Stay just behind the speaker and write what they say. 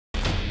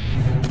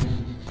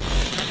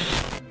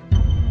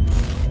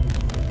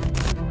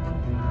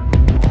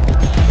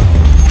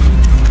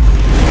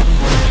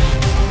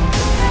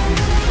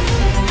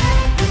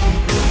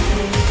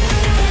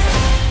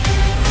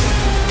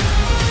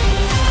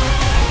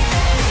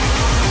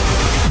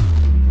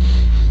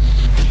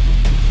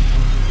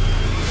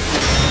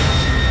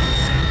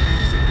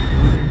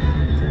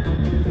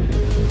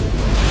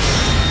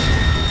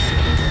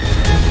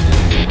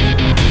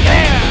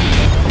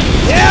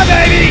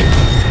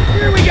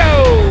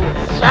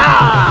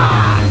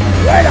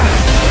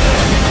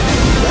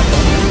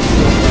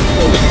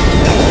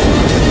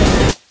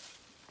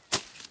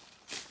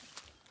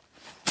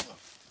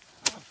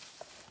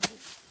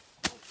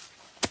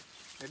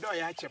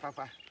che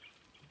papa.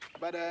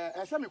 But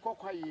as I'm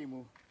quite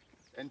mu,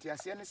 and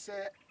Tiasian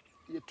say,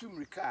 you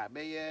tumrika,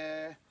 be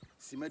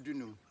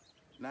Simadunu,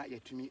 not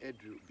yet to me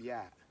Edru,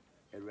 Bia,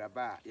 a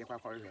rabba,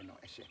 Yakakoriano,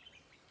 a she.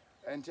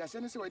 And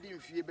Tiasian say, I didn't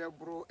fear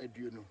Bebro, a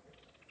duno.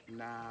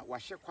 Na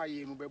washe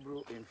kwaye mu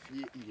bebro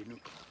emfie yenu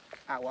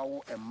a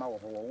wawo emma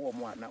wo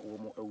mo na wo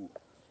mo awu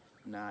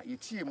na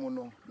yetie mu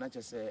no na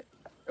kyese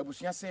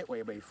abusua se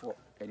oyebayifo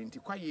enti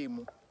kwaye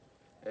mu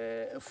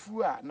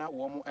afu a na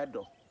wo mo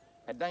edo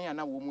edan a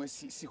na wo mo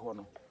si ho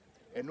no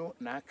eno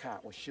na aka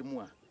wo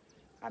hyemu a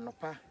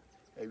anopa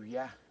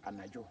awia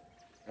anajo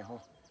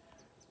eho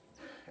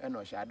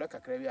eno sha ado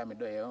kakra wi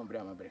amedo ye ho bre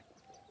amabre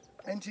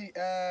enti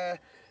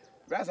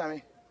brasa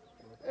me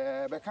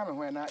be ka me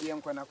ho na ye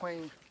nkwa na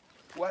kwan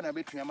one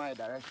between my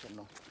direction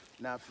no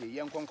na fe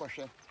yen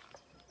konkohwe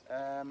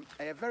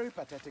a very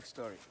pathetic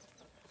story.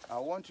 I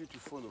want you to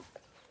follow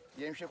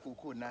yen hwe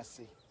kokoo na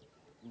se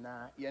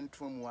na yen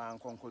tomu an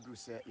konkodru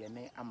se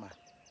yene ama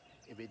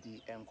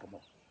ebedi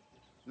enkomo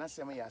na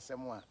sem ya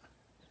asem a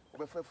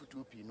obefa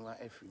futu pi no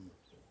afrim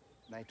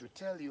na to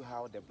tell you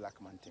how the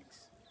black man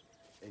thinks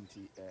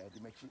enti the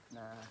mechi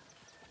na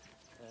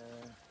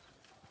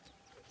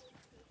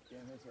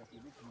yen hwe se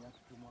ebedi ya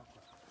tomu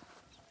akwa.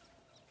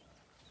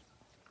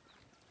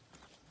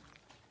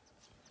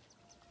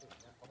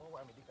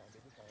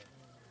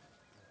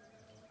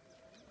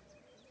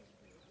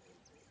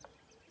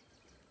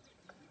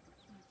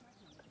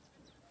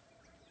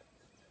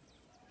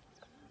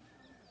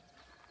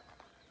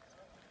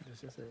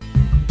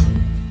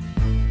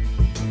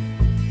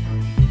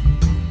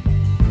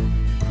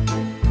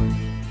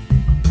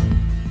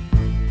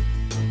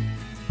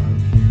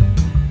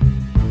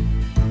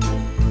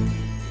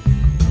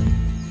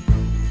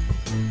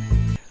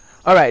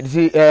 All right,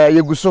 see,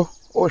 yeguso.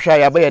 O sha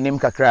ya ba yanim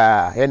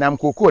kakra yenam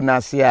kokoo na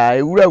ase a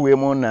ewura we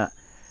mu na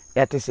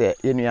yate se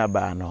yenua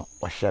ba no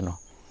ohye no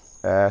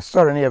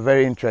story no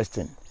very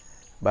interesting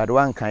but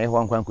one kan ye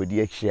ho nkwan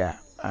kodi akyi a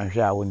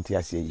anhwe a wonti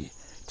ase yi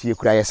tie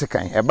kura ye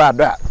sekan e ba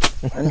do a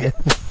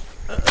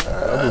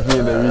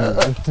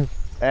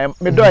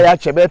me do ya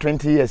chebe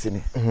 20 years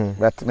ni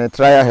but me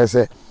try ha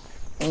se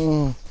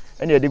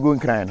ene de go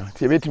nkran no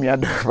tie betumi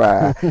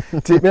adofa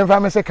tie me fa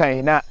me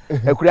sekan na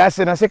akura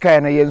ase na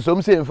sekan na ye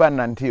nsom se mfa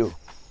nante o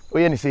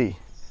oye ni sei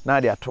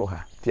na dia to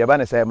ha tie ba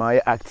ne say ma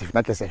ye active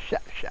na kese sha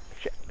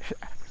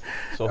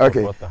so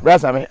okay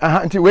brasa me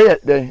nti we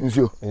the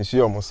nsuo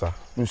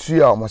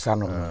omosa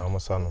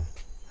no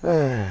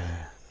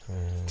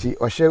ti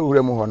ohye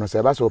ure mu ho no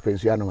say ba so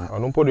pensuo no ma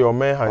ono mpo de o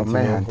me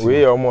hanti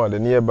we omo de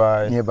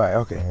nearby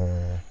okay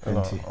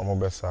nti omo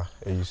besa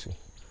eyisi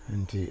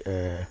nti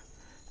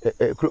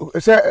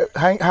say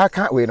ha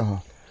can't we no ho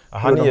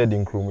ahane ye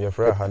dinkrum ye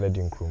fra ahane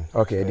dinkrum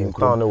okay dinkrum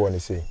town no one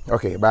say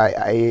okay by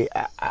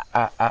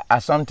I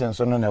something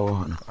so no na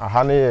wo no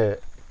ahane ye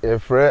e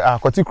fra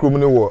akoti krum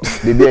no wo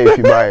de dey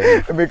if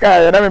buy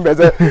because na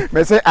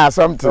me say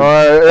something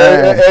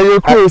you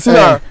close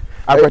na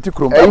akoti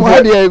krum e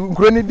mo dey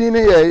nkroni din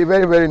ye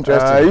very very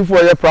interesting if we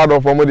are proud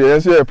of omo dey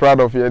yes you are proud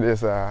of here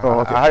this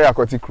ahaya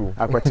akoti krum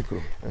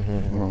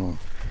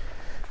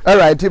all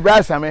right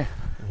brasa me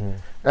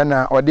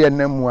na ode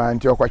enam a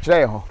nti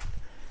okwokyere ho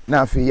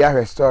na afi ya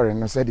her story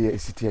no said the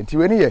city nti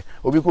we ni ye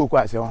obi kokko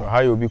ase ho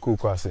ha ye obi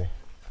kokko ase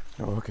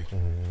okay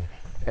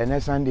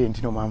and Sunday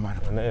nti no mama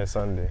no na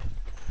Sunday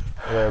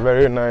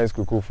very nice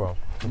kokko farm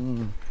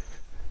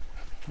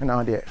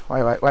now there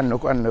why one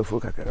no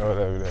food kakara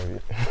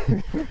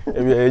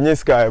ebi enye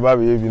sky ba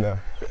be ebi na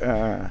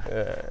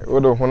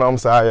wodo honam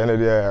sa ya na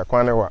there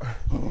kwane wa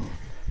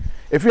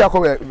if you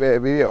akọ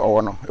be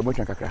owo no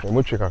emotwe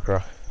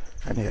kakra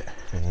and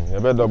yeah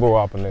be double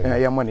up na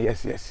yeah money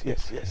yes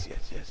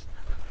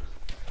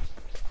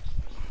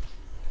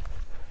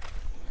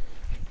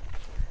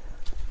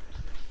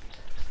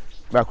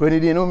ba ko ni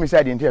din no mi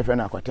say din te fe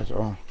na akwata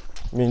so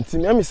mi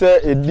ntimi am say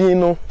edin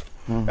no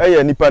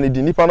eye nipa ni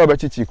din nipa no be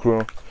chichi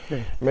kro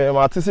me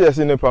ma te say yes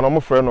nipa no mo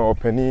frɛ no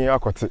opani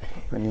akote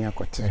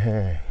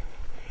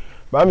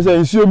ba mi say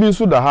nsuo bi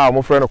nso da ha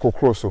mo frɛ no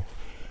kokro so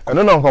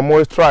eno na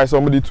nkomo try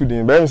somebody to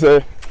din ba mi say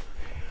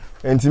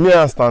ntimi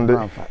understand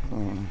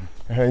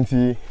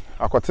enti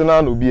akote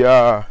na no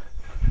bia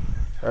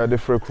de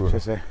frɛ kro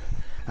say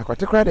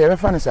akote kra de be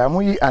fa ne say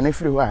amuyi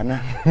anefiri ho ana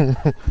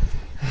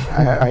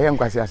I am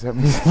quite asem.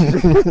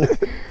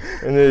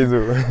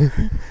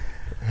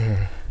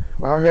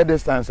 Well, here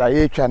distance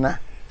I chana.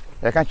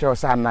 I can't show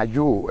san na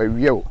ju a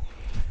view.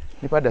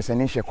 Nipa da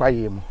sani she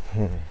kwaye mu.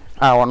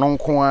 Ono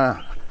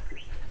nko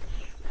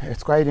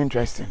it's quite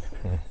interesting.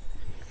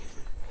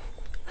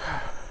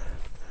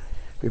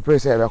 People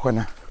say ba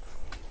kona.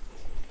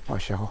 O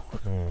shaho.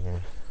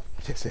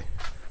 Yes.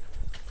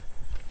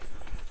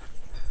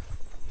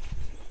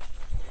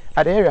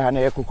 At the area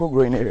na cocoa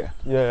growing area.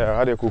 Yeah,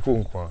 had a cocoa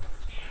nko.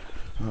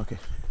 Okay.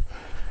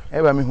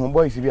 Eba me hu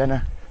boys bia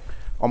na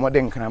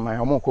omode nkrama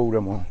omoko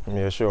wura mu.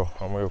 Me sure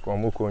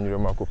omoko nyure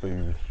makopa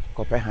bibi.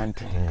 Kopa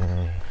hunting.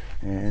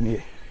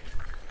 Ni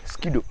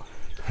skido.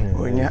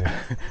 Onya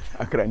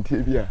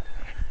akrantie bia.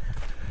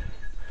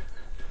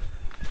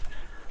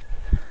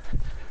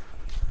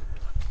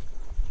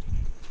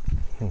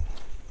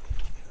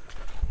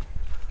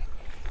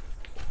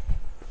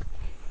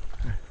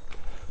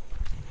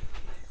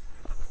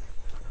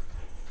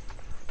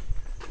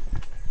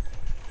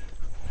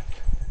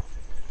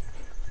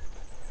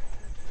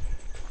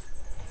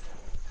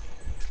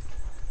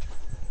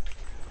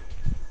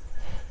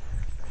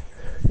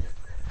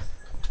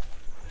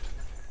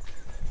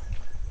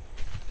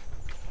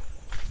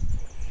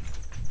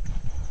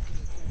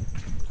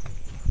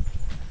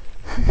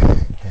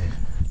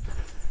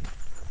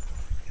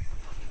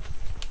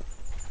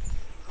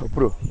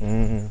 Opro.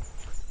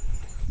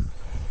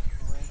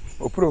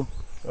 Opro.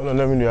 No,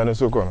 let me know an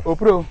so con.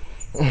 Opro.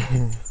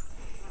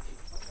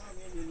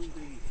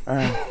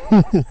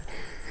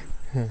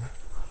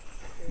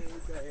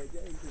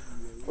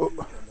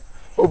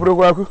 Opro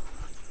kwaku.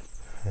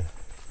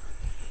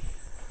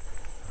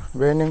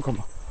 Benin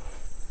come.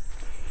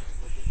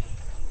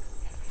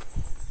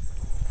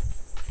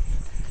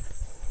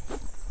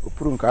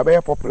 Opro nka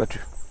be popular too.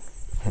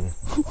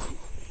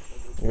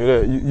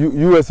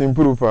 US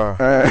improve.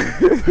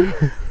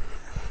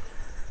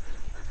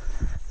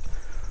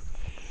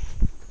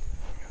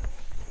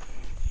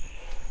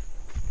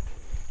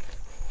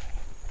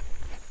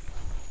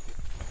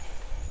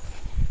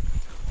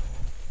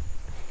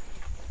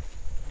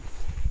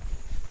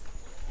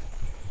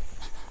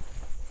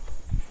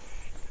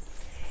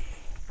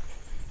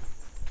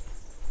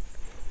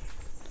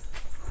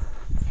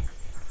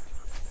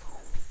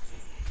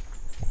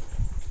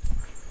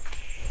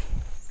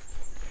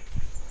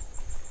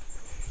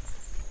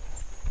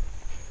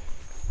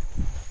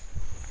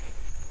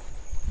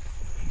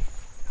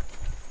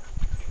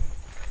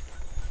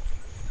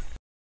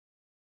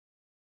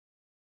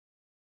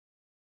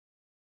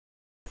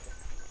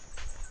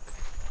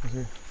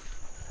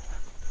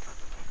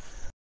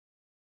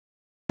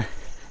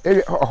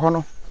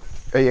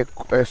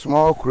 A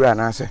small crew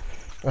and answer.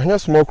 I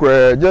just small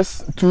crew,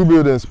 just 2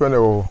 buildings spend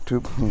all.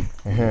 Two.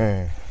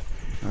 Okay.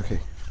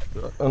 I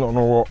don't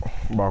know what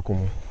back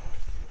home.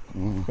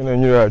 And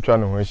then you are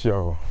trying to wish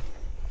you.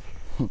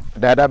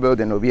 The other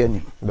building will be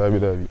any.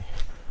 David.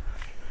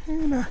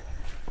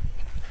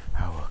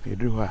 How you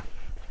do her?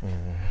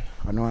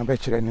 I know I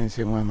bet you didn't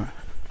say, Mamma.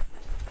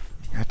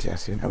 At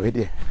yes, in a way,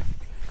 dear.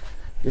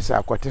 This is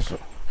our quarter.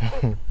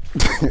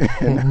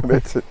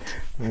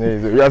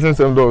 We have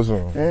some doors.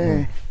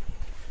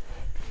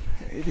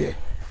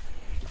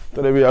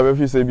 Today we have a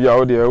few say be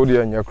out there,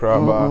 and your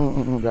crab.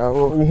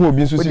 Who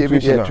be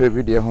situation?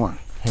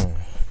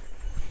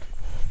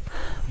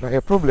 But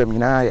a problem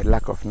now, a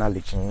lack of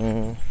knowledge.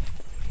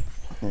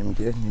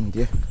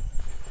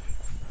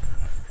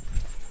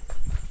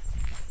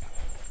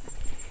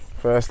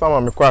 First time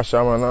I'm a crash,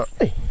 I'm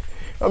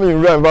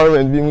real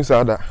environment being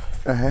sad.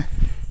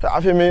 I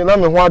feel me, let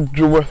me what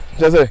do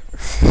just say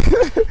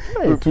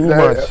too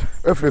much.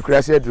 If you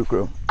crash it, you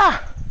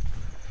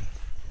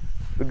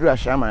do a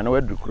shaman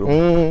or do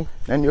crew.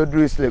 Then you do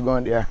is like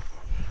on there.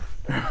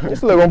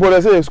 It's like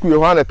one say school, you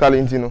want a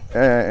talent, you know,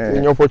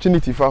 an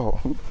opportunity for her.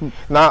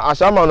 Now, a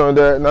shaman on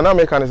the Nana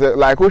mechanic,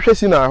 like what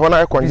she now when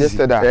I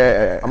congested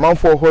that amount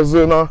for her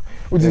zona,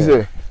 what is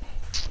it?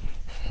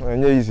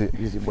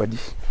 Easy body.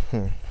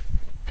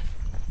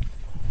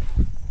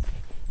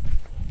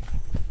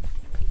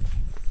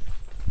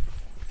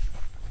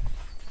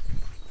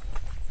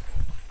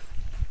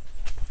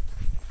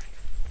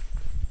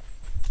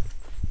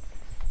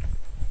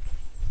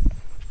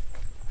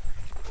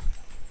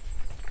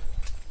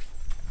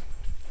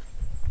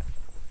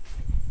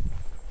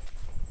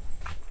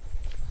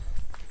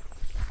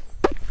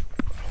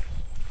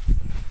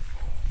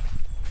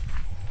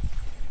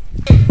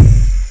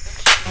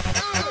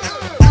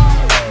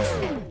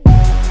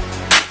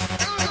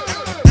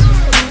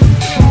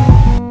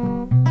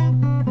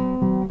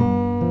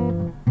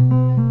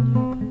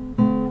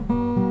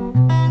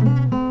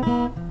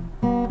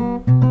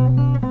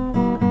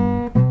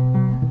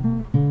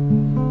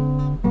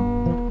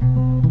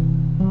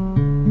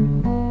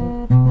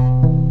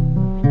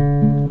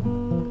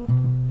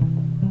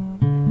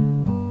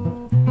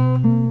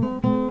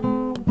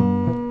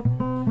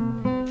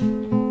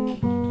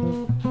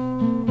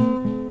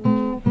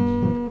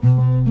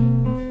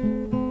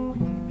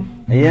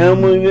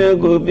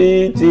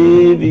 KOFI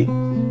TV.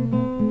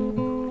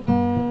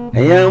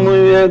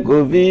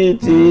 KOFI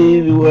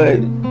TV.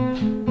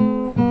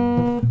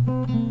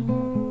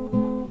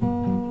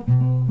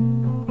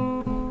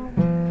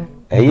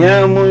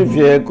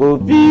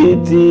 KOFI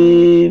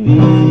TV.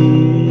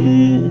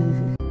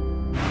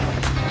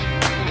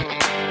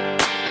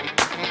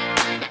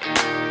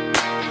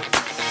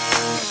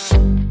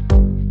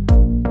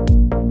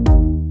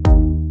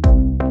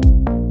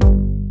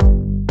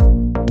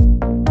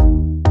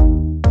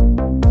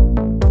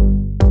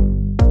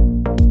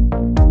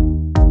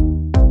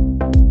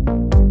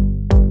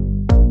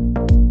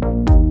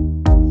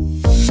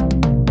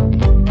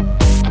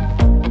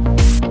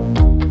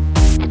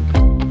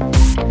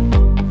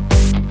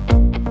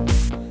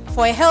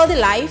 For a healthy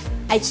life,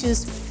 I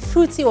choose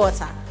fruity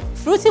water.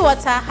 Fruity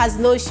water has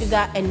no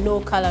sugar and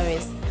no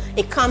calories.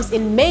 It comes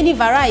in many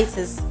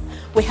varieties.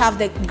 We have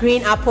the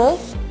green apple,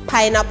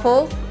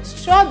 pineapple,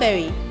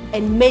 strawberry,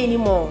 and many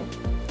more.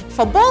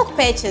 For bulk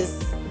purchase,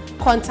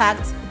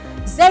 contact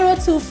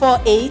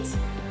 0248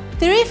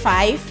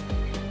 35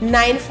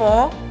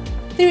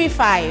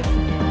 9435.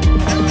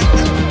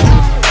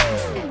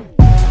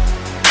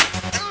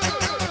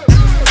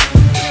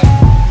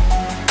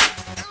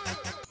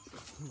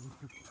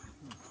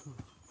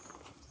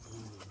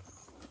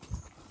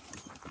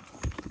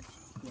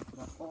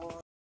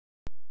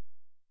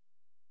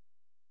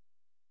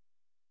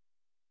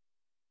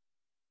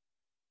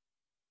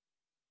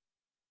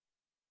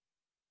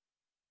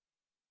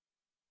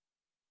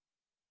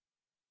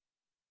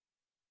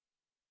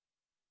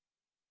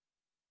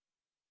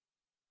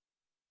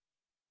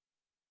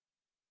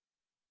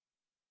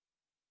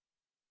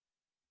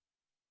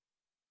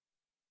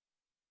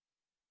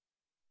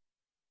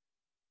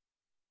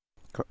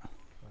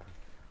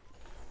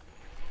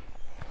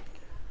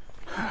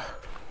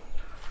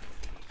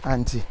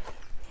 Auntie,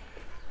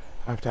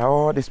 after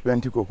all these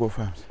plenty cocoa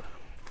farms.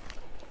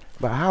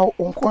 But how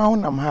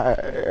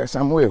on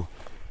Samuel?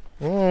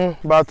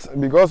 But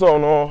because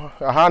of no,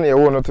 a honey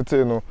won't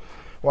to no,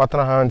 what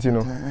a hand, you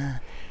know.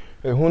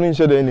 A hunting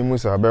shed any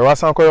musa, but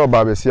what's Uncle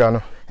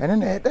Babesiano?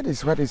 And then that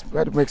is what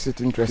makes it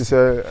interesting. You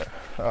say,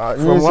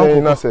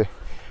 no, say,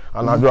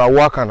 and I do a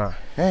walk on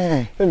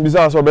her. And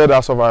besides, so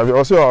better survive,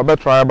 also a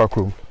better try back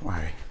room.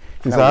 Why?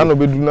 It's a no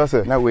do not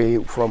say. Now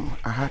we from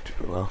a hat.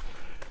 Well,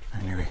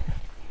 anyway.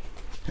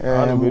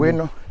 We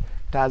know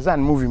Tarzan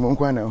movie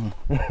Monkwana.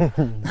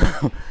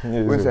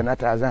 When's not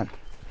Tarzan?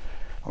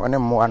 One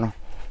of one.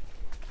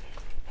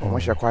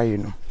 Almost quiet, you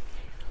know.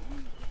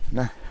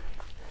 Nah,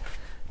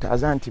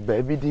 Tarzan,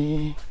 baby,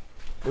 D.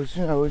 Was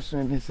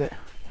soon, he said.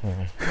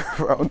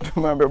 Found to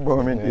my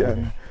bomb in the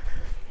end.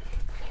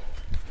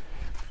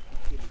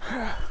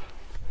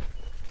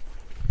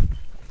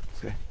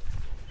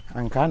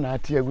 And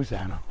cannot hear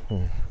Gusano.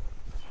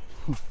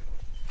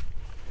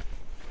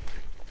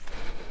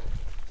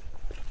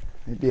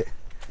 Maybe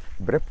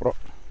Brepro.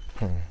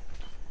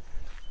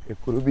 It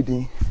could be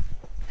the.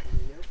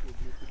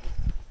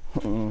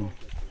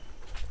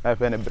 I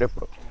found a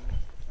Brepro.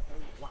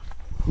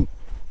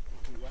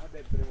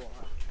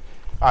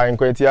 I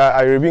inquire,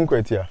 I remain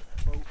quite here.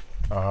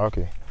 Ah,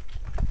 okay.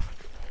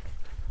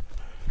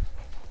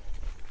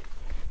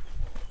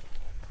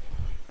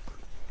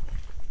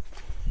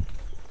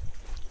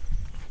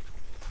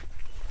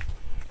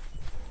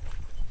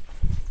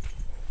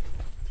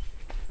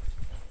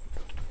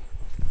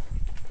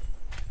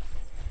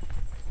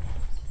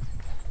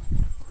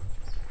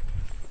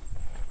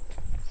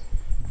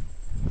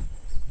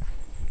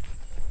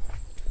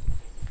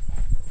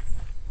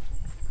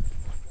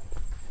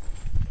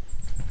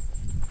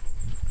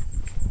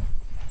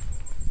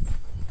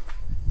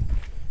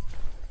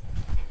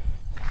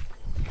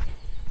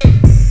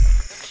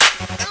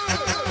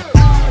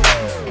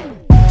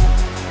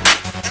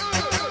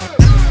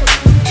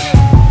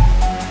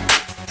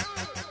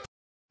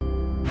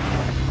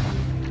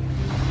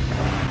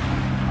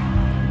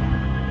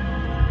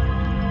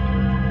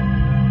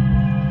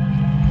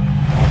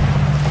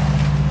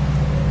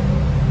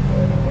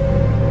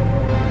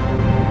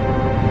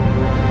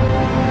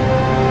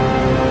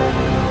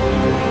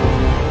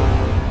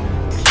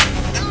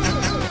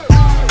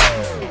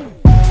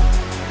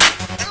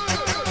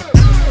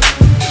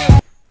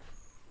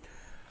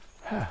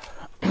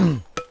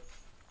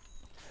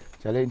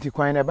 Inti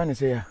kwine eba ni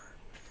say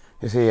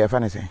you say ya fa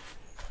ni say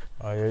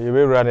you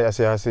be run as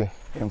I say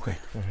enkwe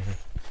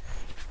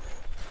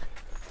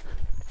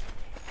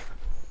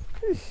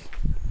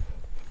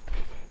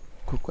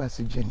kuku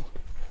asijeni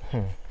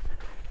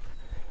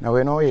na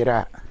we no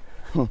ira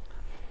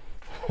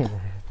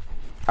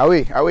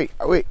away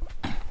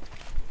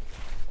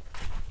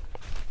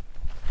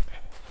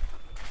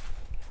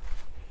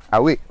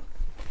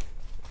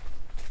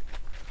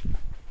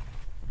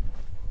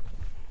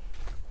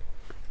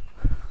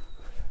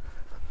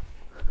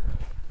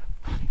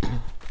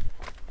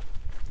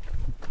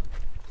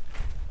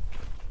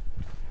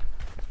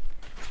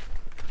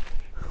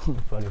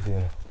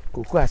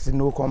Kuku asi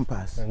no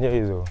compass. Yeah,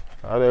 izo.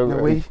 Ade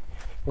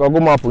go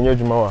map nya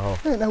djuma wa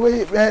ha. Na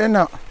we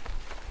na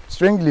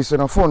stringly so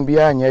no phone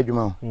bia nya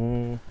djuma.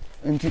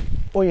 Nti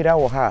oyira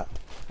wo ha.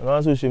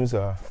 Na so shim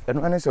sa.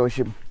 Eno ane so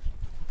shim.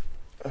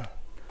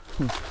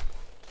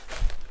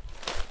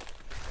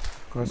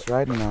 Cause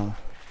right now.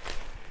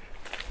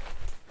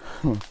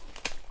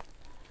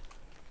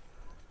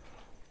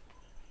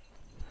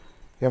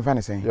 Yam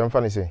funny say.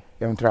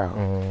 Yam try.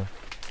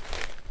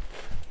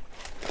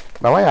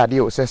 But why are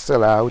you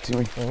still out to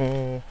me?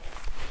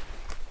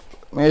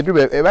 I do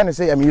it. I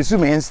say I'm using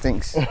my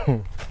instincts.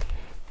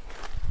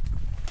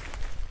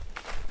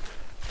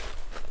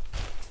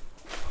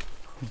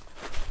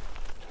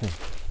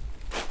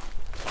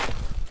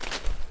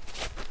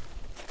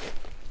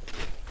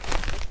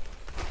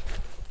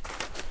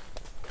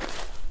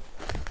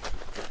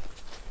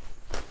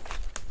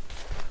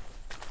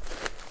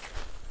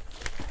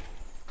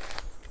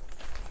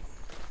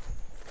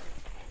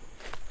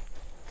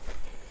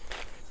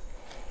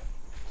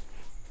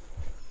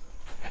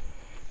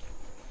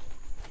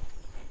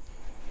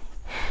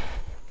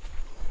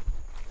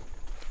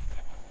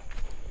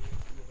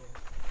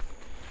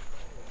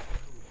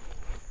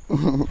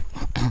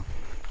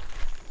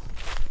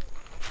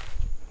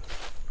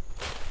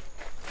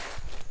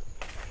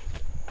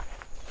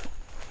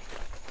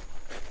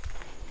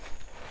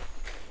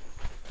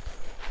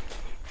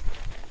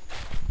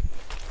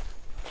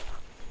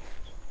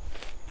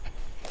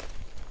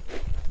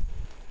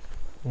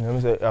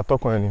 I'm say I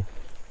talk on him.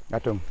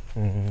 Atom.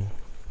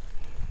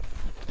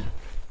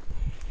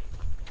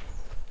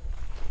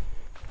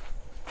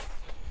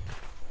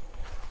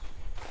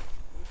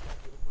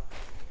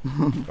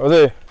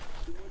 Ose.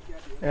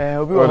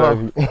 Obi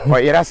o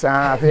yira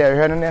sa afi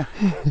ehwe no ne.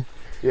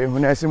 Ye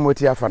huna si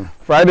moti afa no.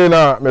 Friday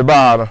na me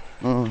ba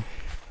no.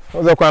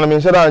 Ose kwan me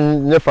nsheda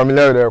nye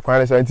familiar with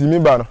kwan say nti mi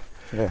ba no.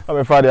 I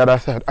me father the other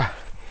side.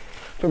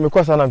 To me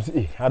kwasa na me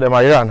say ade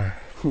ma yira na.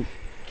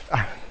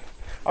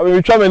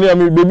 abi twa me ne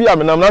am baby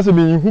am nam na se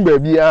be hu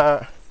baby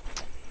a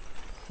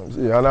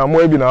ya na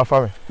mo e bi na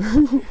afa me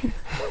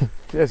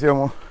yes yo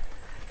mo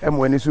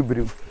emo ani su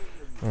biriw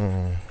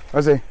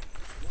ose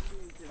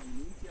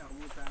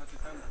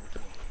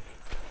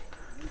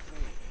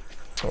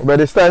but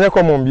the style nya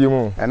common bi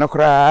mu eno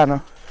kra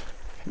no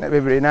na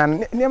bebre na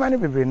ne ma ne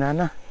bebre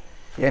na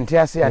yente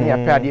ase ani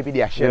apade bi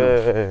di ahye no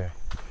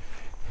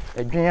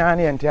edwen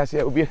ani yente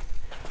ase obi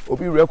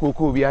wura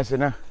koko obi ase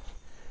na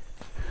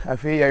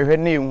afi ya hwe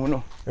ne hu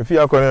no afi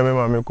akọ na me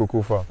ma me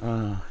koko fa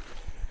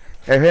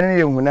hwe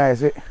ne hu na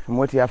ese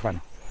moti afa no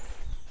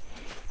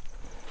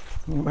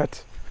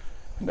but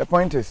the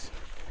point is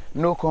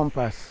no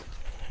compass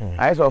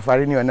I saw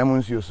far in your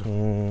namunsius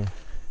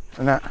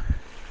na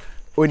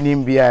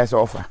onim bia ese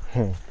offer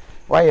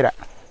why ira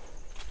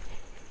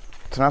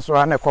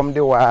transfer na kom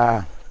de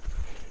wa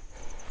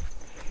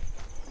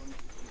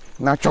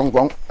na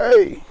chongong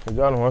hey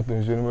John want to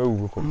nso ni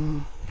mawu ko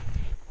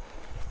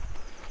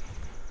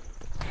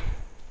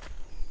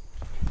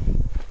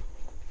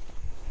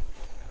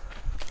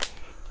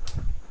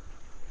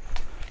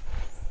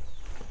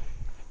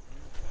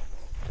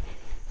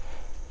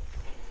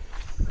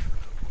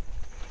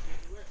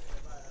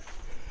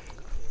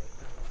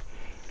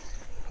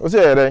o se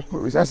ere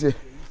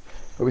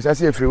we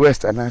say free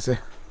west and I say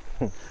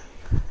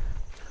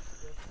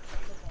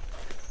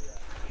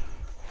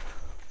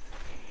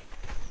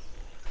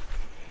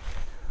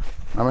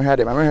Mama had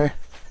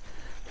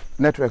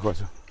network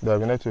also. There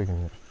be network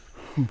in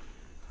here.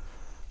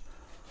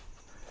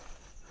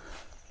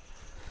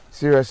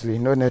 Seriously,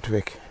 no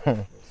network.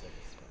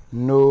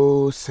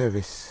 No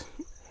service.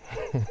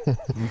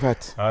 In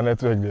fact, our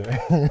network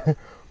there.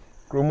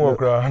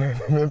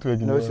 Network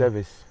no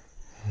service.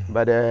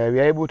 But we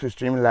are able to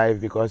stream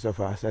live because of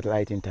our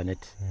satellite internet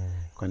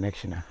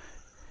connection.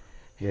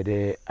 Yeah,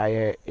 the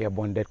air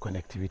bonded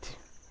connectivity.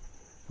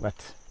 But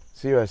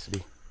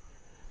seriously,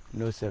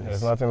 no service.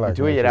 There's nothing like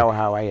that. You know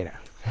how I hear.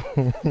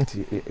 But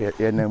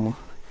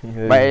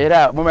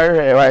yeah, mama,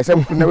 I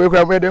said, "No, we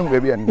can't wait.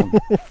 Baby, and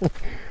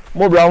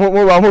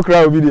more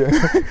crowd video."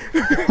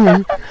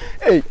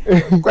 Hey,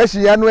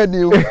 question you know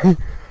you.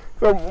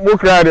 So more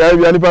crowd. I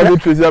be any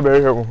part Tracy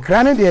Aberry.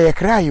 Crying there, you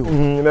cry you.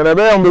 Na na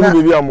be am be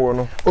baby am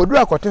no. Odu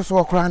akote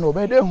so cry no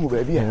be dey hu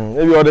baby.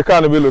 Maybe all the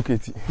car no be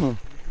locate.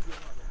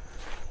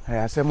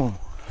 I say mo.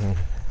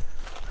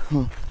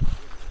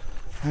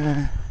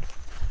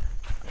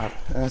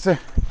 I say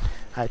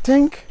I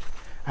think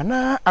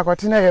ana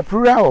akote na a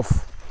plural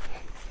of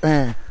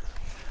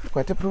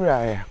quite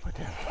plural ya quite.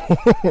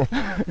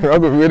 I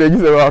go we dey give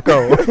say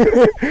account.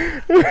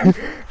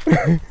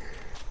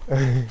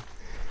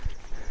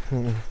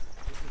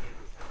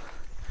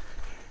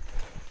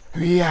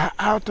 We are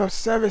out of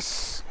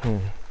service.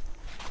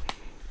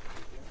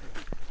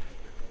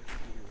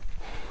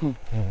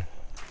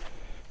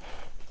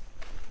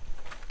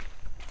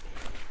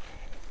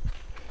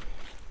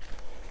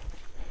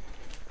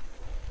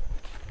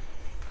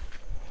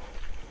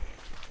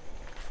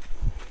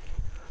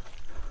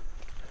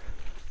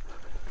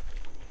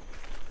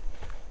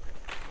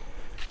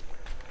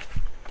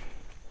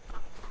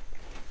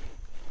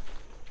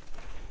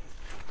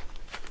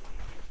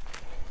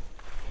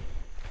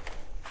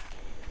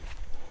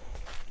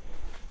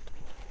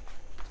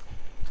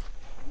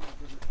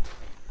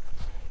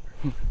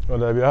 Well,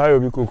 there be high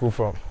obi cocoa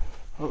farm.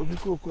 Obi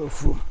cocoa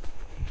farm.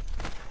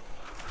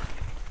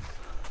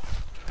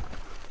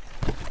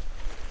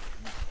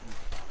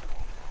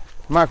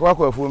 Mark, what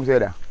cocoa farm say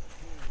that?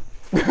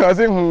 I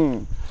say,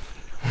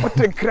 what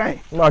a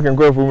cry. Mark and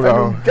cocoa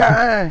farm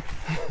now.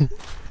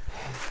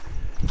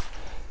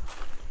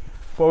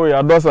 For we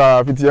are those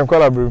PTM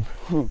collaborate.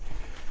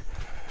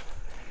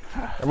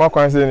 Mark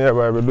can say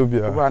nearby be do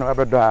bia. One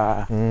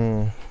about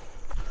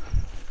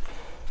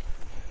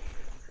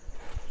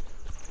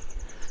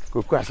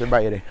Cocoa ase ba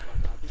yere.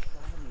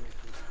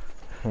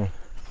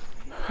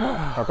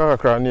 Akaka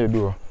kra na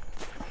edu.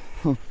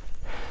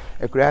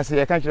 Ekura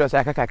ase e kan kiro ase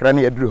akaka kra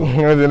na edu.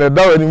 Ze na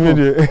dawa ni mi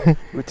de.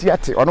 Uti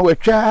ate ono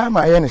watwa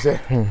ma ye ne se.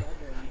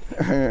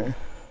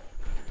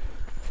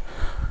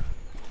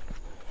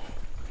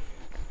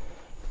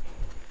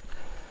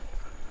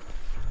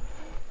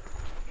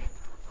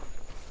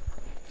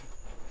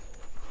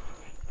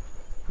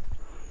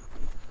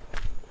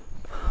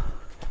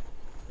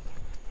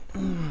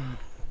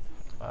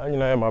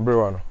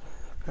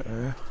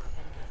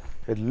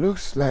 It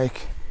looks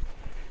like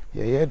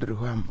yeah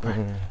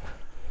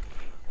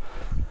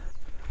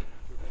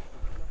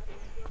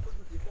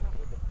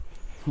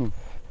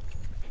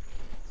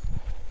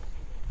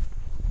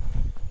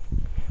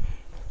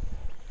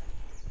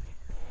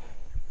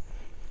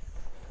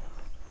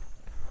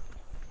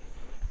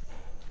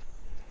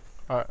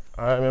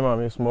I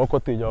remember small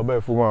cottage or by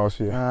full house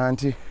here.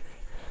 Auntie,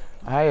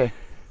 aye,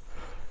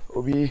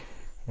 obi,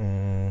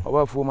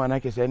 oba full man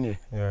ake seni.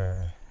 Yeah.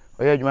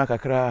 Oya juma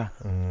kakra.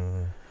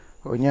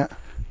 Onya,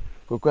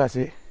 koko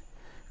ase,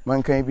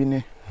 man kan bi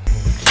ne.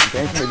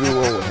 Kan se bi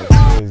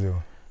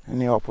wo.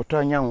 Ni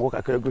opoto nya ngo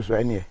kakra gusu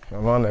ani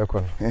mama na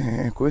ekọ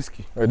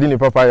koski edi ni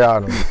papa ya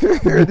no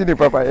edi ni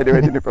papa ya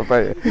edi ni papa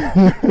ya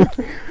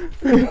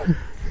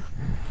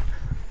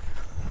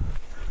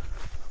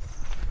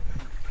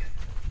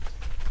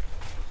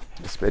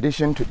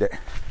expedition to the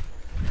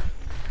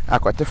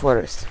Akwate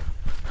forest.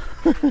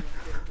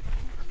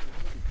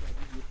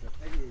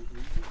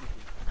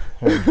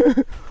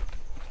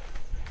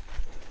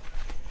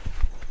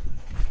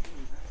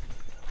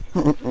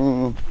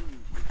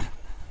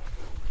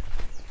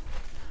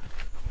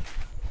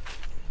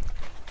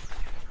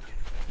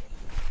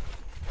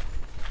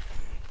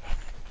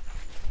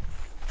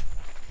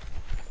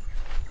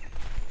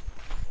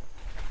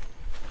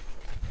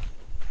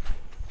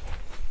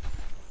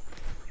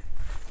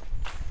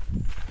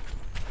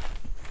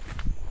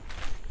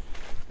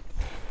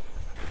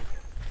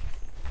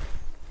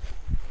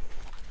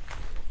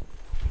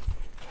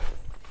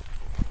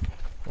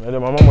 Ele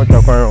mama mo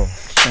chakwan yo.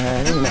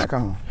 Ni na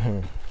kan.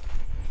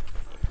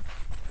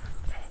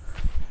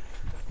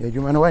 Ya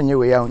juma no wanye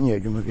we ya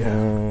onye juma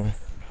bia.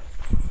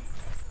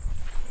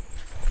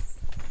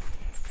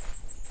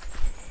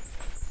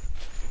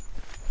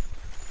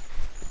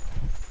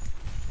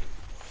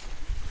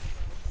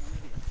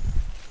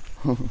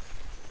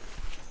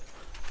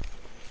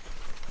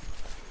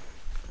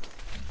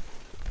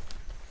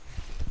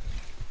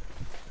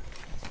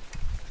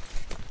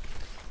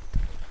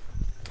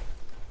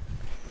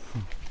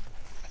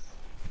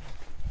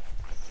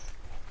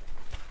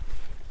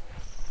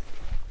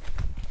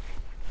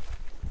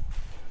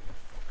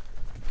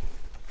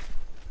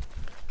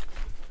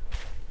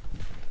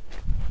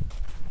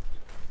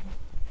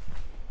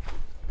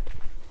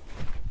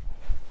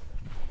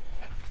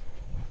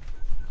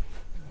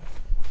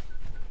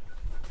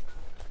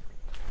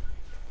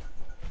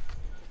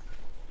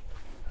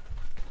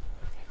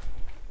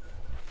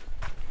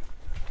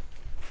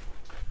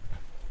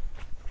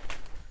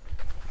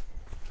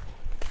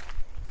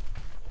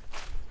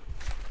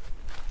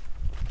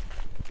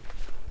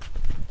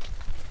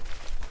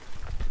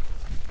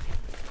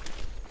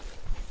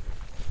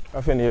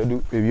 Afen ye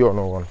do baby or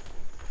no one.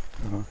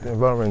 The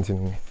environment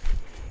in me.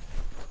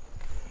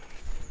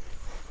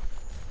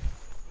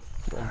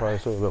 Don't buy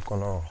so the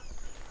corner.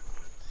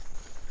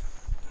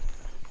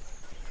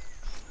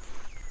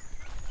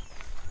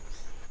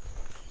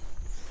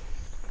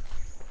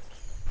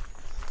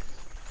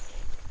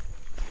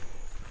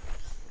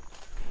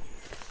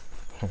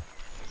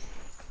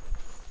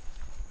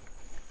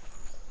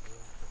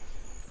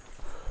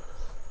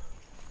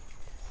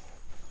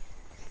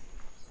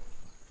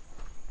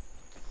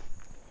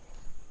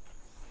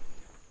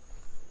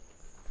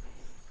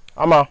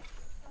 Ama.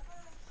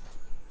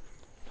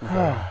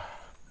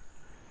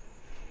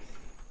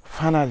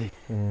 Finally.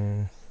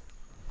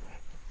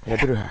 Ya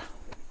duru ha.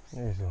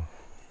 Yes.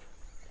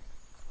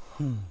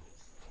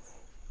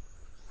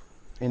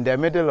 In the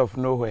middle of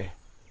nowhere.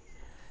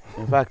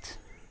 In fact,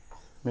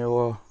 me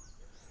wo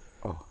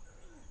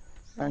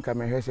anka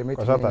me hwese me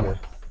Saturday.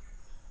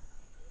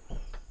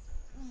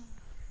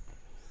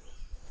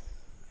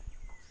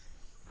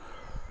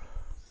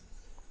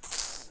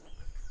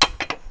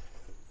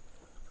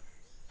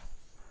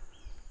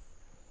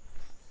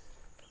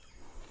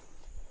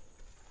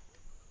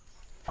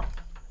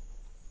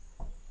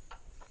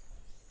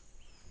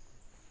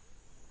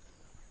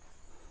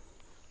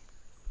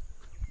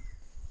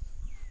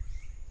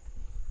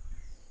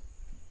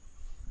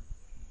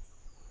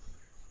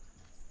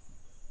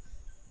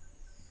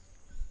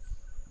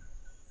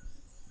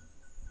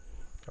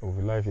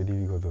 Over life is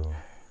difficult though.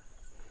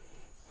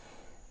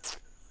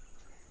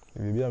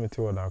 If you be a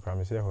meteor now,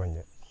 come say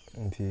honey.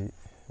 Until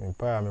me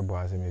pa me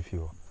boss me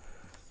feel.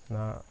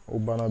 Na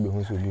oba na be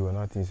hu so bi wo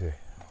na tin say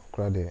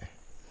crowd there.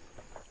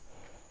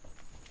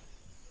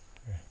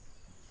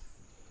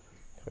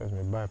 First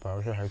me buy pa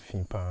we have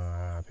fin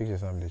pa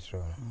pictures am dey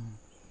show.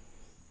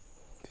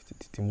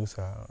 Titi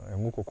musa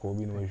emu kokko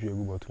bi no hwe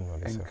egu bottom no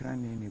dey say. Enkra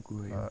ne ne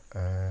go ya.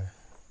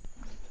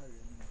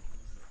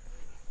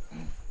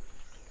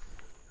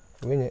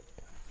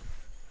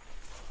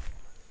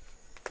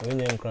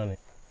 Wenye enkrane.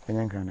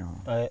 Enye enkrane ho.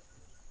 I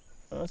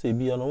say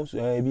bia no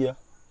so bia.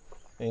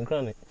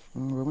 Enkrane.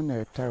 We mu na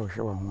eta o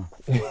hwe wa ho.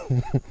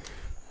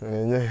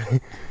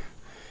 Enye.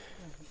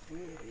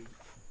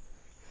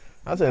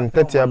 Asa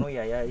ntatia.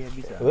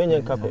 Wenye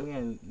nkape.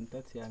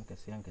 Ntatia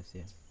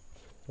nkase.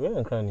 Wenye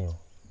enkrane ho.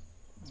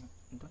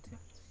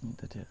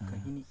 Ntatia.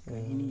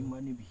 Kahini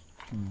manibi.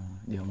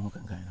 Dia mo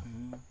kan kan.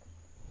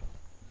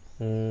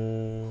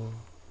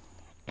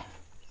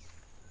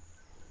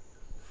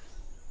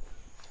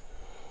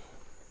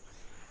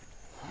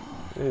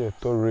 Yeah,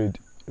 to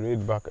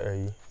read back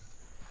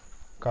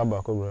car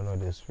back over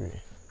another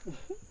spirit.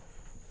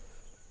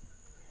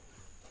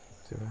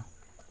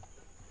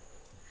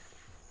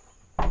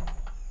 How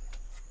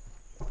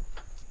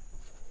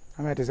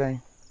am I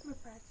design?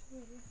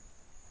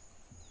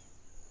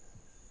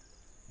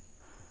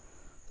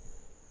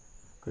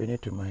 We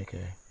need to make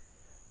a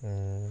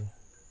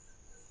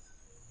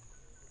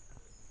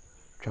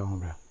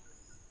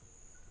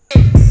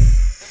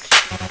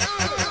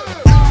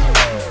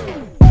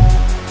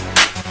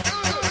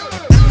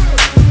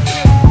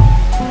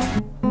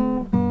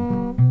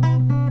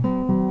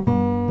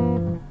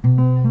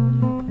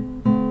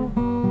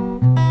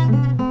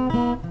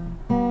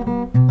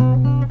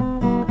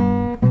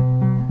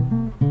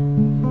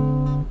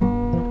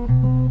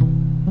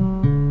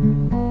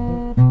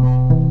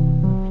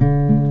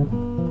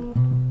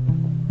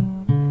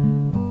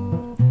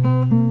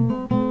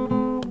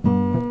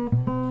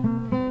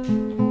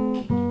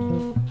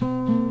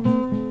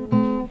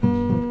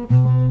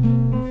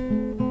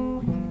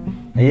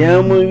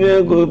Ayamu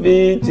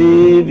KOFI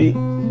TV.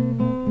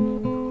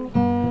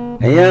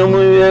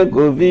 Ayamu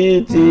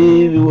KOFI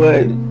TV.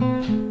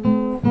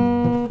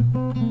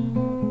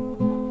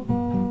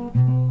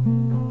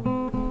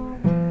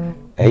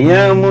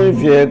 Ayamu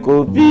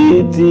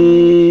KOFI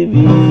TV.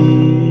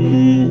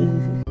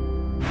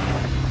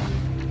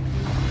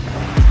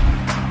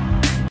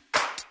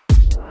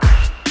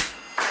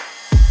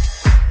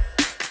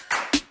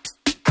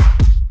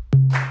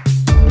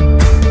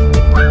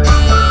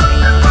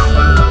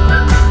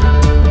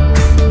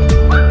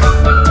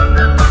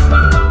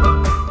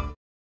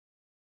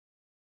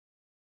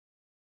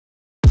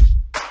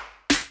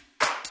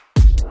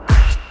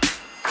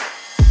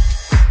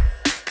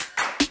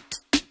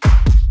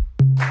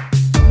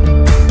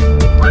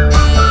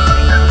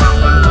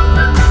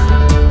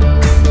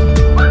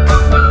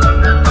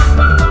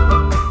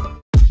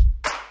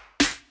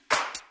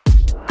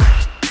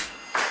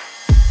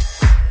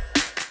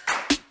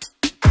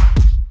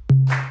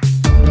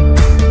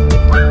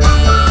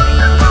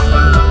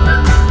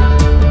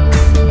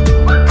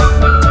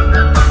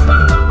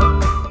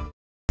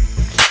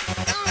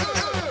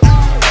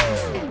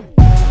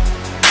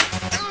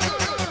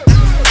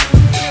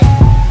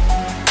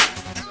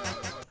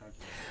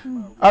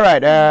 All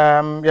right,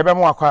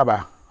 yabemo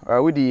akwaba.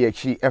 Wudi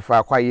echi efa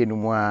akwaye no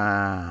mu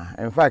a.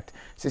 In fact,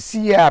 se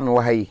siya me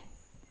wa hayi.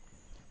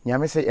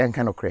 Nyame se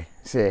enka no kre.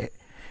 Se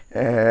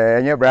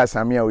enye bra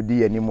same a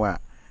odi animu a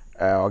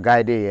o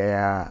guide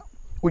ya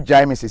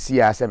ujai me se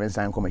siya 7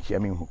 san koma chia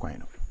me hu kwan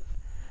no.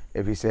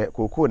 Efi se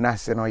kokoo na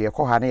se no ye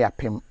koha na ya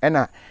pem.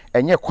 Ena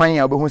enye kwan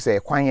ya obehu se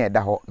kwan ya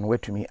da ho no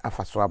watumi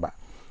afaso aba.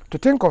 To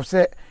think of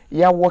say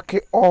ya walk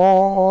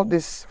all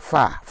this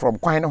far from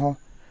kwan no ho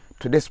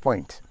to this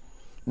point.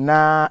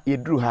 Na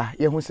yedru ha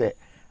yehu se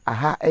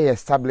aha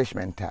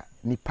establishment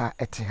nipa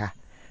ete ha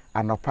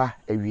anopa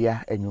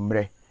ewia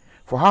enwumre.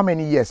 For how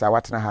many years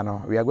awatena ha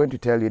no, we are going to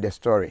tell you the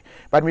story.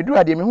 But me do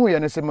ade me hu ye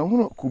no se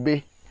mahunu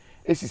kube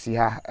esisi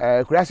ha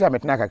kurase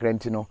ametena kakra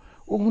ntino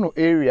uhunu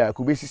area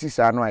kube sisi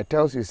sa no, it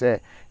tells you say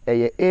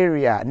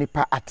area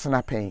nipa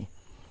atena pen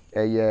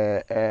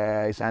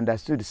is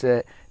understood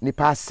say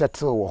nipa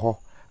settle wo ho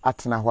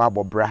atena ho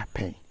abobra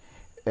pen.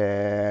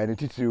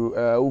 Nititu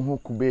uhu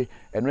kube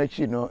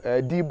enrechi no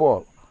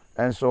D-ball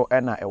enso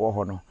ena ewo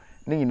ho no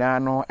ne nyina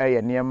no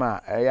eye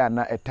niema eye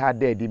na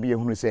etade de bi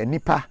ehunu se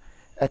nipa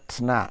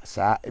etna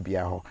sa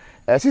ebia ho.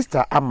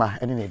 Sister Ama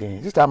ene ne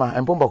den. Sister Ama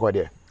empombo ko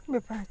de me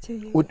pa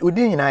che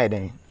udi nyina ye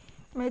den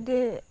me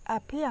de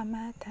apia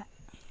mata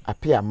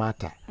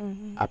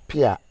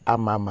apia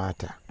ama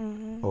mata.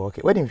 Oh,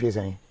 okay, wedding fees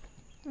any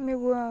me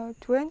were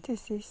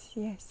 26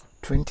 years.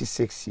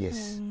 26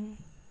 years.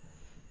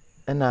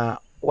 And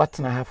what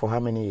na have for how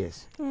many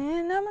years?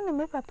 Na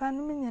me papa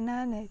no me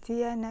nyina na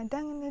ti ya na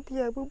dan ne ti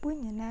abubu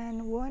nyina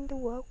na wonde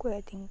wo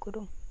kwatin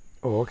kudum.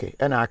 Oh, okay.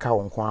 And aka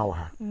wonko awo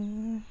ha.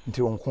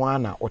 Nti wonko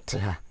na ote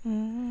ha.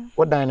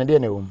 What dan na de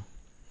na wom?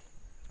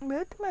 Me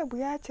to me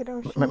buya kire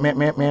o.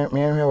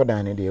 Me hwe what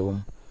dan na de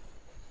wom.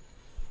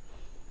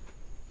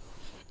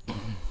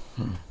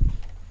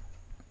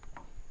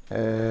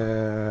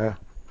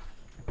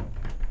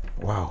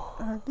 Wow.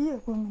 Abi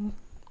ekum.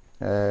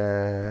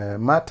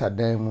 Mata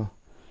dan mu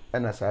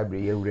ena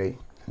sabre yewure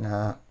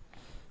na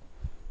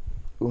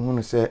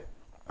uhunu se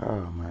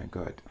oh my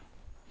god.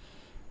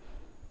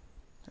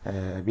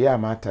 Bia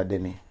mata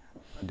de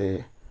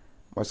the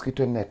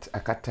mosquito net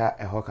akata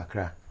eho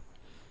kakra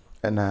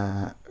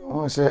na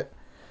uhunu se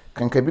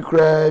kanka bi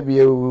kura bi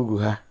ewugu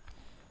ha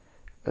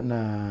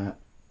na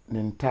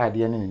ne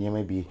ntade ne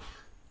nyema bi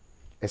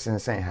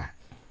esensen ha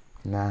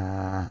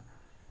na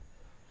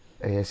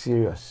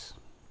serious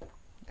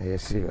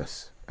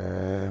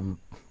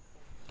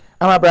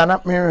ama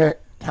brana me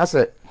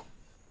hase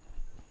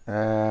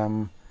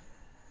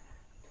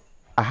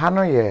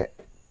ahano ye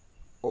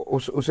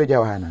usoja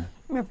wa hana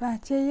me pa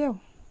che yo.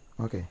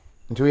 Okay,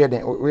 nti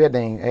we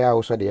den eya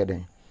uso de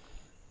den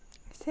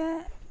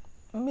Se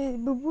me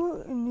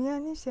bubu nua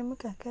ni sem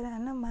kakara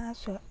na ma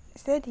so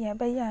se de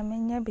abaye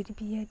amenya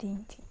biribi ya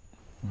dinti.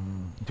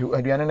 Nti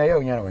aduane na ye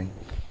onya wen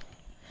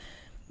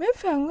me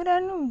fa ngura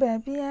no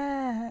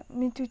babia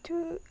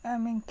mitutu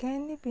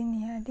amenkan ni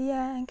bini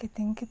adia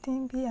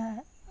nketenketin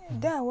bia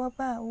da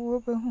waba wo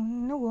behu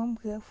no wo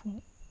mbrafu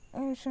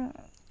nso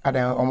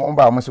adan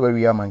omba omo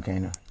we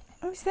amankan no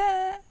se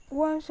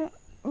wonso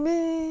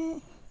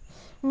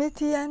me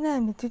tia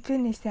na mitutu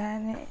ni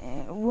sane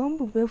wo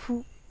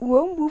mbubefu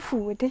wo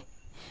mbufu de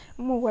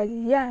mo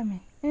wali ya me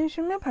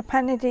nso me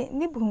papa ne de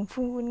ni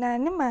bunfu na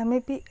ne maame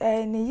bi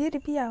ne yiri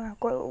bi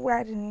akọ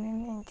wari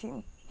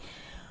ne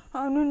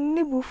onu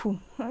ni bufu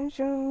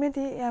nso me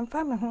de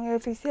amfa me ho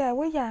afisi a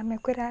wo ya me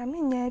kwara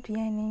me nya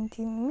aduane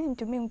nti me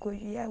ntumi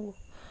nkohia wo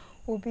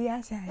obi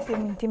asa se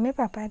me nti me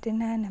papa de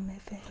na me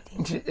fe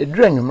nti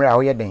edura nwumra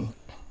wo ye den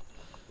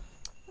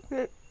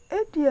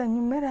edua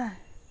nwumra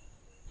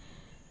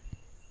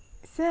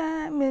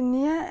se me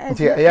nia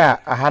nti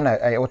ya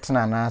ahana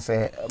wotena na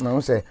se me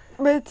hu se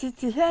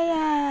betiti ha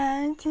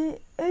ya nti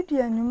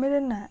edua nwumra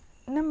na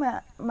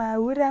ma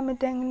wura me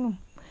dan no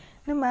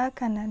na ma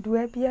aka na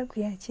doa bi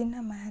akuachi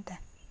na ma ada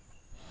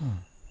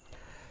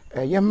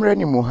Yemre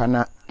ni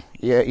muhana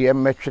ye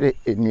metwe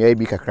enua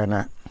bi kakra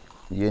na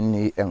ye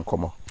ni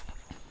enkomo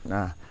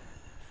na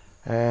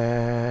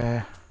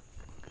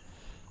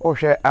o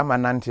hwe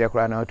amanante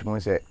akra na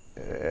otumu se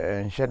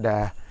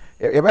nheda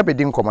ye ba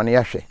bedi nkomo na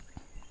yahwe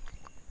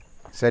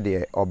se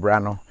de obra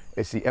no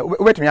esi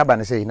obetumi aba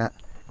ne sei na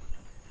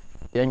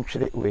ye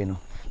ntwere we no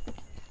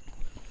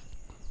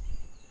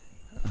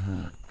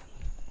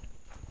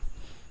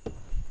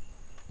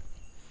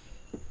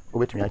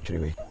obetumi atwere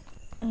we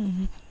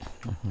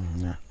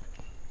na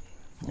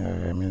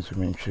mensu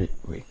mentwe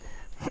we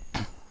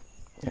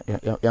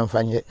ya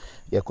mfanye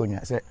ya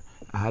konya se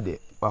ahade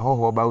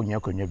wahoho ba unya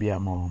konya bia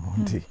ma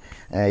nti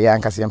ya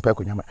nkase mpa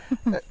konya ma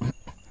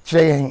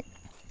kire yen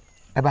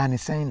eba ne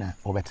sen na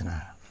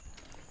obetena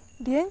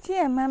de nti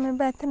e ma me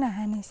betena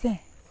ha ne se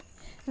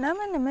na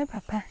me ne me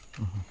papa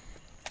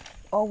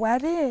o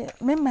ware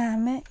me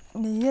maame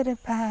ne yere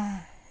pa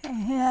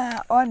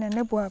ha ona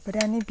ne bo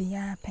abra ne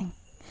bia pen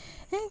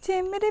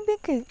nti me de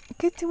bi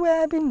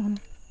kitiwa bi mun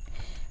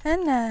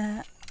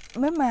ana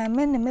me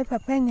maame ne me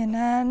papa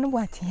nyina no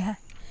wate ha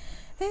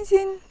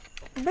nti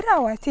bra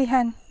wate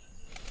han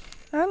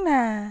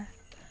ana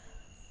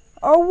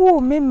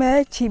owu me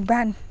ma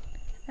chiban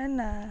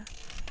ana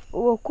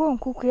wo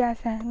konkuku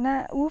asa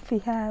na wufi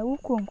ha wo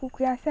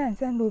konkuku asa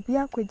nsa na obi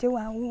akwaje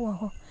wa wo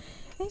ho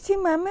nti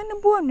maame ne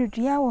bo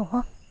onudua wo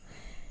ho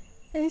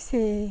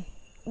ese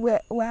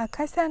wa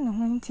kasa no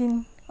ho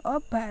nti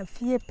oba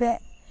fie pe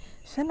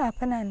so na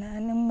pana na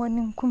ne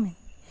mmoni nkumi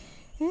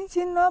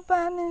nti no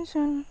ba ne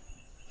nsun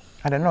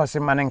ada no se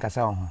manen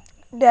kasa ho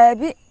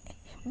dabi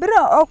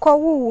bra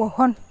okowu wo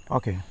hon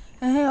okay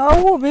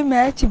owu bi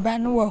ma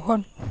chiban wo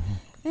hon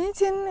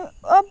nti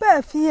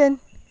oba fie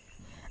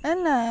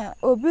ana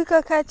obi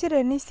kaka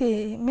kire ni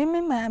se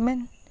mimi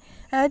mamen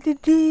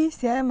adidi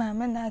se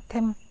mamen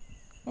atem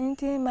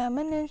nti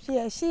mamen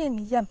hwe ahie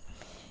ni yam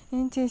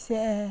nti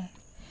se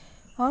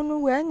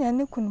onu we anya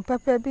ni kunu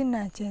papa bi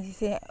na che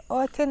se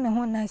ote ne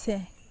ho na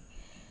se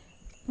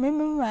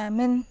mimi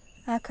mamen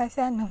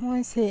akasa ne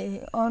ho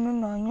se onu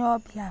no nyo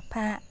bia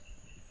pa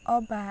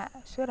oba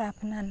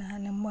surapna na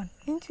ne mon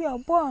nti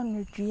obo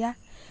no dua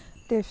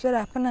de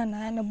surapna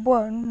na ne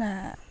bon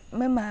na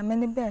me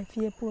mamen ba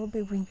fie po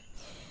bewi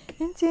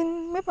nti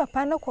me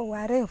papa no ko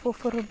ware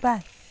foforo ba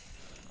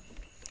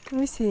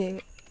mi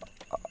se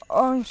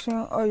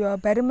onso oyo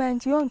barima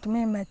nti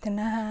ontumi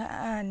metena ha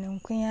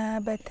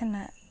anunkua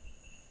betena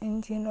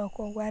nti no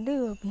ko ware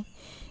obi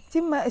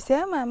ti ma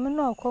se maame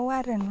no ko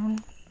ware no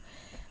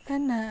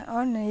ana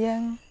ona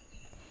yen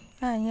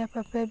anya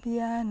papa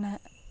bia na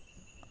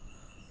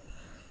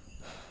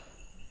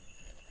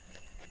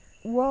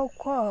wo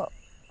ko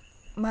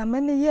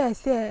maame ne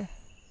yese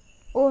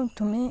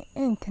ontumi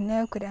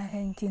entena kura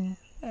hantin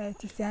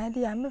ti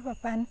saadi ya me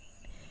papa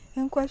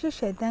nkwa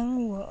hwehwe dan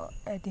wo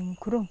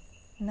adinkrom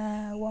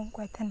na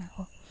wonkwa na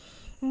ho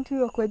nti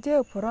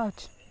okoje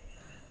prot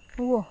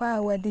wo ho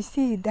a wadi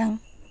si dan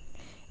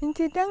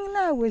nti dan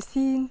na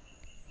wasi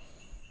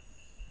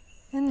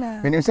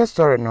na when you say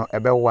story no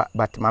ebewa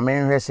but mama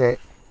nhwe se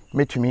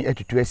metumi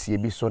atutu asie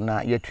bi so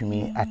na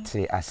yatumi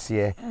ate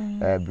ase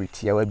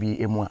britia wa bi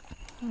emu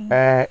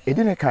a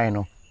edine kan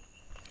no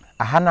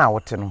aha na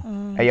wote no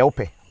eye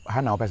wope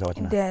aha na wope se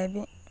wote na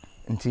dabi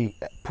nti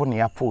poni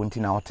ya po nti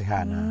na wote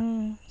ha na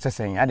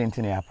sesen ade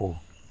nti na ya po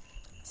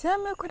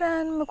sama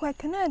kuran me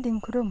kwatena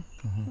adinkrom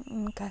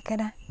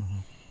kakara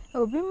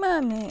obi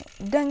maame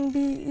dan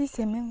bi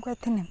ise me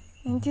kwatena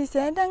nti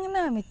se dan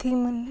na me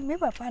timun me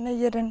papa na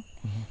yeren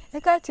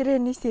e ka kire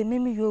ni se me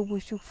mi yobu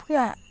shufu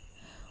a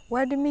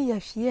wade mi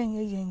yahwie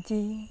nye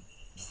yenti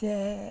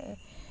se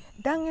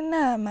dan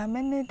na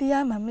maame ne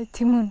dia maame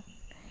timun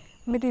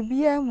me de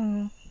bia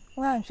mu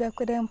wa hwe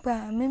kwere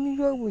mpa me mi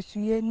yobu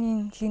suye ni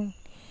ntin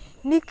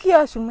niki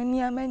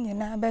asumani amanya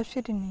na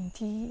abahwede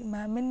nti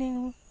maame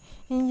ne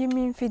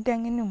nyimi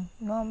mfidan num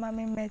no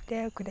maame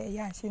mete kwere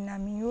ya se na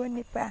me yo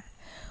nipa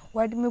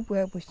wade me bu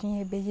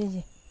abusun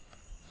ebeyeye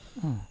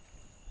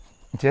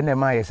nti na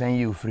ma yesan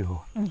yi ofri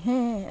ho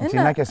nti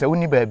na kese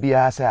woni ba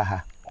bia asa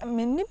ha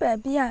me ni ba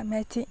bia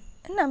meti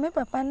na me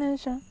papa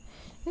nso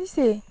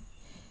ise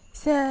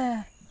se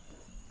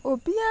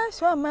obia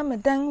so mama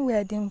dan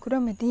wedding kuro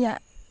me dia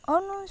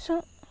onu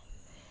nso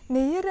ne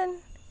yeren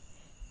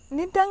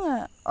ni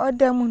dan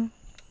odamun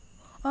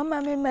o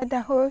mama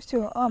meda ho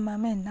so o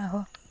mama na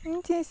ho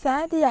nti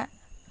saadia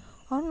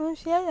onu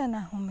nso ya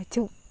na ho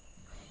metu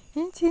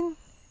nti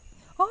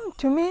on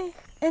tumi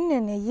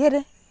ene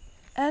yere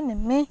ane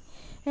me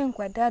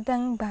enkwada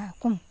dan ba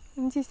kum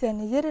nti se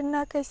ne yere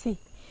na kasi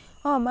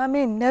o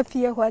mama na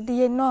fie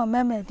hwade no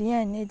mama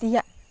dia ne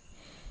dia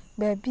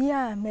ba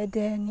bia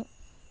medani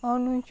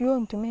onu nso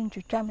ntumi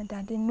ntwitwa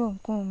medade no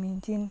nkum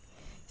mintin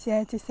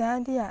se ti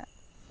saadia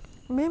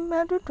me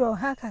madudo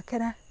ha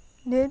kakra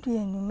na edu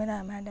enumera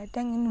amada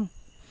dan num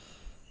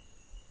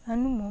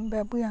anu mo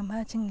mbabu ya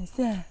ma chin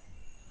se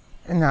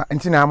na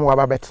nti na am wa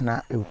ba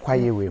betena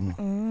kwaye we mu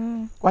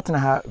watena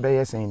ha be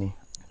yesen ni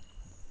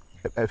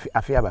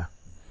afiaba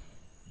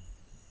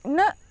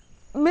na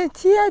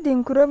metia di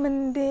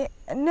nkromende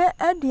na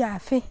adi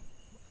afi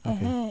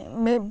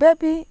Me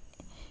baby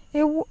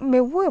me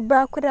wo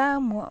ba kura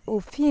mo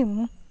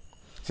ofim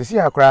sisi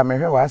akura me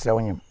hwe wa ase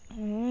wonyem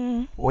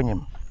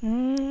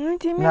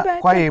nti me na ba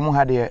kwaye mu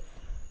ha de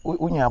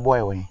unya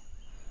boy won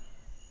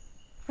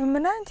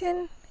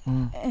mmenanten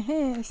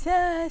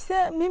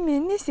sa mimi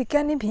ni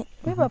sika ni bi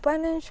me papa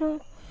nso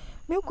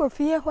me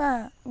kofie ho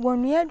a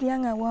wonu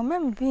aduan a wo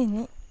mam bi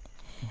ni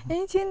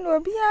nti no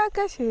bi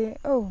aka se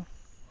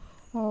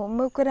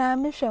me kura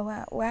me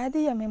hwa wa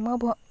de ya me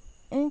mobo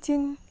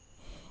nti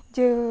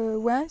je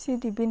wansi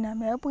di bi na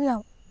me buya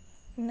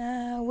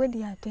na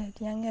wodi ate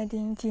yanga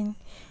dintin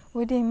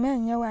wodi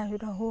menya wa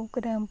hiro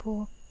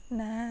kudampo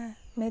na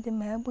me de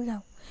me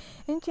buya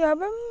nti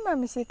abam ma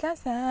me sika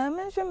sa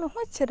me so me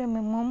ho kire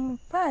me mom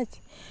patch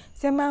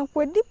se man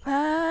kwodi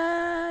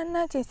pa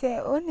na che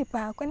se oni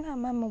pa ko na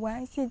ma me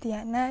wansi di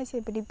na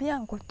se bi bi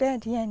ankoto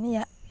di ani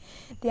ya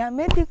dia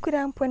me di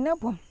kudampo na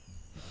bom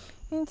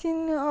nti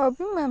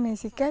obi ma me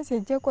sika se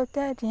je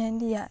kota di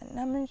ani ya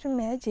na me so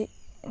me aje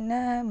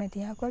na me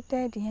di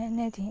akota di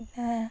na di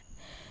na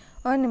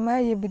oni ma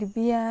ye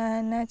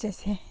biribia na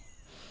chese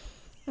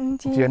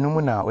nti anu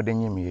mu na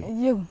odenye mi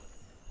ye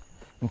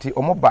nti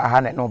omo ba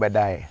ha na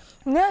obedaaye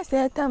na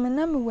se ta me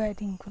na me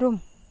wedding krom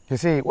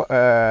say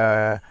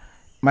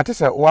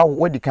matesa wa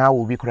wodi kan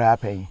wo bi kura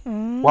apai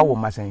wa wo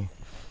masan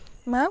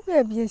ma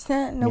kwa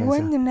biesa na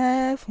wonni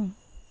na afi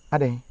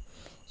aden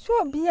so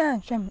bia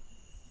nhwem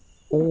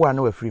wo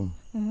na wafrim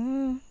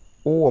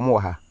wo mo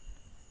ha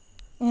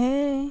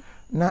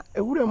na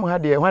ewura mu ha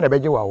de ho na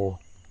beje wa wo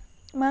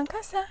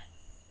mankasa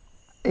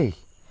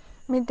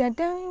me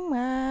dadan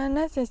ma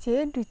na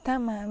sese edu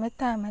tama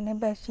meta ma ne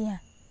ba fia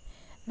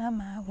na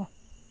ma wo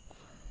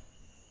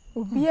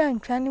obi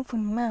antwa ne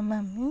funuma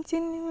mam nti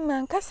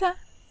mankasa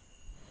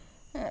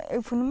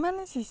funuma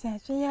no sisa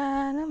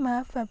fia na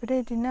ma fa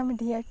bread na me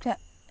de atwa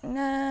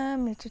na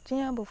me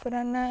tutua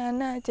abofra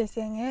na chese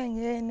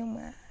nyenye no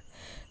ma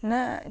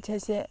na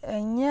chese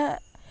enya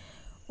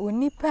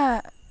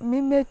onipa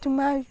me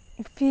metuma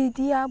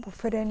fidi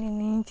abofra ni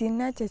nti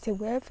na chese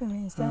we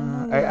afemensa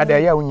no ada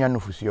ya unya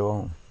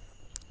nufusuo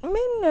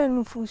minna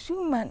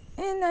nufusu man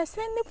ina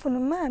sene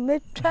funuma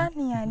metwa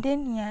ni ade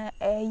ni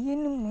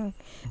yinu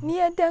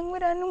ni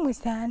adanwira no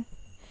musan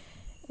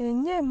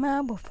enye ma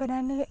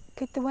abofra ne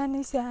ketwa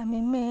ne sa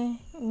me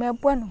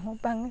mebo no ho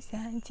ban sa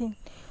nti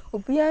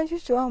obi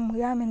anhwehwe omo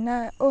ya me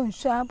na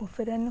onhwe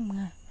abofra no mu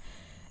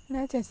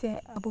na chese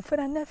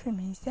abofra na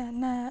afemensa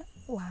na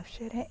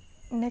wahwere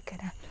ne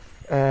kara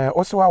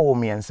also wa wo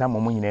miensa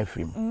mo nyina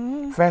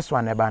afrim first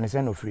one e ba ne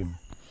se no frim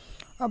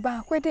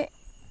oba kwede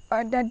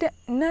odada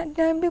na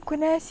dan bi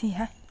kuna si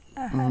ha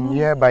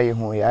ye ba ye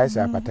hu ya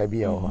isa pata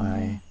bi o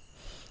han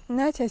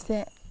na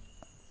chese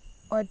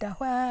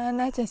odahwa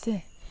na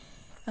chese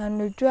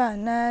anodwa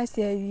na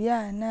se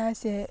awia na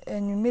se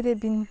enumere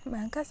bin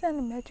mankasa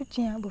no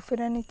metwetwe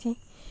abofra ne ti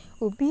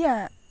obi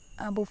a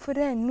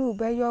abofra nu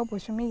ba yo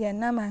obosomi ye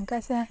na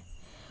mankasa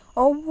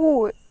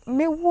owu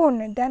me wo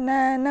no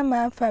dana na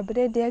ma fa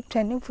brede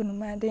atwa ne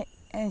funuma de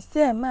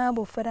ense ma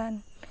abofra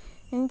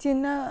nti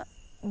na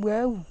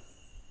gbawu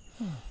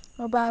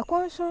oba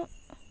konso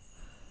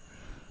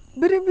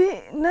biribi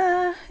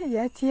na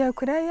yati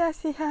akura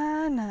yasi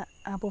ha na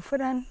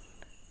abofra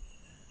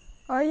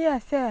oya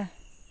se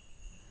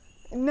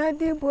na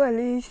di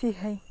boli si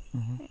hai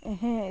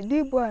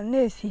di bol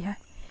na si ha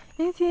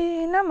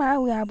nti na ma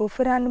awu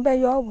abofra no be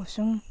yo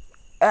obosum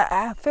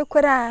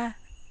afekura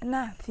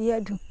na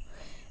afiadu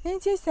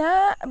nti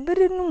sa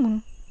biri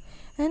numu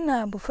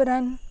na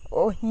abofra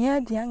ohia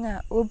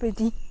dianga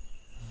obedi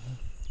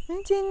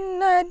nti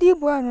na di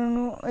bol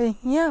no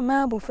ehia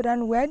ma abofra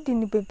no wadi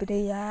ni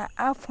bebre ya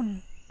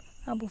afun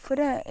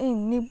abofra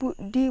ni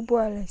di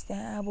bol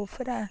sa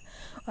abofra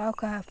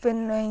aka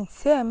fenno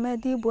se ma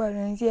di bol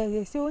nzi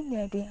yesi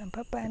onya di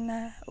papa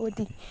na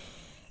odi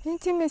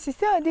nti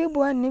mesisa di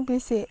bol ni bi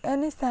se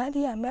eni sa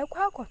di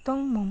amekwa akoton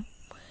mum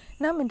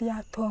na me di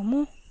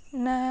atomu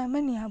na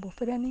mani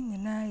abofra ni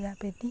nyina ya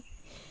bedi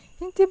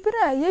nti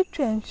bra ye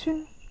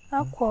twansu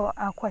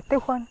akwate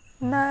hon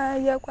na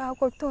ye kwa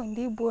akoton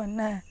di bol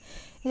na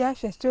ya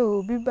hwese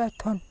obi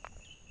baton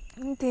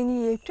nti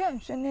ni ye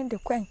twansu ne de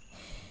kwan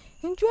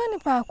nti oni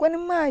pa kwani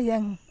ma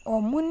yen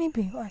omuni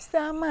bi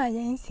osa ma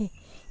yen si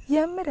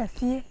ye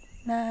mrafie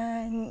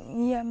na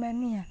ye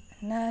mania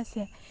na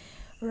se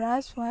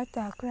ras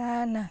water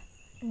krana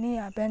ni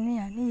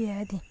abania ni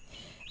ye di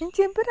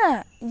nti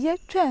bra ye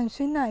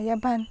twansu na ye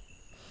ban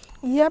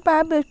ye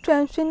ba be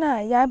twansu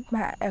na ya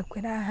ba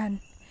akwara han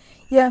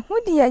ye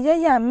hudi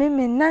ye ya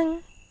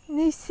memenan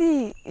ni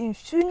si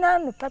nsu na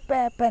no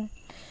papapan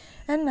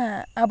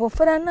ana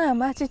abofra na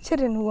ma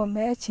chichire no wo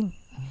maachin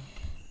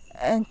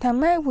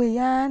entama we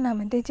ya na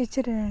me de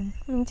chichire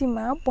nti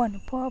ma bon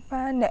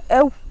popa na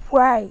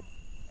ehwai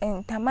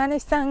entama ne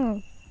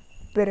sang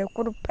bere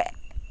kurupe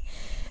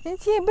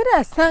nti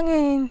bere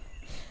sang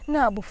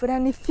na abofra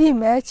ne fi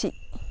maachi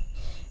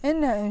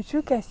ena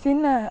nsu kasi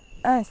na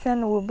ansa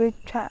na wo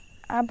betwa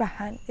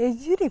abahan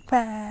ejiri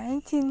pa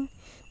nti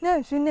na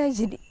nsu na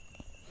ejiri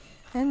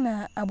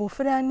ena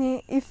abofra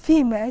ne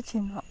fi maachi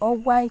no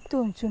owai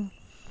tonsun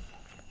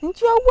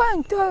nti owa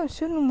nto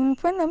so no mu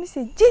mfa na me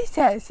say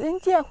Jesus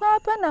nti akwa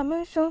pa na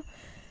me so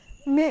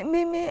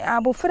me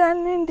abofra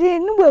ndi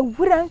no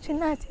wawura nso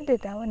na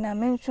atededa na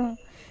me nso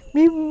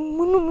me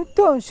munum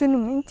to so no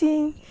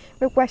nti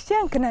me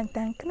kwahye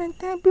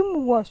nkananta bi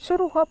mu wo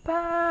soro ho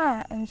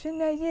pa nso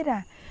na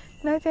yira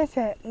na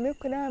tese me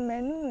kura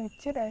manu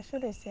chira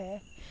soro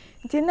se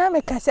nti na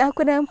me kasa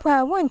kura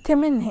mpa won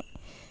temene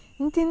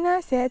nti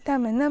na se ta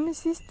me na me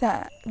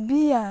sister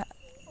bia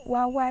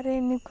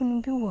waware ni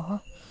kunu bi wo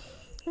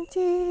nti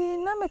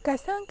na me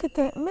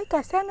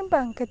kasa ne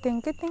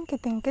banketen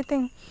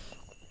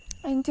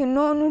nti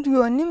no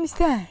dio nim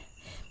se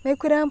me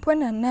kura mpa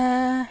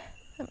na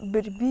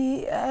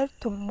birbi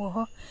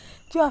atomo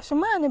ti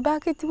asoma ne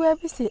baketi wa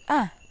bi se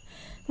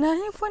na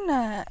hifo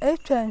na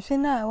etwa nhwe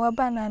na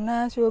wabana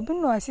na so obi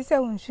no asise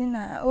wonhwe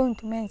na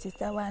ontume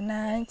nsisa wa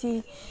na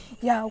nti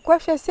ya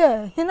kwahwe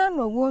se hina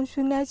no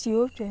wonhwe na chi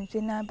otwa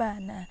nhwe na ba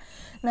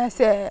na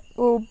se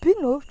obi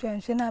no otwa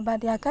nhwe na ba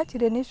de aka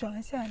kire ni so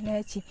nse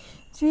na chi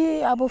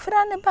ti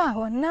abofra ne ba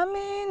ho na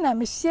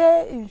me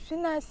hye nhwe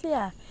na se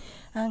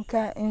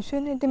anka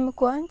nhwe ne de me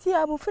ko nti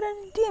abofra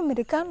ne di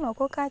America no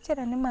ko ka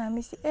kire ne ma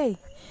me si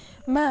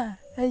ma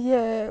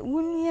ye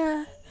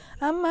wunia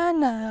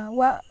amana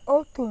wa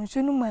oto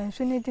nsunu ma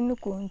nsunu di no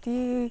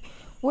konti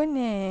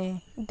woni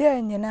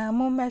de nyina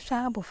mo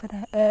mahwa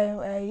abofra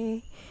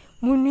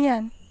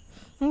munuan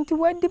nti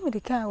wadi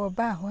America wo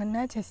ba ho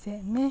na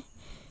chese me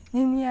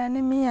nyinua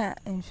ne me a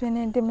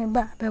nsunu de me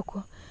ba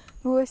beko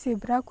wo se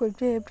bra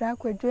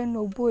kwadwe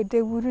no bo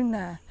de wuru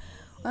na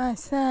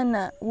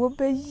asana wo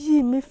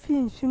bayi me fi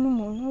nsunu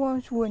mo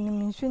won so woni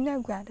me nsunu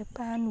agwade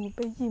pa na wo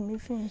bayi me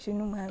fi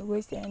nsunu ma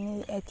wo se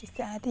ani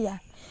etisade ya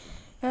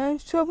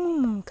so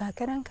mum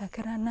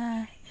kakara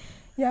na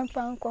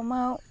yamfa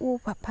nkoma wo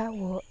papa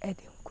wo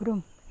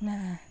edinkurum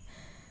na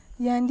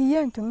yandi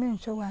yentume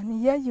nso wa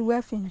ni yayi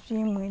wa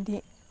finfin mu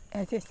di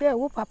se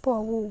wo papa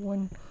wo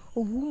won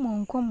owu mo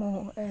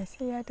nkomo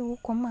se ya de wo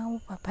koma wo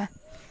papa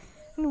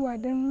ni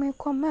waden me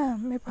koma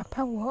me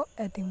papa wo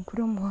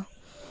edinkurum ho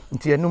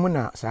nti enum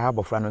na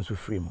sahabo fra no so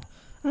free mu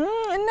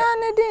na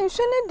ne di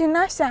nso ne di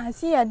na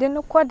shansi ya de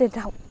no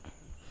kodeda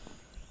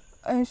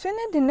nso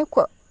ne di ne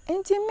ko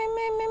nti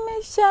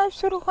me sha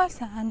suru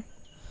kwasan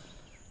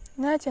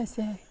na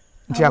chese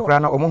nti akra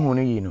na omohu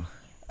no yi no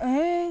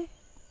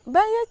ba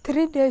ye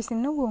 3 days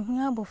no wo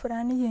hu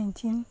abofra ne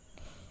yentin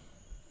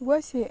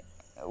wo se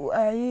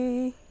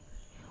ayi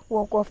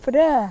wo ko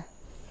fra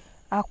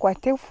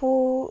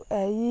akwatefo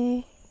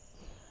ayi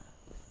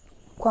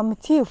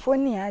committee fo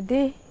ni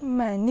ade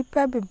ma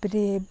nipa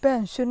bebre ba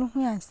nso no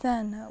hu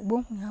ansa na wo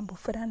hu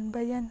abofra no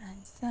ba ye na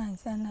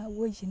ansa na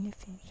wo yi ne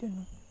fin so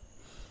no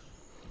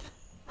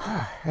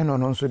eno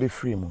no nso de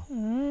free mu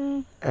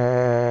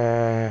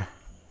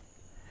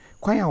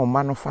kwan ya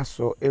oma no fa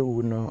so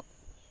ewu no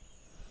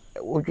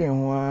odwen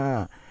ho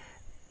a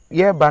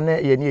ye ba na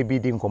ye ne ebi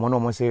di nkomo no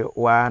mo se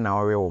wa na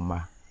owe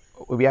oma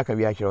obi aka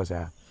bi a kire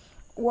osa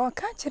wo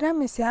ka kire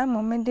me se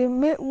amome de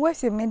me wo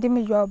se me de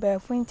me yo ba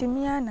fu nti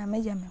me ana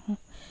me ya me hu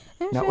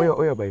na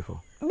oyo ba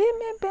ifo me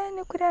be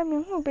ne kura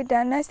me hu bi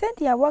da na se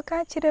dia wo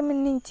ka kire me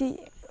nti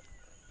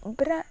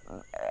bra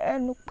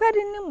no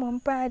kwari ne mo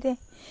mpa de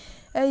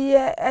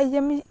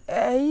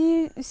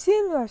ayi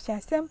serious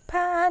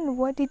asempa no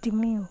wodi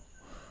dimi o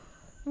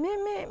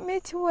me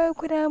ti wo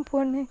kura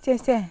mpo ne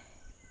chese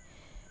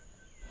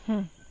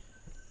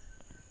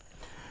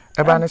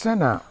eba ne se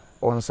na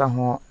onsa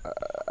ho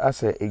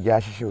ase egya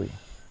hihwe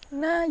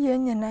na ye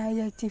nyina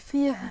ya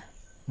tifia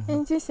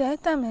nti se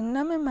ta me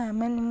na me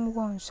mama ni mu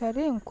won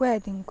sore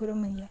nkwadi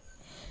nkurum ye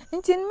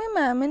nti me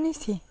mama ni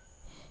se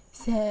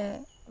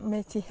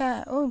meti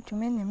ha o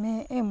ntume ne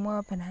me emo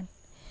abanan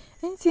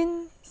nti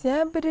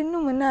se bere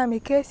no mu na me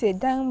kese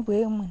dan bo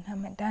emu na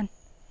medan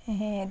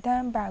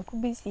dan ba ku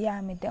bi si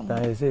ya medam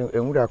dan se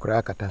enwura akora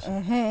akata so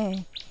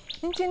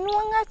nti no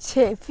nga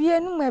che fie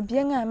no ma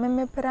bia nga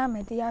me pra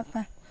me de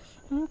afa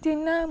nti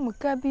na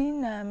muka bi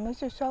na me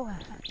soso wa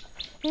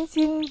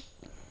nti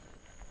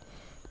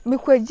me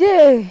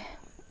kwaje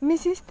mi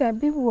sister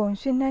bi won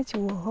so na chi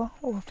wo ho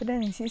wo feda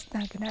ni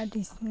sister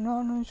Gladys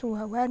no so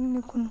wa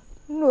ni kunu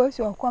no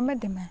so kwa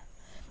medema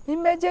mi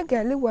meje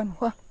gali won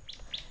ho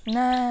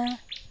na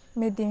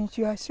medin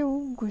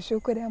chuasu guso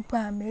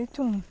kodampa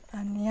metum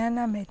ania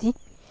na medi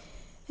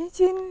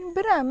ntin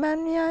bra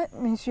mania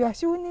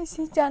mensuasu ni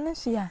si jana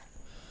sia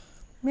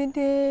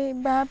mede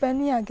baba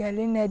ni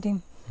agali nadin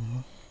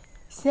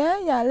se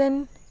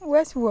yalen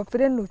wes wo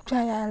friend no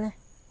twa yale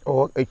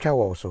o etwa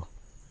wo so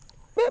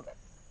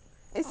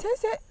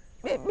se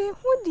me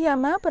hudi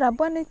ama bra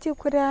boneti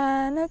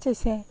kura na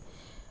chese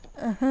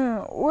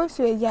wo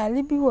so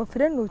yale bi wo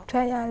friend no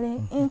twa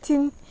yale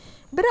ntin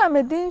bra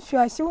medin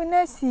suasu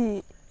na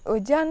si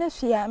ojane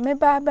hia me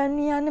baba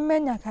nua ne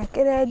manya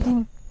kakra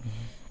din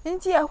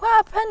nti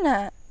ahwa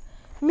pana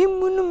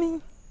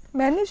mimunumi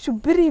mani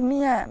subiri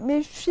mi a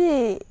me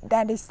hwe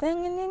dade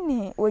sengene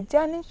ni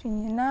ojane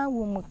sunyina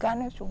wo muka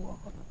ne so wo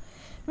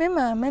me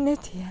mama ne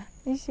tia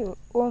isi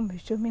o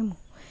mbesho memu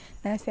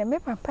na se me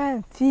papa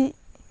mfi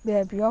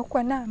bebi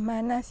okwa na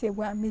ma na se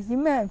wa me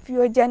yima mfi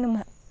ojane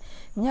ma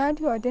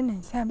nyadi ode ne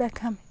nsa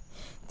beka me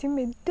ti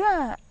me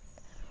da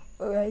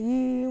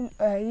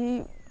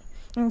ayi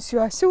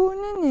nsuasu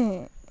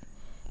ne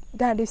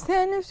dade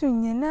sene so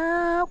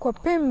nyina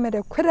kopem me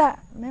de kura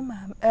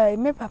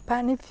me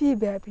papa ne fi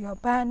baabi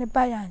oba ne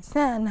ba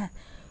yansa na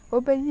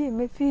obayi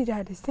me fi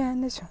dade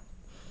sene so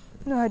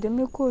no ade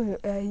me ko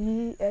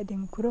ayi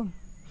edinkurom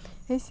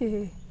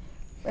ese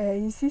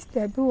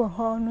sister bi wo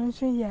ho no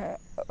so ya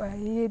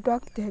ayi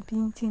doctor bi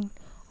ntin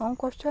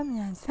onko hwe me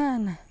yansa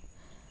na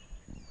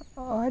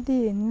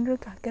odi nru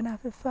ka kana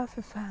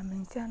fefa me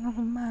ntia no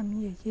ho ma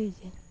me ye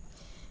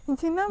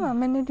nti na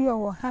mama ne di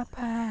owo ha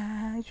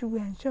pa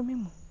juwe nso me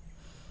mu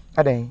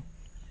adan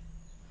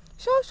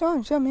so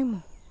nso me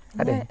mu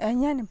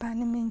anya ne pa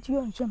ne me nti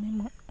nso me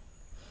mu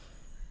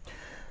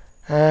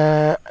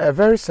a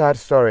very sad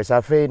story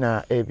safe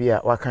na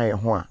ebia wakan ye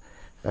ho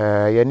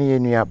a ye ne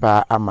yenua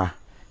ba ama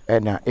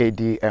na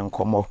edi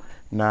enkomo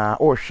na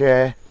o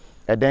hwe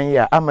eden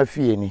ya ama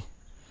fie ni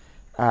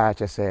a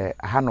chese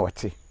ha na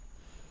ote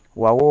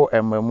wawo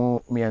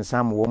emamu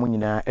miensam wo mu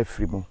nyina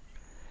afrimu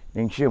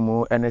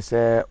nkyemu ene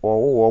se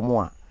wo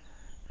mu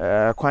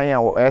a kwan ya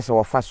ese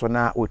wo fa so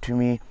na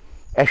otumi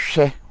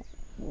ehwe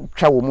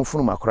twa wo mu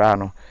funu makora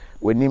no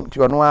wanim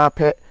ti ono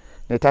ape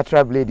ne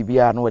tatra blade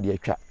bia no wode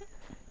atwa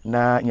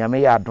na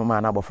nyame ya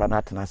adoma na abofra na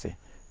atena se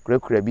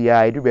kurakura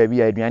bia edu ba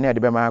bia aduane ade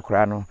be ma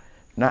akora no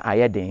na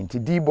ayeden ti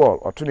d-ball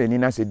oto na ni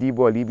na se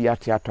d-ball ibi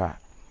atiato a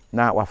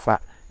na wafa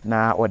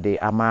na wode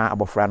ama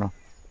abofra no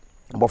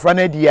abofra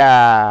na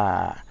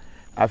dia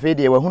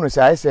afede we hunu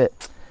sai se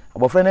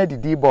abofra na di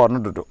d-ball no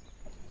dodo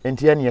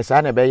enti ya ne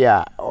sa na be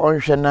ya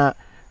onhwe na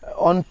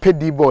on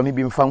pedi ball ni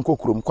bi mfa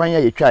nkokurum kwan ya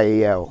yetwa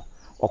ye o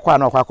okwa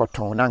na okwa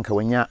koton na nka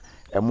wanya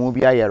emu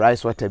bi aye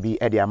rice water bi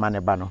e de ama ne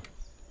ba no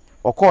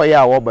okọ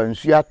ya wo ba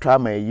nsu atwa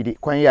ma yiri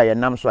kwan ya ye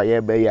nam so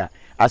aye ba ya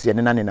ase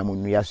ne na ne nam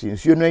nnua so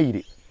nsu no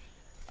ayiri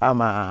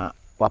ama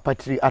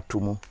wapatiri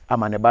atomu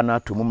ama ne ba na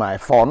atomu ma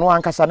fa no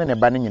ankasa ne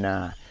ba ne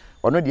nyina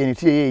ono de ne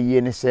tie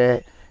ye ne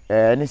se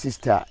ne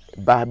sister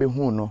ba be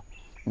hu no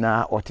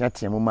na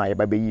oteatea mu ma ye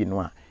ba be yi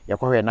no a ye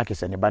kwahwe na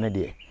kese ne ba ne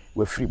de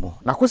wafiri mu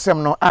na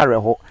kosem no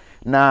areho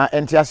na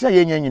entiase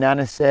ye nyina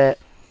ne se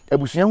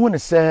abusua hu ne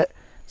se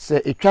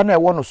etwa na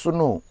ewo no so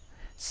no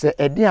se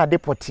edi ade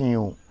potin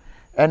o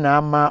ena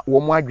ama wo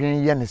mu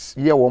adwen ye ne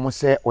ye wo mu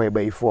se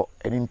oyebayifo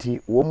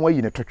enti wo mu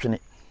ayi ne totwene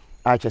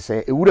a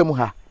kyese ewura mu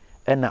ha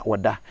ena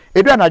woda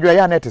edu anadwo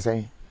ya na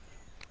etesen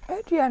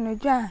edu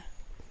anadwo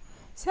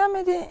se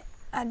me de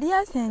ade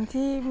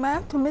asenti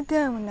ma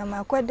tumedem na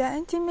makoda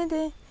enti me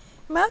de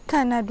ma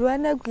kanadwo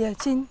na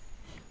guachin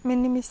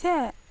menimi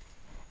se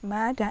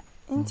ma da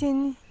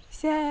enti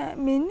se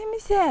menimi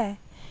se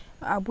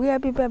abuya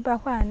bi beba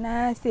kwa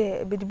na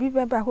se bidibi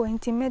beba ho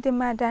enti me de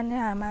ma da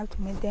na ma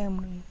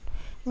tumedem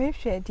me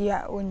hwe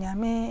dia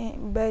onyame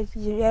ba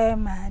yire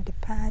ma de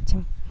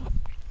pachim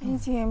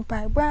enti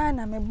empa gba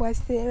na me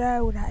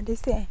bosera urade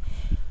se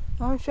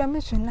on hwe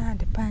me so na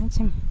de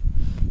panchim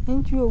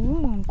enti owu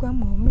mu nkwa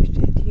mu me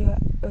hwe dia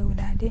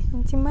urade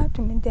enti ma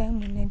tumedem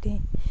ne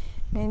de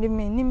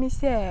me ni mi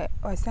se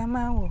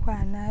osama wo ho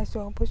ana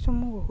so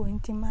obosom wo ho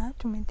enti ma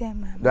tumedem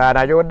ma da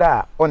da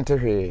joda onte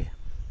hwe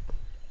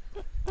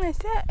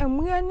se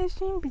emuya ne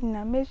sun bi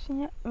na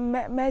mesunya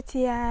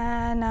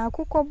metia na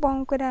akukọ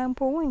bonkora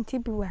mpo wonti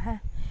bi wa ha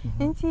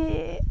enti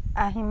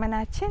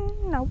ahimana chen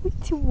na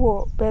wuti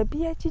wo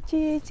baabi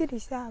achichi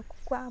chirisa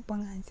akukọ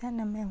abangansa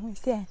na mehu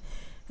se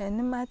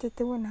ene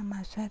matete wo na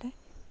masare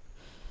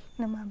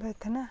na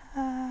mabetana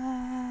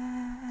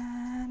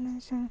no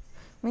sun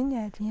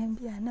menya aduan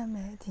bi ana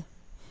madi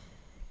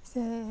se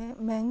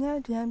menya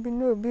aduan bi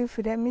no bi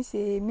fira mi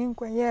se mi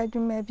nkwaye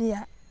aduma bi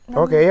a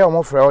okay yeah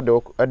mo fra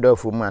odo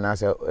fu mu na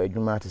se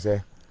adwuma te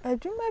se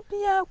adwuma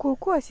bia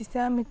kokko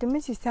osisa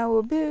metemi sisa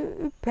obi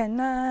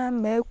pena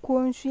maku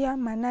nsu ya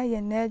mana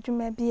ye na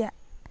adwuma bia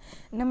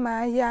na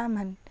ma ya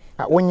man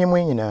wonyem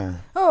nyina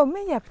oh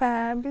me ya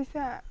pa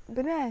bisa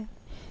bra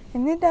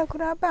ni da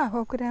kura ba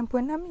ho kura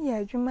mpo na me ya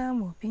adwuma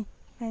mo bi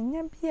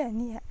anya bia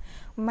ni ya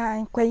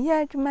ma kwaye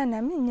adwuma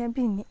na me nya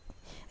bi ni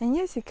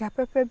anya sika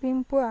papa bi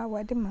mpo a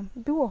wade mam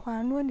bi wo ho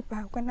anu ni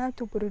pa kwa na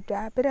to burudo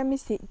abra me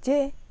se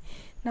je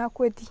na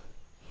kwadi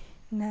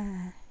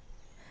na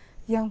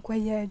yankwa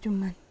ya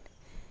juman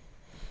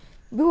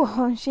bi wo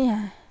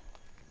honhia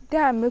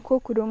da me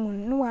kokuro mu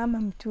no wa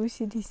mam tu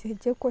si di se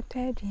je kota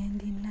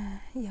aduandi na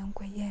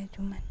yankwa ya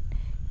juman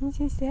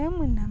nti se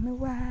mu na me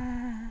wa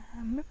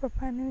me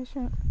papa no so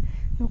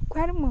no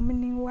kwar mo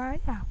mni wa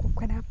ya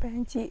kokwara pa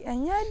nti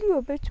anya di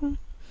obetum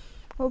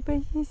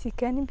obeyi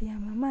sika ni bia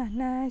mama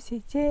na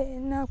se je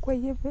na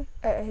kwaye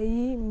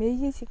yi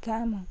meyi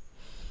sika mo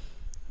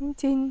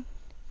nti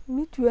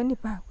mitu ni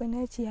pa kwa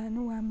na chi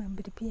anu wa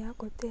mambiri pia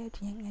kote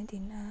aduan ade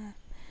na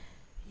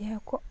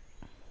yako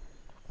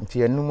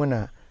nti enum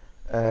na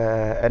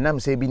enam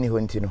se bi ni ho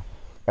nti no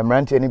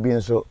emrante ni bi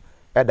nso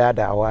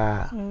edada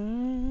wa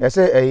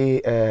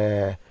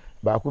ese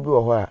ba ku bi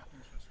wo ho a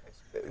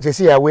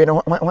sesi ya we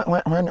no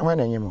wan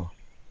na nyemo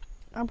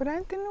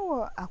abrante no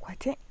wo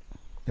akwate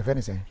e fe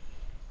ni se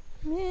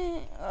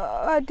mi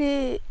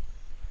odi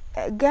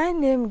guy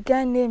name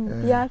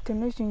ya to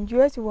no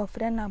sunjuo si wo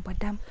frɛ na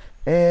abodam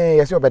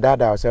yes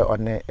obedada say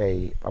on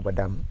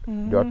abodam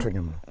de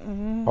otonyum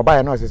oba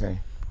ya no sesen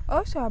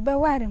o so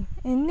obewarem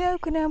enne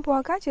kuna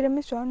mpo ka kire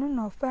me so no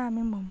no fa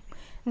me mom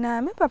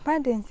na me papa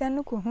de nsa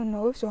no ko hu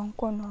no o so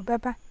nko no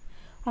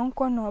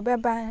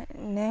obeba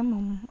na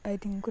mom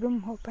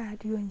adingurum ho pa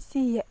de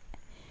onsi ye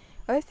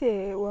o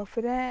se wo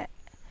frɛ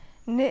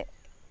ne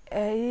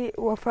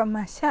wo fa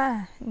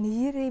masha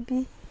ni yire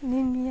bi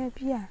ni mia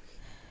bi a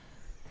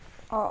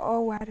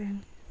o waren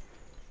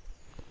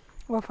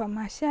wo fa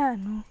masha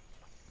no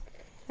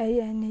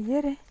ni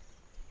yire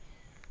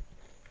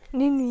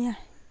ni mia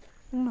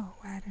no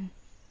waren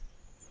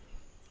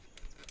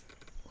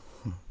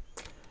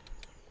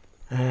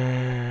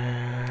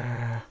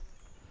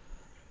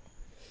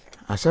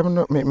asem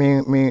no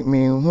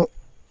me hu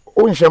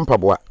onhye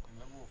mpaboa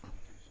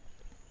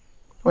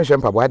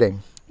den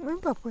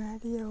mpaboa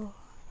de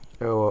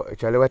o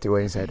chale wati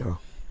we inside ho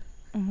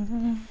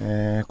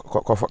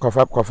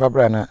kofa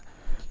brana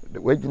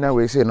wagina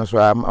we say no so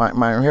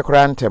man hwe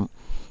kra ntem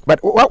but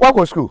what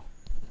go school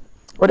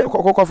what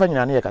kofa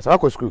nyina na ye kasa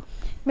what go school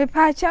me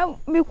pacha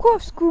me go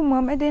school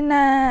mo me de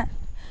na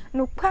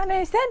no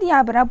kware said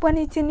ya brabo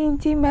ni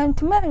tinti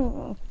mentuma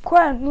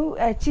kwa nu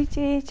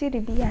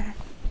achichi bia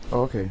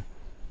okay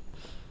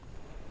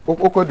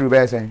do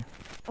be say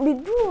we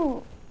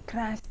do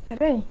class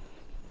 3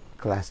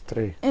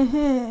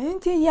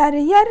 nti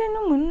yare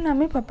no mun na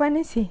me papa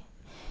ne se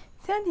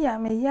said ya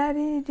me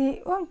yare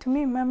de on to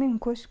me mama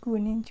nko school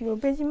ni nti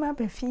obejima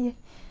ba fie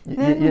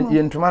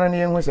ye ntuma na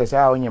ye hu se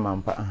sa onye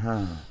mampa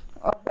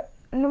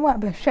no wa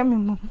ba hwa me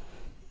mu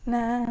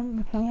na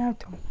me hu ya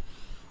to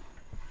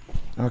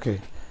okay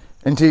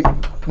nti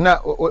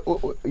na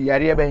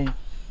yare ben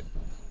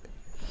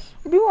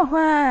bi wo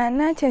ha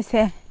na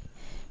chese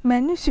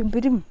manu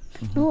subrim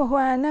bi wo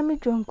ha na me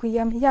dwonku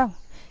yam yaw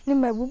ni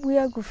mabubu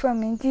ya gufa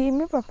me nti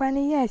me papa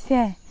ni ya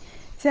se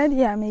said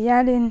ya me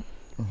yare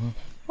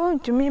on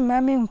to me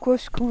mama nko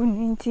school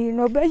nti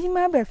no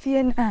bejima ba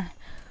fie na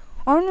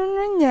onu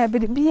no nya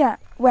bibia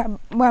wa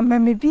mama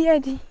bia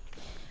di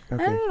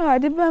anno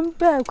de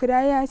bamba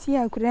kura ya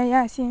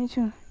si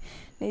nsu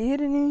na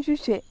yiri ni nsu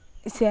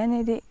se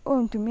ane de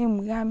on to me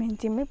mu ya me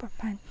nti me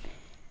papa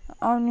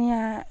onu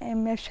ya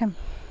emehwem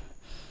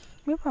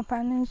me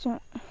papa nsu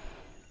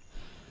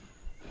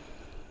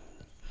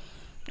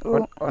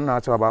on na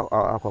to about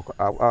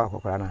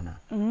akokora na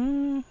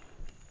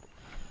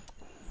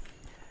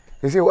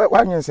you see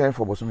what you say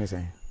for bosom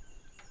say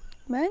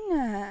man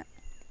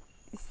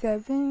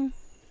 7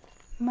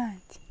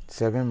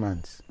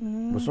 months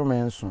bosom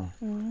enso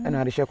and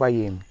I dey kwa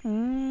yem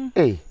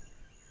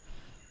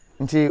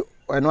nti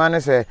eno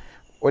ane say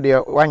o de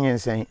wanyen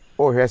say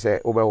o hwe say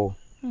obewo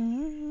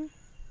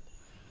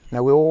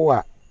na we wo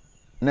a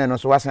na no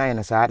so wasan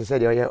na saa de say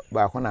de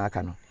ba ko na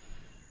aka no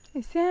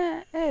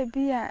ise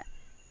bia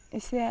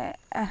ise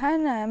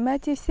ahana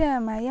mati se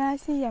ma ya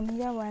si yam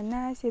ya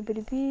wana se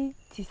birbi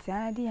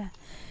tisadia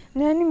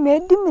na ni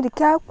medi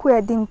mirika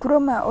kwa din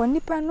kroma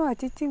onipa no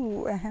atiti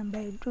wu ahamba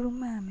duru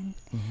mamen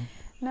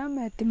na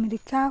medi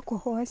mirika ko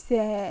ho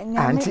se nyame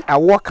anti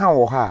awo kan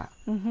wo ha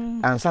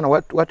ansa na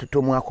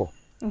watoto mu akọ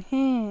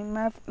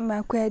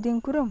ma kwa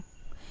din krom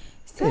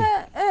se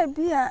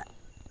bia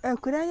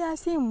akura ya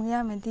si mu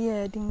ya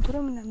medi din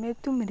krom na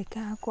metu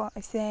mirika ko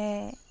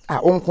se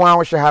onko a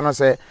wo hwe ha no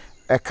se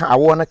eka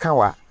awo na kan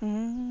wa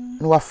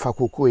no wafa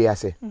kokoo ya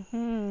se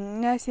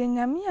na se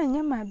nyame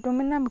anya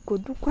madom na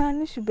mekodu kwa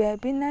no su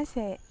baabi na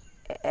se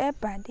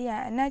bade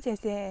a na je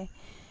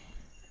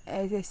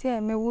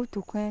se me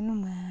wotu kwa no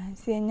ma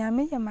se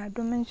nyame ya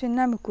madom nso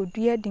na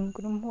mekodu ya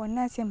dinkurum ho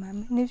na se ma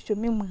ne so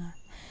me mu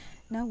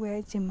na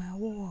we je ma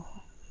wo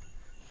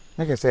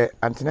na ke se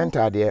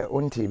antinenta de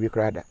onti bi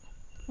krada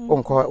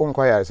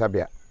onko ya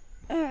sabia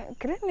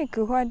clinic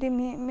ho de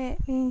me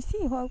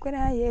nsi ho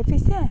kra ya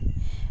efise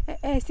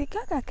sika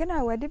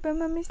kakra wade be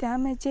mama sa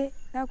amaje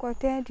na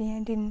kote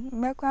din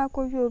mekwa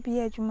akoyo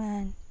bi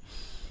adwuma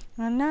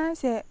na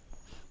se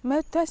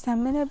meto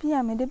samena bi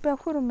a me de be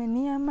horo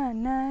mani ama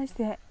na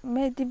se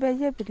me di be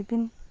ye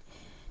biribin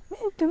me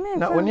to me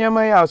na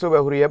oniama ya so be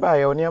horo ye ba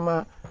ya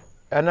oniama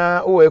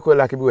ana o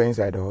ekola ke bi we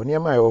inside ho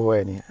oniama ya ho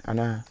ani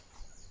ana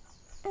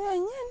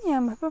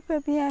nya papa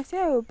bi a se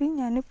obi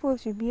nya ne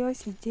fosu bi o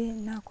si je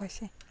na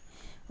kwose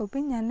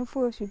obi nya ne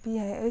fosu bi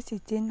a o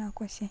si je na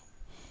kwose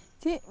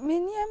ti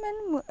meni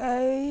amanu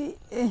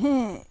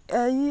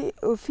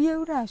ofie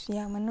ura so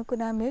ya manu ko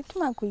da me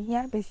tuma ko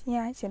ya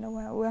besia che no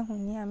wa hu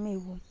ni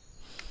amewu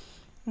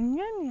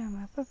nyani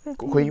ama papa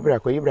ko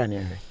yibra ni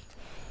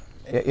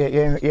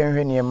ye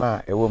hwe ni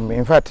ma ewo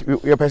in fact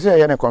your person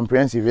ya na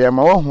comprehensive ya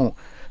ma wo hu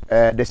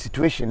the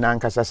situation na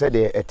nkasa se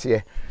de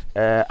ete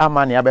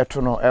ama ne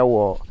abeto no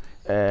ewo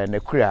na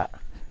kura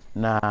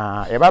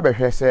na ye ba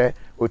behwe se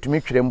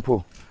otumi twire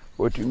mpo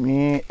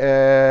otumi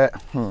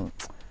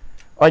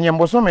onye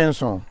mboso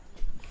menso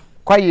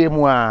kwaye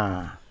mu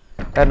a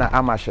na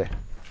amahye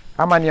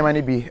amane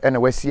mane bi na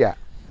wasi a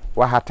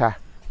wahata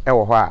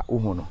ewo ho a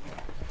uhu no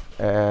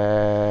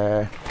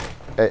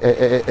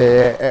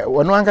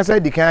ono ankasa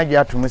di kan agi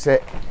atum se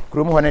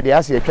krom ho ne de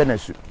ase etwa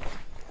nasu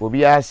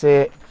obi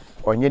ase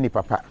onye ni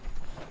papa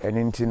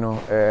eni nti no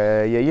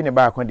ye yi ne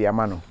ba akon de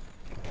ama no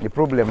the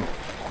problem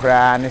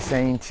kra ne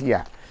senti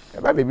a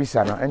ba bebi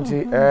sa no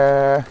enti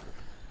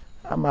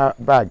ama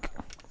bag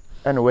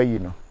eno wayi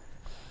no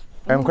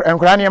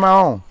enkra ne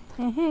ma ho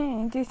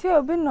nti se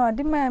obi no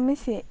de ma me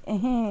se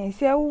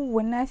se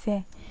wo na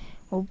se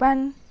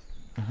oban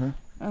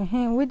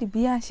we de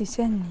bia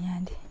hihye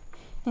niade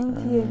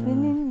nti ebi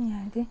ni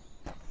niade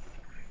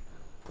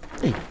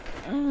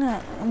na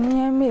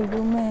niya me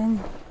bu man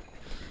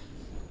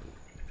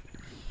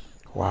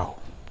wow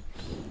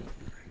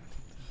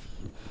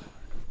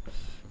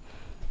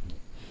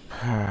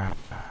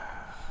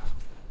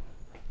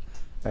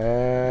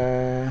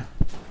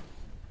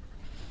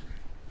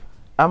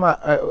ama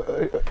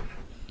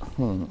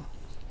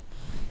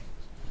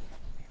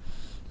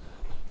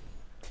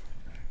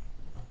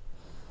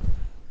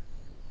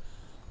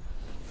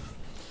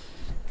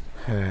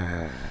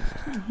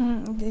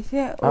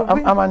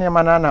amani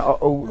manana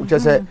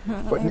chese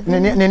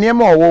ne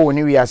ma owo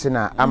ni wiase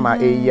na ama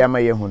eyi ama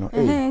ye hu no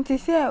nti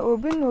se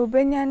obi no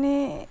obenya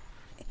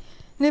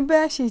ne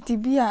ba shiti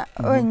bia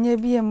onye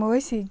bia ma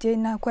osi je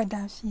na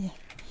kwada fie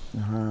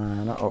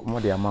na mo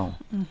de ama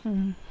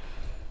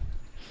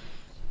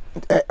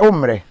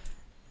omre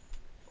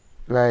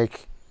like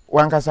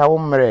wankasa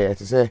omre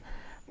ete se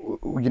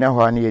ugina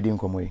ho ani yedi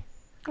nkomo yi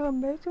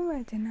betuma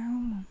jina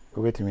ho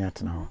obetumi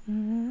atena ho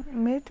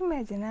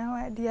metuma jina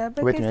ho dia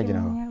bekesi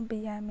nya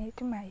bia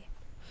metuma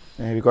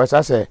ye because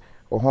ase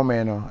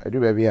ohome no edu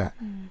ba bia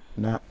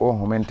na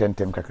ohome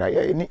ntentem kakra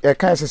e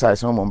kan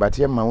exercise mo but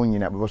ye ma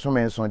wonyina boso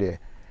men so de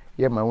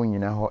ye ma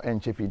wonyina ho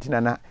enchepi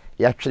ntina na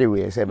ya twere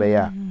we se be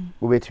ya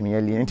obetumi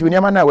ali nti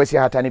oniama na wasi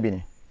hata ne bi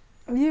ne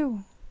you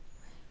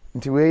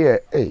nti we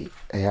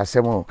ye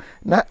asemo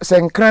na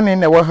se nkrane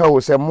na wo ha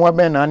wo se mo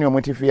ben na ne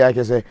omotifi ya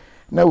ke se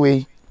na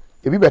we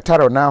ebi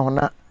betaro na ho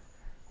na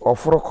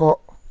ofuroko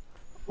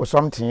o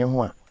something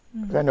ho a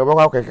then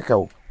obakwa kekeka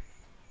wo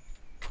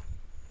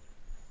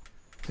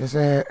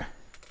se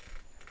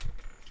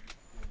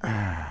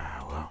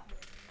wow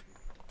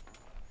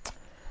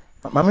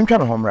mama ntwa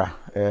me homra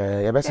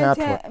ye besen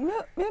ato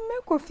me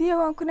kofie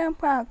wan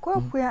kunampa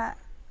kokua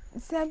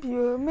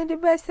sabio me de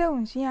bese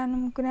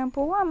unhianum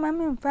kunampa wa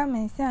mama mfa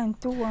mense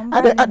anto wo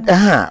mba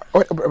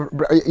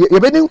ye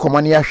be din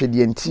komane ya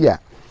hwede nti a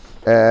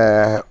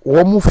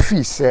wo mu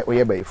fi se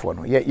oye bayifo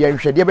no ye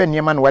hwede be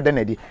niema no wada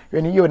na di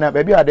we ni yo na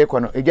ba bi ade ko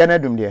no eja na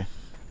dum de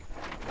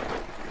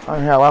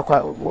anhwa wakwa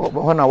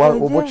ho na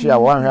wo bochi a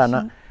wo anhwa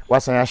na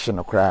wasan ya hye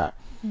no kra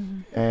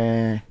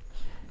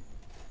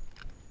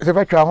se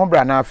fa twa ho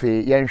bra na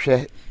afi ye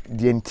nhwe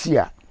de nti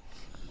a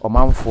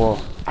omanfo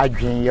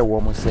adwen ye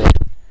wo mu se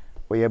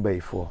oye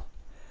bayifo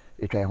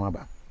etwa ho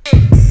aba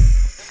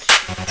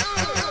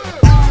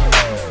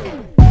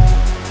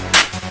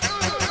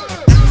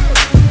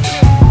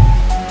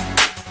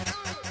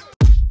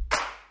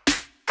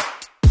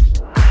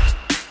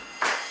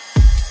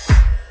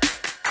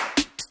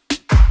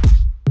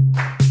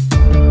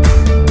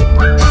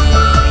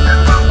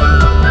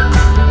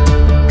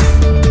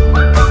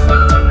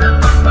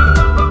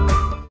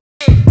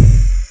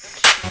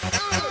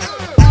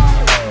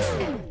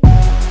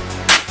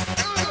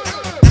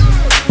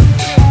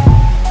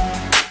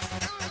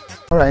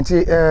nti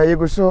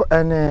yeguso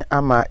ene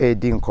ama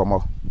edi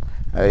nkomo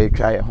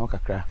etwa ye ho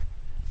kakra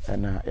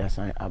na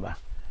yasan aba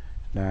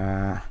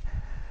na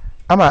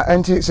ama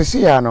anti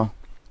sisi ya no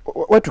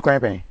watu kwan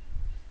pen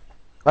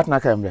wat na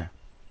ka mbia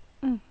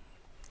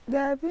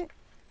dabi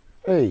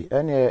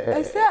ene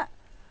esa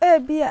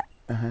bia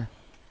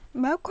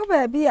ma ko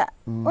ba bia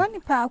oni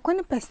pa ko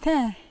ni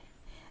pastan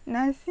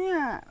na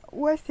sia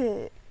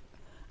wose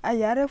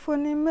ayarefo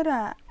ni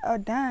mira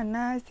odan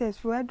na se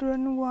suadro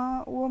no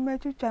wo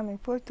metutwa me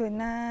photo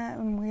na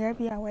muya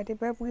bia wade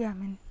babu ya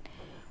men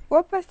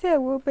wo pase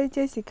wo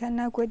beje sika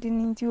na kwadi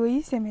ninji o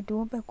yise me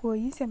do ba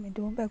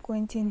ko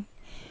ntin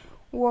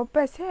wo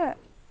pase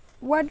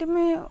wade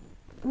me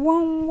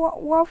won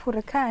wo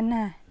furka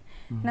na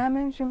na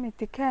men so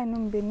metika no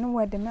mbe no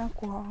wade me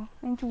ko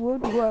nti wo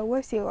du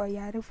wo se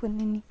oyarefo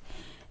nini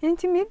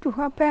nti me du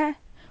ho pa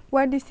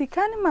wadi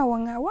sikani ma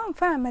wanga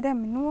wamfa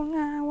madam no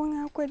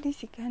wanga kwadi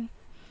sikani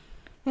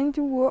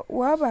nti wo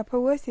ba pa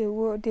wose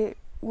wo de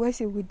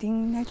wose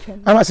wudin na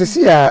twam ama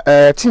sisi ya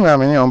team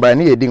amene on ba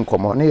ne yedi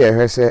nkomo ne ye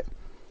hwese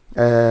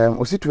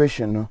o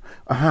situation no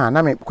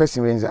na me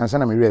question we ansa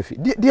na me refi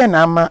de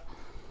na ama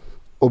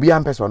obi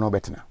ampese no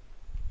betena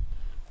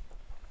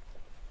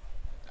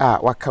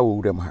waka wo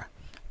wuram ha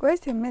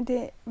wose me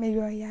de me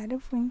yo yare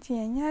funti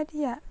anya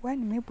dia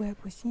wani me bo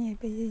akosin e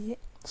beyeye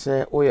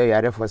se o yo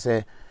yare fo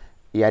se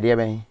yare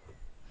ben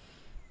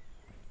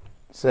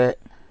se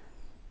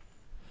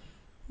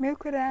me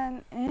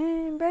kuran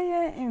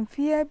beye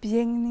enfia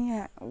bienni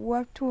a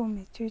wato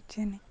me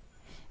chuchene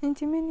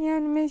nti me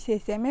nian me se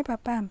me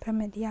papa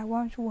ampem dia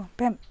won so won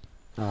pem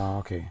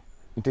okay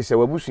nti se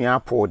wabusuan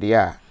apo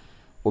dia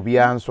obi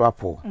anso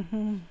apo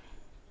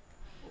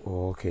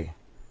okay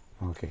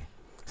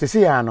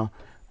sisi ya no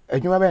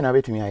adwuma bɛ na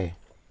betumi aye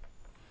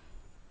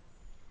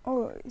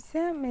oh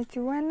say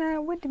metiwana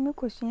wodi me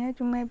kosua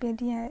adwuma be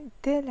dia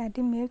tailor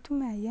de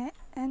metuma ye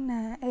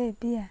na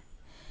bia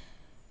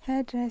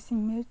hairdressing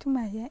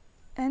metuma ye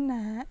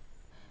na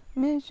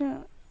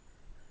mention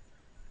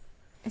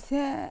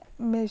say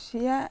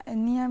meshia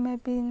niama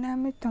bi na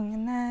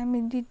meton na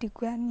me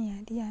didigwa ni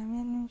ade a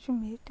me nso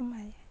metuma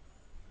ye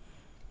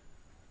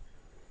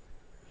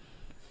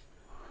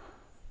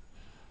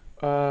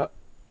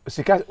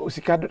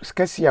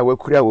sika sia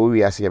wakura wo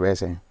wi ase be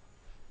sen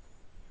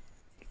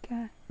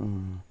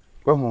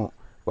wahu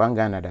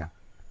wangana da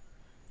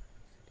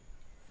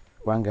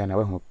wangana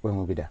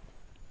wahu bida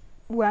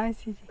 1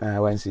 cedi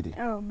 1 cedi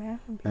oh me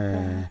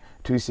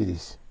 2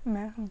 cedis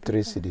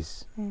 3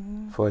 cedis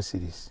 4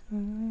 cedis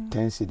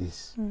 10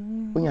 cedis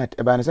unya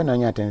ebana se na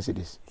unya 10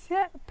 cedis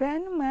se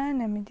pen ma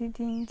na me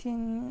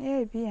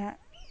didintin bia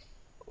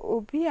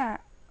obia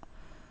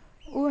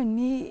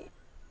oni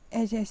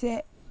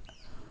ejese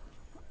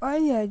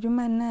oye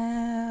adwuma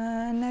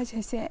na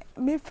chese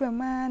me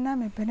fama na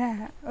me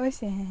bra o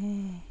se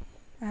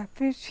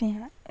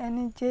afisua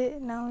ene je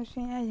na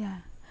osua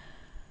ya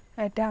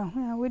ada ho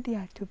a wodi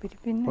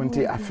atobiribi na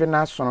onti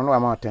afina sono no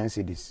ama 10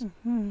 cedis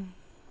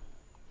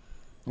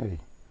eh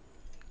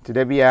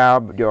tide bia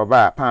de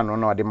oba pan no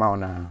na ode ma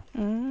ona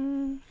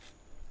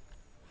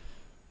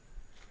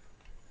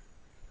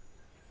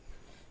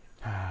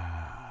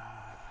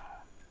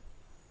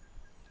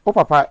O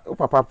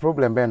papa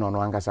problem be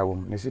no angasa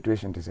wom the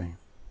situation to say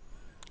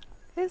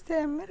is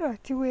a mirror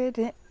ti we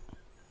de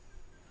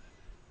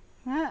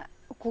na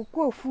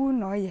kokko fu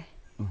no ye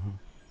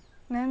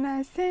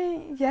na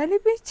say yali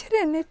bi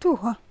chire ne to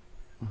ho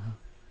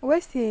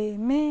we say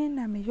me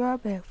na me yo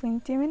be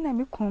funti me na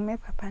me kun me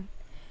papa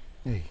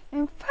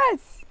in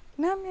fact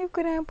na me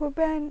kura po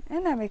ban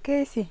na me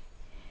kesi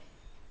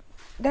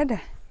dada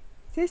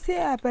sisi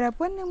abara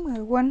bonne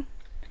mo won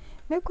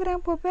me kura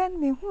po ban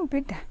me hu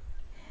bida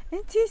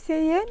nti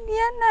se ye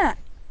nia na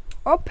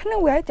opene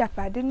we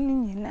japade ni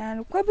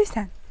nyina kwa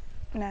bisan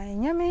na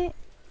nyame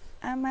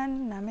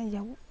aman na me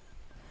yawo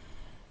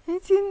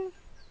nti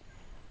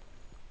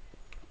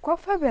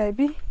kofa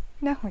baby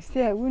na ho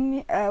se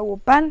wuni wo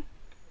ban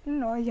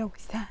no yawo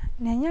sa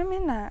na nyame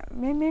na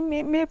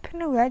me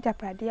pene we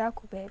japade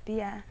akọ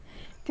baby a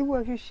ti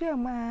wo hwehwe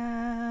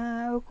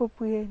ma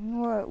okopue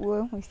no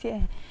wo hu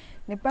se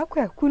ne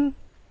bakwa kun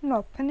no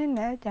opene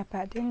na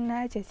japade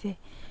na chese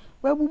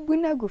wabubu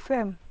na go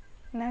fam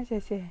na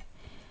chese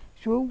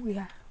so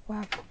wia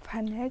wa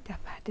pana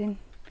japaden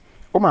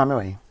o ma me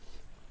wan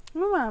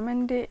mama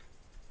mende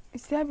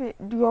sabe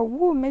do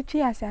wo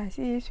metwi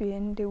asase yesu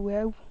yende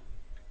wawu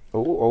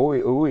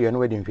o ye no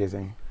wedding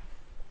fiesen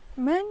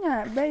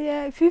manya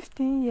be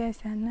 15 years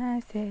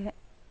and say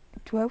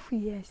 12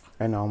 years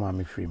and o ma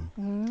me free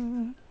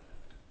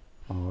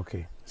oh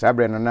okay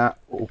sabre no na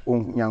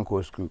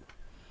nyanko school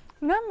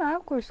na ma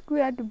ko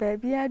school adu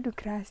baby adu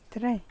class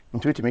 3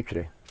 ntuti me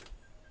twere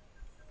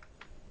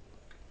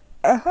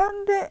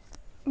honde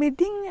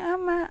medin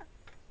ama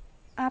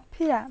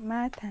apia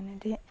mata ne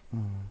de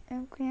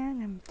enkuya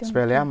na mtem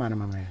spell ya mana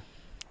mama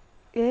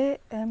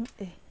AMA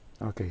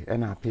okay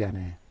and apia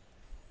ne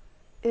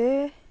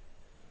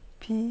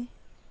APWPRTHA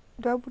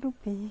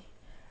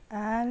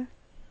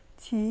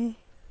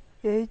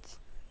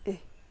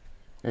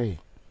hey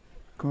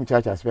come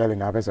chacha spell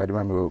na pesa di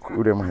mama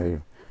ure mo he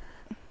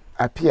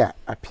apia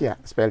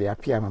spell ya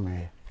apia mama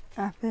he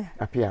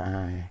apia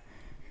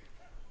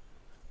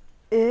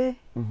A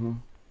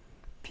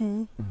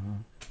P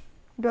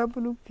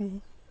W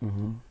P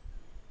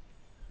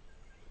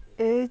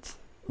H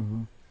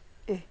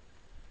A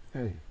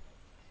hey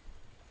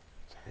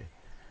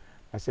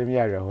asemi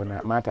ya ho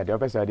na mata de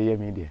opesa de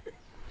yemi de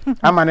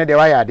ama ne de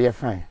wa ya de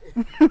fine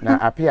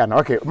na apia na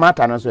okay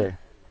mata no so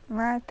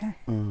mata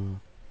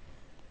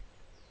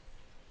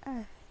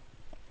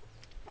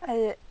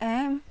I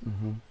am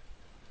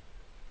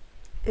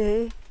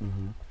A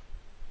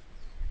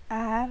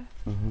R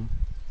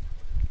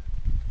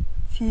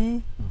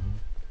T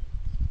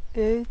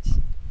H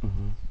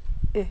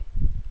A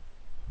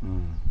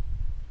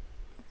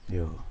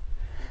yo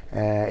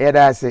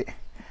yada se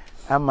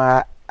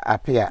ama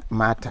apia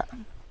mata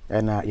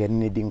na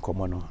yenni din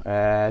komo no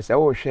se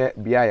wo hwe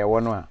bia ye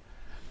wono a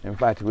in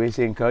fact we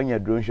say nka onya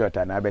drone shot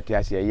na abeti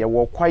ase ye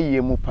wo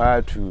kwaye mu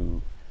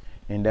to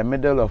in the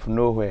middle of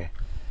nowhere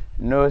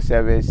no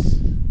service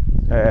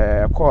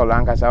call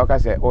ankasa o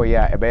say oh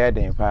yeah ebe ye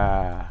den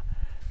pa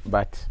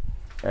but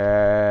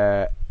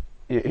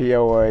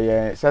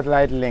your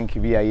satellite link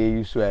via ye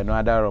use no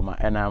other roma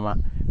enama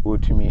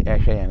otumi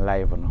ehwe en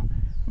live no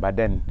but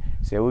then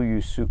say we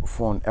use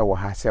phone e wo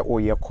ha say oh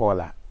ye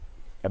caller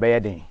ebe ye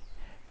den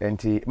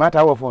enti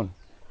matter wo phone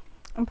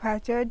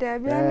mpacho da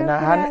bia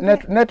na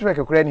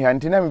network kura ni ha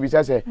enti na me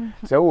bisa say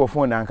wo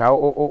phone anka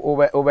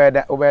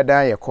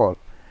obeda ye call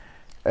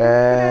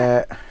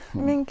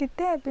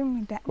minkita bi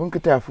muda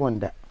unkita phone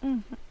da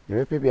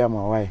ye pe bia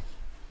ma wai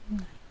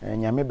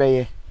nyame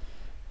beye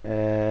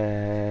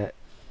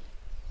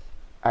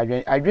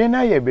adwen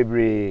na ye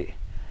bebre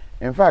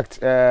In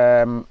fact,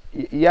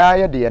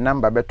 ya de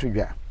number beto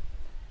dwa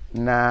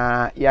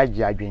na ya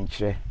gye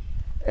adwenkyerɛ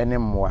ene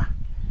mmoa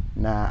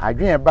na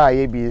adwen ba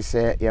ye bi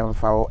se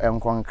yemfa wo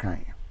enkonkran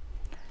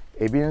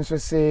ebi nso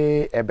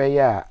se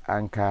ebeya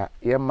anka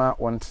yema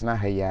wontena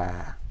ha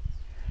ya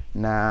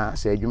na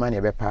se adwuma ne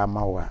ebepa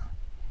ma wa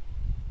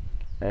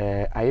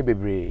aye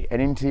bebre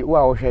eni nti wo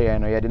a wo hwɛ ye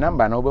no ye de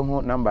number na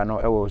obehu number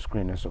no ewo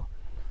screen so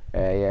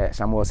ye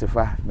Samuel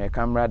Sefa me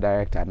camera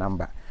director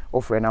number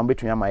ofre na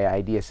betumi ama ya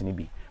ideas ni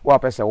bi wo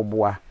apese wo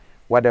boa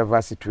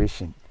whatever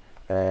situation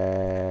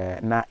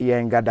na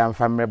ye ngada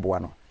mfa mreboa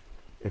no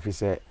efi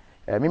se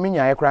mimi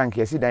nya ye kra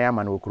nke si dan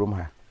ama na okrom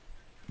ha.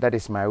 That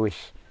is my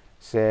wish.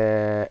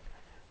 Se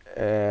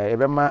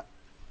ebema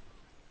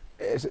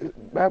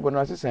Bible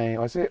no say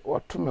o say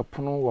oto me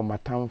pono wo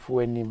matamfo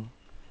anim.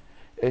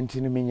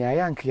 Enti no minya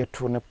ya nke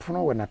to ne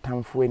pono wo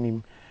natamfo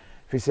anim.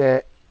 Fi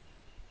se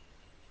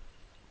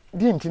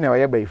di enti na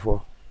oye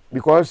baifo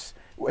because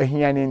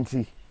ahia ne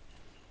enti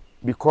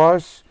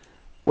because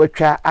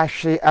watwa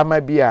ahwe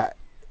amabia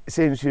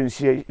se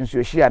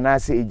nsuohia na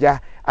se eja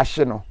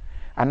ahwe no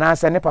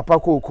anasa ne papa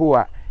koko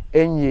a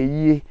enye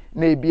yie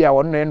na ebia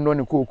wonno enno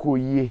ne koko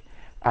yie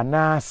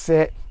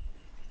anasa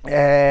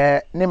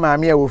ne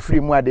maami a wo free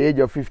mu at the age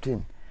of 15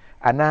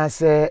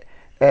 anasa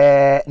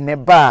ne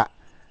ba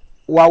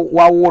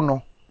wawo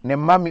no ne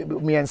mami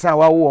miensa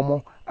wawo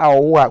mo a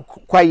owo a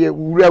kwaye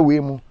wura we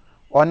mu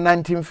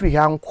onnantim free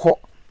hanko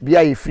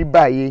bia ye free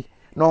ba ye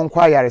na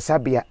onko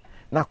ayaresabia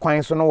na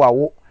kwan so no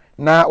wawo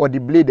na odi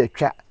blade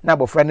atwa na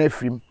abofra na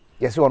afrim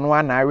yese ono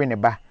ana awe ne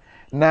ba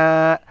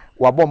na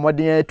wabɔ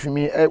modern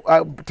atumi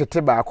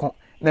tete baako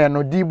na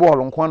no di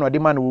ball nko na odi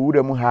ma na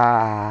wura mu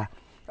ha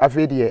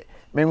afi de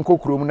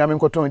menkokuro mu na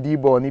menkoton di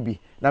ball ni bi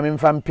na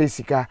memfa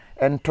mpesika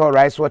ento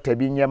rice water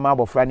bi nyema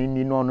abofra ni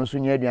ni no no so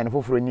nya aduane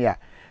foforo ni a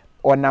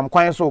onam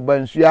kwan so ba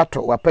nsuo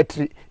ato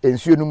wapatri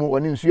nsuo no mu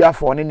oni nsuo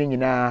afɔ ne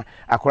nyina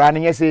akora ne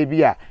nyese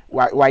bi a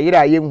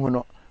wayira ayenhu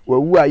no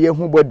wawu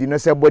ayenhu body no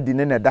se body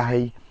ne na da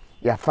hai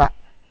yafa.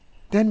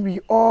 Then we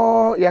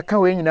all yaka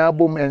we nyina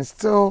bom and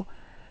still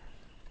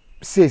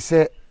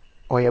say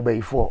oya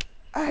before.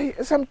 I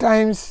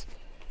sometimes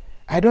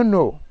I don't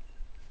know.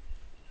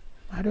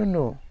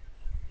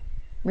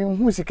 Me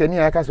hu sikani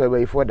aka so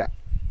before that.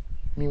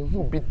 Me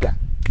hu bidda.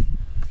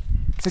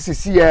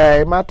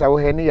 Sisi mata wo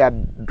he ne ya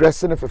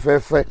dress no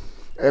fefefe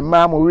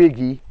mam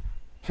wigi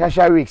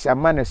shasha wigs a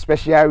man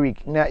special wig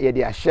na ye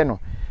de ahye no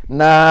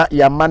na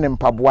ya man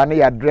mpaboa na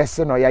ya dress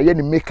no ya ye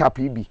ne makeup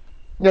ibi.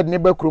 Nye de ne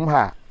bakrum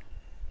ha.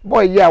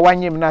 Boy ya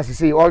wanyem na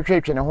sisi o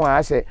hwehwe ne ho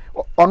a se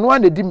ono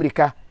an di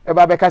mirika e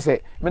ba beka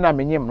se me na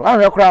menyem no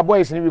ahwe kra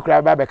boys ni bi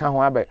kra ba beka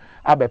ho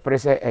abe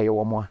prese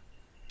eyewo mo.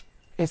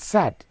 It's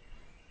sad.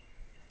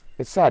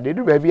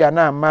 Edu ba bia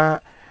na ma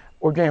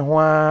odwen ho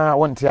a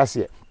wonte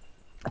ase.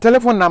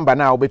 Telephone number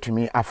na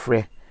obetumi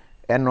afre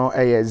eno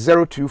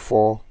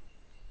 024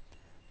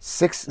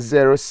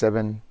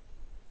 607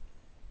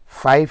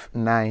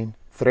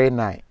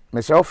 5939.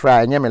 Me se ofra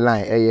anya me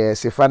line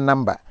Sefa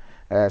number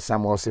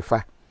Samuel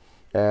Sefa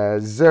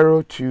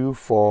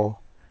 024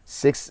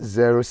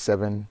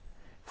 607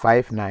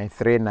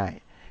 5939.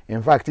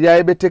 In fact, ya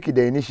ebe take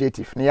the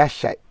initiative na ya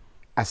shy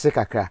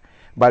asekakra,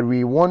 but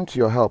we want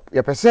your help.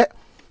 Ya pese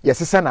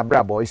yesesa na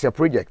brabo is a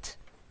project.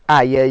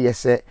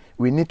 Yes,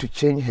 we need to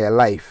change her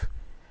life.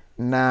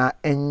 Na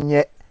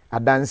enye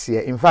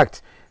adanse. In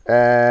fact,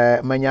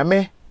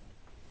 manyame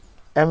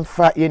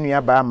emfa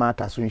yenua ba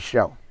mata so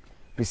nhiraw.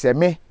 Pese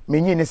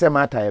menyi ne se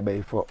mata e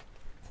before.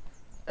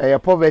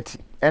 Poverty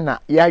ena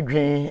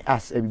yadwen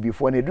as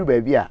before na du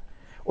ba bi a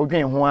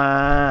odwen ho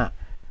a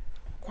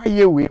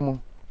kwaye we mu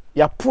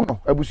ya pono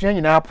abusuan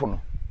nyina apono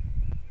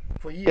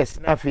for years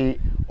na fe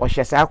o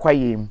hyesa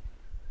kwaye mu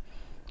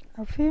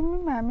afi mi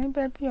maame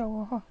ba bi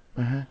owo ho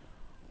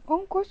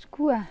onko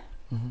school a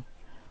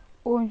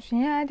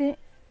onhia de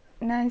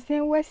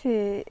nansen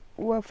wase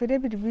wo fere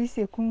bi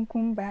vise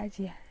kunkum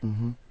baajia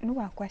no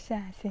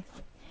wakwasha ase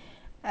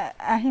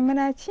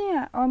ahimana chi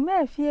a o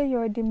ma fie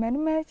yo de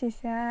manuma chi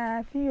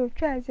sa fi yo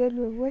twa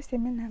zelo wase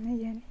me na me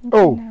ye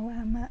na wa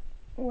ma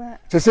wa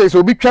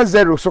so bi twa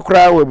zero so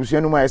kra wa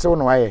busuanu ma ese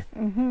wono waye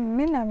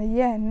me na me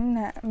ye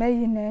na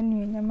mayi na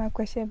anu nya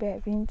makwasha ba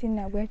bi nti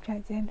na wa twa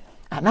zelo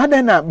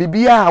anada na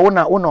bibia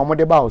wona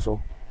omode ba so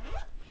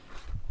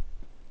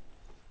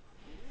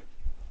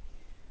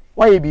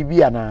waye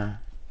bibia na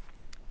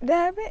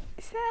Dabe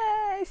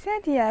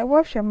said ya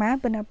wash ma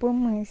bana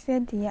pomu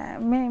said ya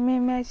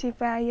me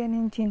shifa ye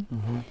nintin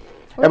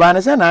e ba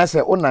na se na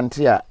ase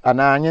onante a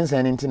ana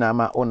anyensan nintin na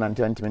ma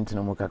onante antimenti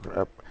no mu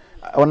kakra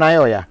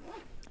onayo ya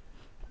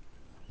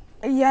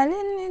yale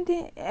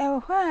ndi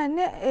ho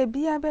na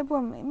ebia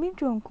bebo mi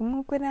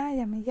dwonkum kwena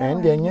ya me ya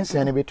ende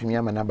anyensan ne betumi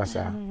ama na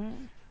basa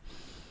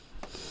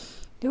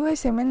de we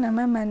se me na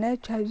mama na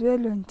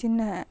twazelo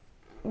ntina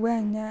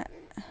wanya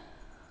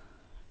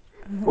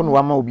onu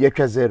wama obi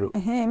atwa zero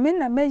me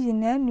na meji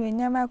na anu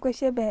enyama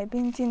akwehye ba bi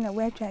nti na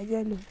we atwa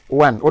zero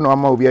 1 onu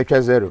wama obi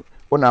atwa zero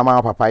onu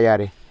ama papa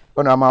yare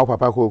onu ama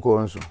papa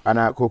koko nso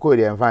ana koko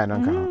de enfa na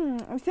nka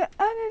se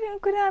ani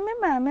nkura me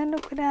mama no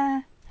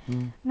kura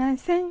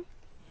Nansen,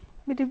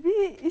 but the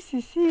bee is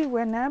see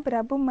when I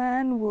brabo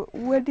man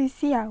would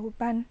see our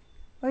ban.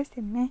 What's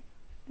the me?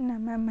 Na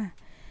mamma.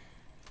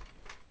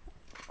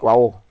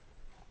 Wow.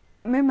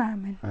 Me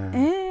mamma.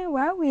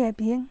 While we are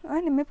being,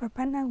 only me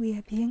papa now we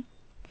are being.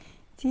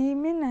 See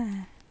me na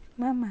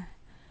mamma.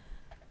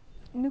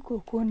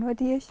 Nuko no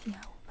dear see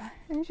our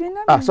ban.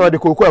 Ah, so the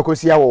cocoa could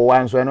see our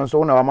one, so I know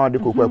so now I'm out the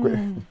cocoa.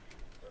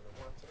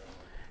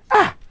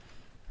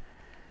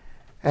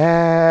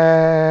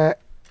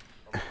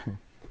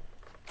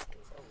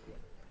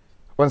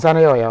 One son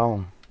of your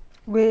own.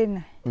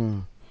 When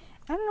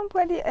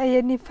nobody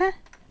a nifa,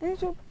 and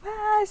so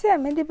pass a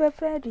medical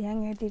friend,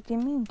 young, did you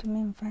mean to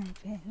me fine?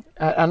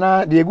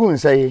 And the goon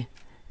say,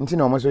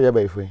 until almost your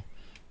bay free.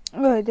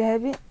 Oh,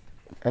 Debbie,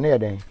 Any other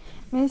day.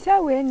 Miss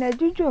Away, na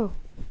Jujo.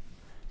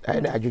 I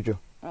Jujo.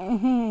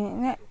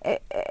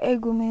 A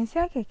gourmet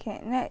sack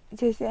can't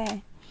just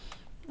say.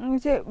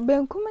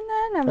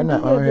 Benkumana,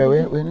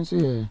 and when you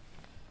see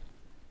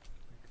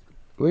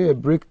we a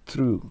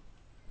breakthrough.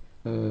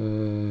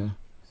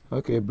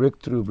 Okay,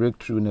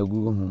 breakthrough na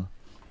Google home.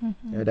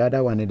 The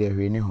other one they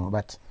really know,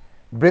 but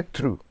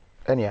breakthrough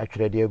any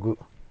actually they go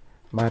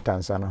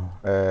Martin Sano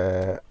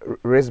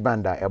race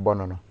band a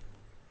bono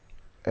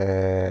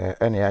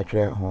any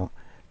actually home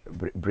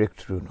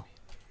breakthrough no.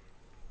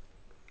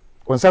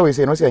 On sa we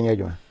say no say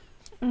anyjo.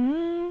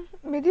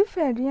 Me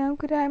different young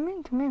could I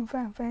mean to me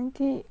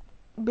fancy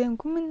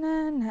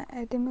Benkumana na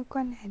edeme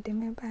kwana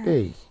edeme ba.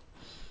 Hey.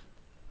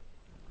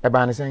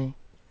 Ebani say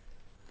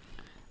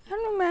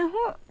Anu ma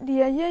ho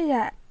dia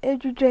ya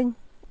edwudwen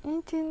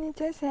nti ni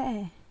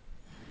tese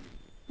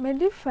me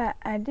difa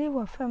ade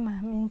wo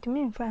fama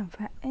ntumi mfa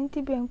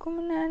nti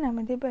benkum na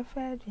me de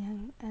befa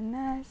aduan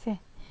ana se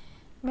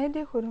me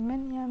de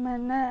horumen ya ma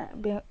na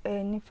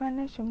ni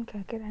fana shum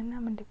kakara na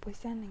me de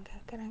posana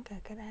kakara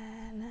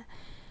na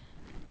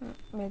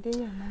me de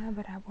ya ma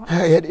brabo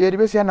ye de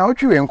be sia na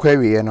otwe nkwa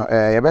wie no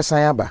ye be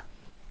san aba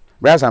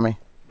brasa me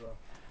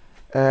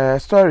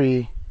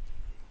story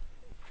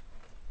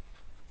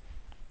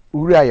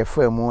Uri ya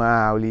femu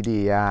a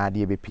olidi ya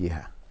de be pie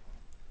ha.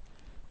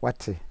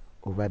 What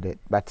over there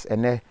but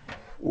ene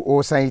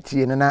o san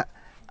tie na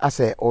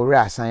ase ori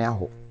asan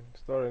aho.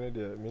 Story ne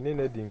de me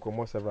ne di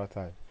nkomo several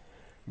times.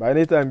 By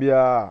any time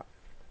bia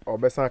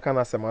obesan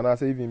kana semana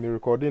say even me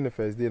recording the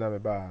first day na me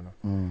ba no.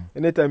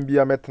 Anytime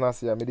bia metena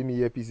se ya me de me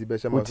earpiece be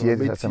shema so me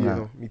tie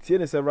no. Me tie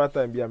ne several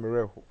time bia me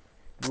reho.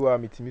 Do a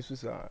mitimi so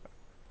sa.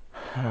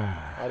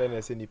 Ada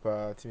na se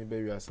nipa timi be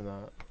wi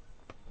asena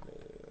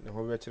ne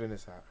ho be kire ne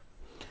sa.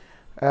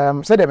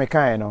 So the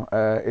mechanic,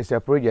 it's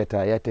a project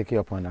I take care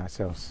upon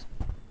ourselves.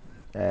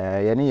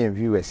 Any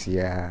viewers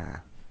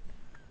here,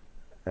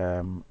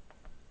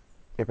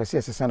 if I see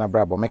a son of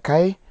Brabo,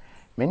 Mekai,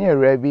 many a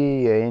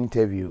rabbi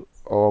interview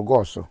or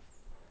gosso,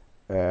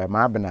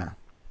 Mabana,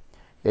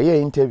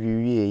 interview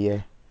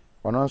ye,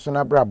 or no son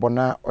of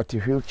Brabona or to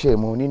wheelchair,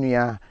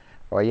 Ninia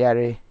or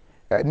Yare,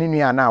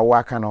 Ninia now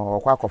wakan or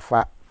quack of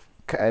fat,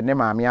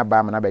 Nema Mia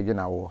Bamana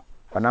Begina or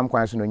I'm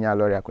quite soon on your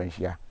lawyer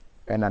quenchia.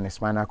 And an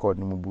spinal cord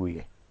no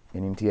buye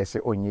and in tia say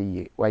onye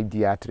ye why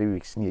dia 3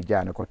 weeks near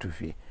Jan ko to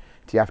fie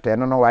ti after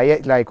no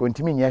why like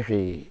ontimi nya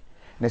hwe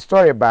the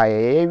story by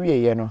e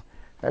wie no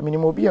I mean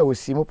mo bia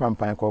osi mu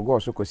pampan ko go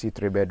so ko si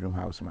 3-bedroom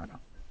house man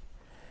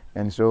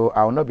and so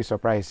I will not be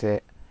surprised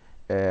say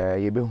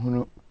ye be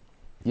hunu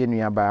ye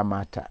nua ba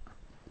mata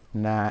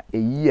na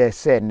eyi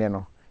say ne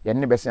no ye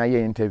ne be san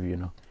ye interview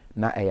no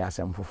na e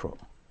asem foforo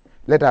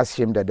let us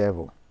shame the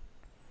devil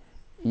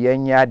ye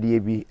nya de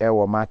bi e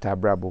wo mata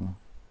brabom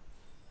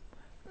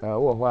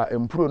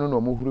impro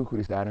no mo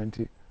hurukuri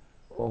saranti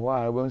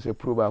bo nse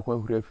pro ba kwa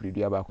huru afiri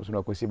dia ba ko so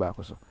na kosi ba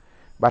ko so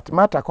but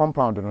matter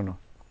compound no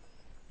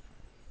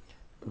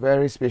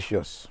very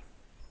spacious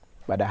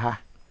but ha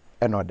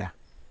another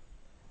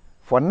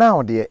for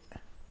now the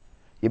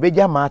ye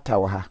beja matter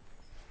wa ha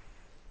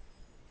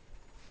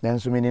then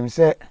so minim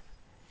se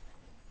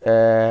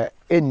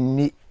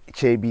enni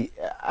chebi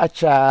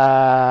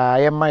acha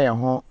ye ma ye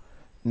ho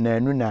na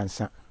anu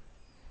nansa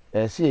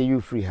se you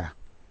free ha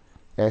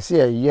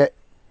se ye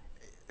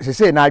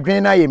se na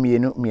adwen na ye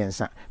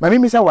miensa ma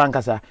mimi sa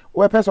wankasa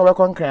wo pese wo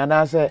konkran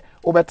na se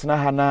wo betena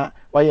ha na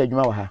wa ye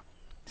adwuma wa ha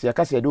se ya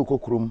kase de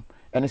okokrum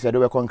ene se de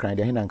wo konkran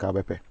de hina nka wo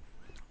bepe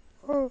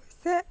oh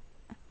se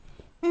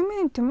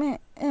mimi ntumi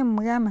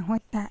emra me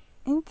hota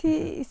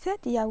nti se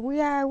dia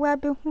wa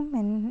be hu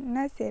men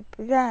na se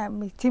bra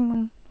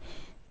metimun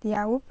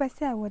dia wo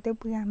pese wo de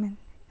bra men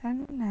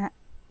na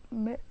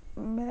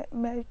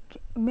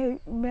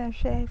me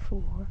chef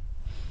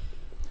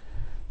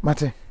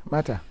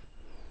mata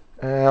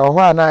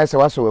ohwa na ese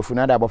waso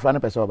wafuna da abofra na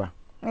pese oba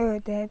oh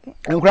debi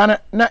nkura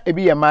na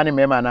ebi ye ma ne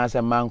mema na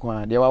ase manko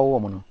a de wawo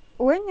mu no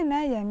wenyi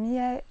na ya mi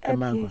ya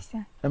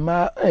apiesa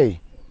ema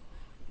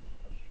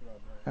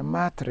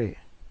ema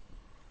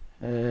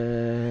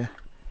 3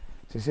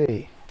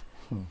 say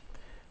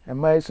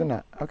ema iso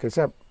na okay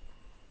so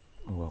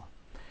well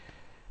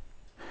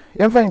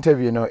yemfa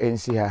interview no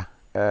ensi ha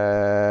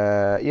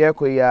ye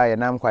ko ya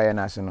nam kwa ye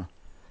na ase no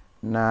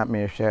na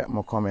me hwɛ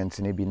mo comment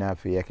ne bi na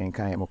afi ye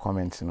kenkan mo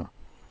comment no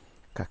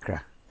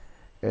kakra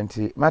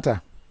enti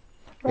mata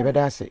e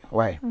beda ase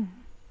why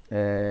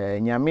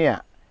nyame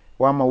a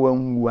wama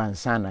wanwu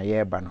ansa na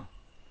ye ba no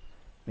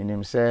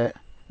minim sɛ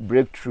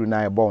breakthrough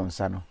na e bo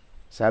nsa no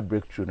sa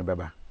breakthrough no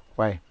beba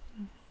why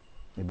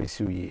e be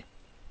si wie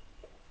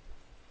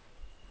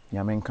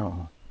nyame nka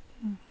ho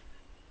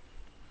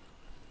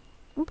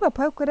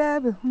Papa kura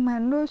be huma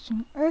no su.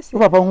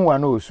 Papa hu wa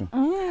no su.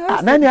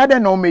 Na ni ade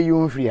na o meyi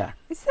onfiri a.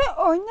 Se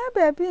onya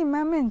baabi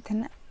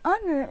mamentena.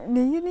 Ono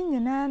ne yiri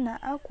nyina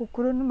na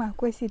akokoro no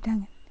makwasi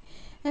dan.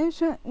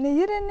 Enso ne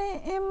yiri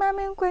ne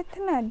mamen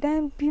kwetena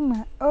dan bi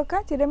ma o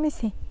ka kire me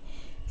se.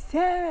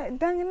 Se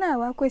dan na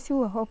wakwasi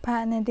wo ho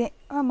pa ne de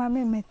o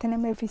mamen metena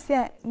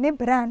mafise ne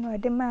bra no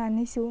de ma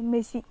ne se o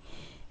mesi.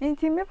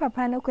 Enti me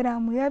papa no kura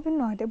mu ya bi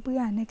no de bu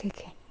ya ne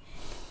keke.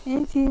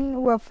 Inti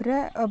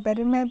wafra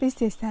obarima bi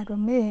se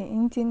sarome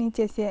inti ni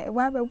chese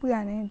wa babu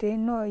ane de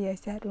no ye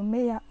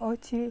sarome ya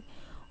oti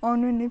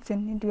onu ni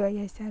fini do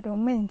ye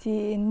sarome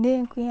inti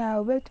ne kuya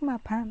obetuma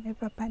pa me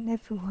papa na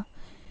fi ho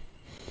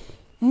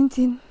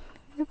inti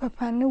me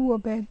papa ne wo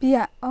ba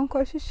bia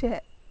onko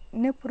hwehwe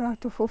ne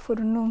proto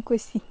foforo no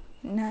nkosi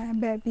na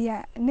ba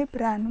bia ne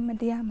bra no me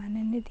de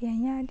amane ne de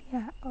anya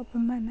dia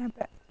obama na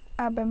ba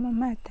abama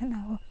mata na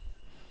ho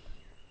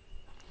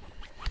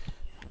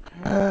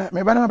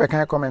me ba na be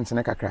kan comment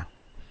ne kakra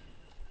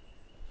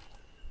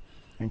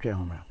ntwe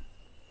ho mra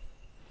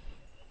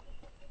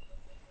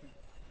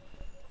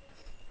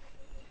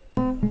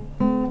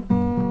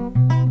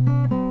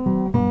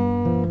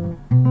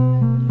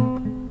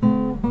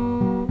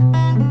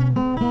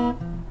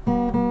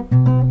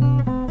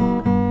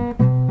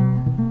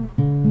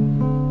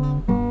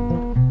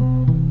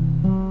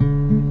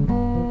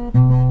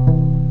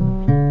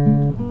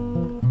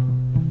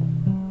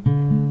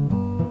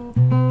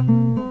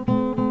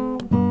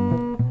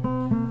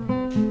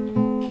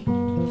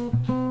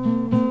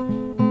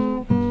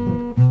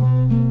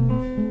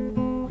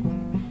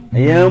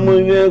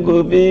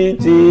KOFI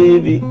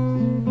TV.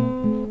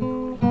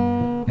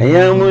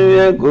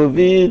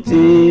 KOFI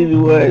TV.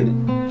 What?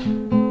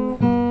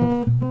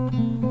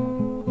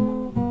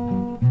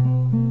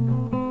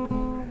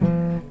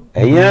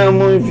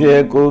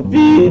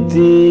 KOFI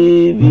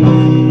TV.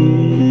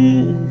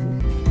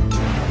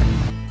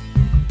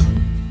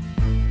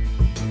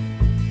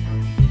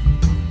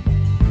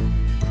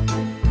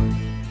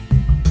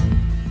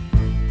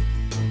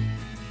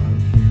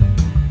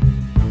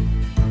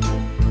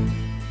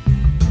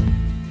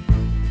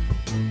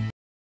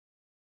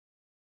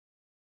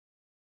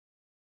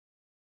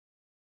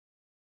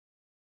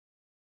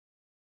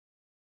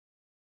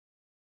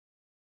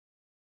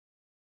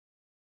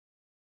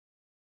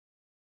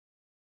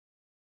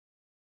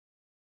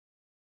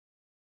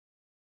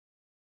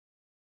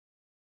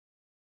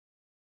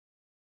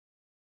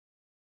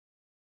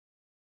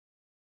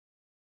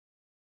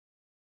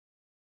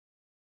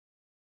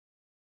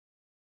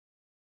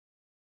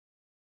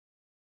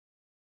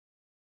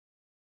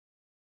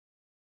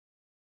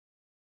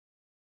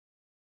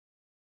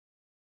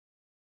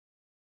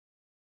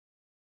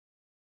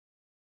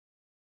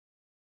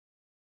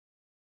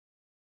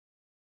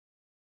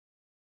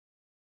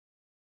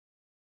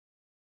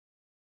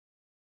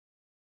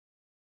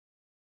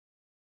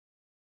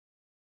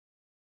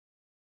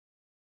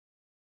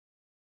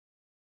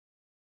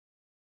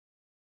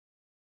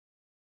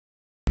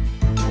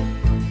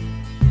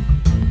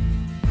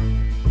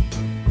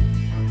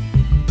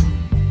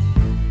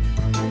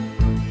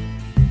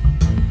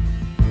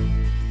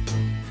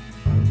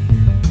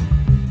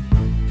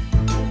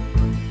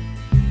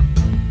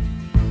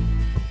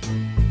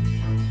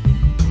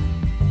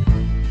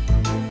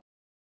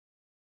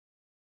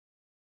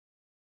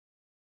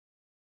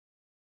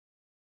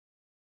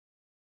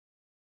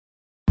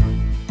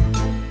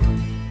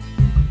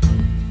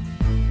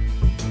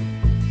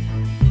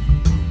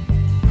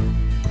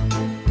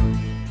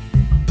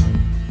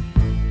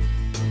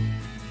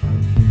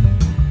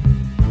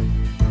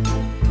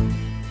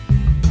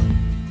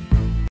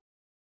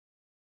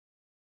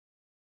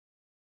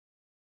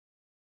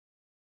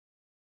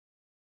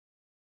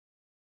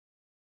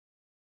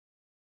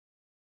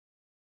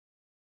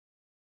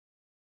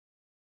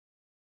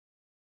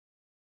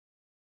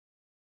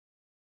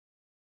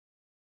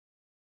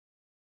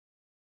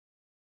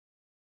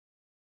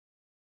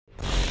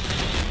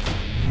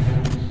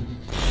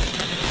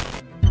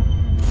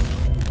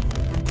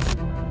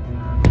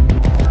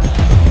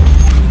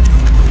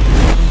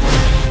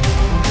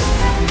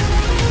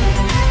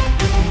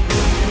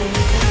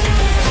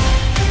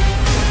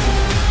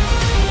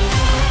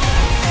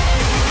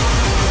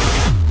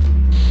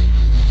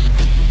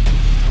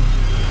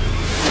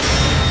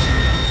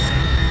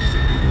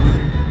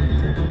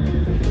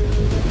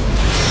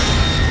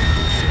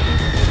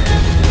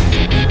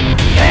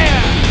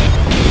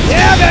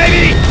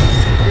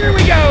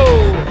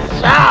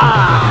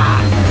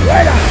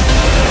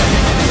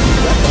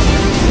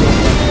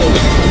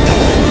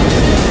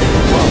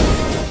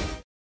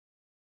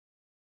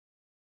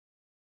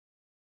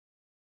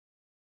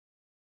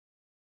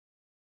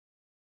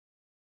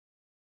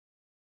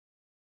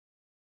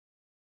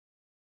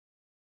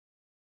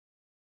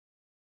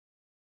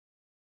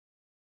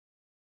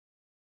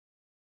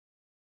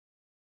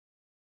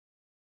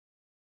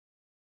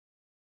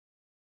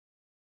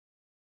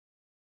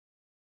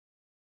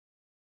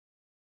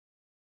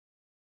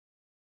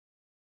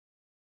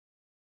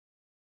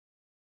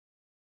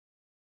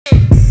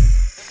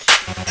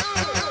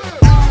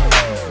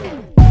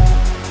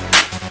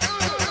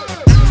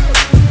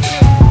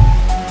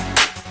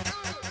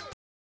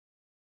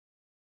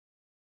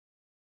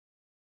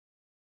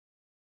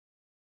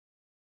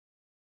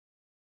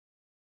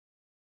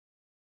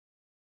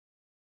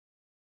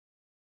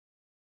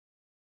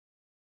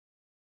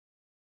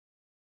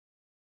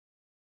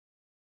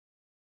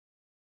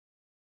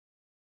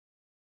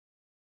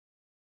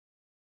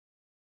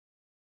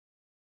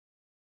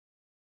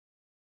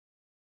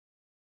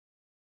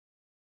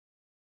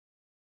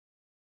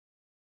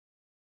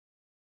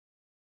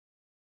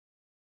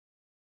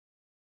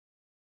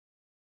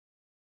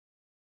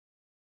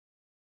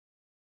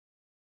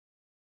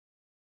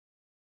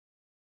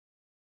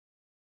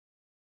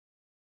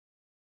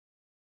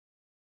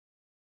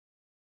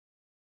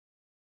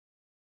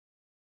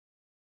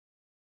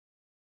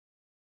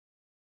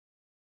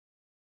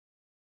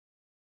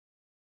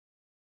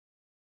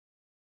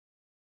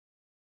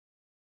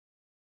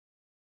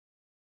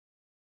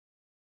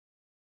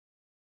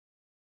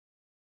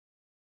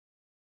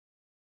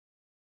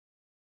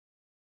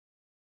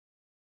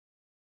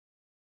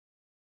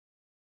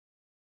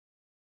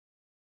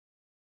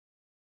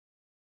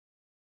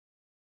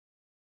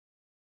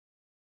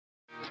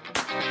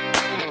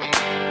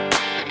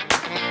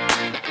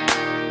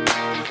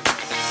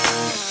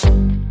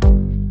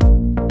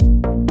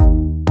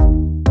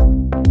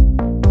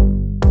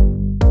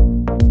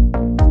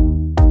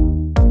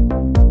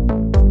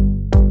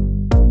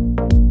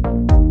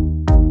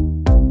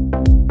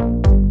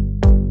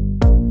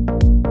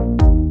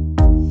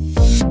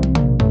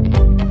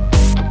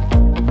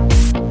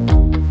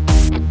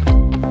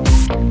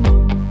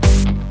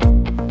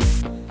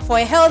 For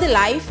a healthy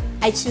life,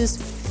 I choose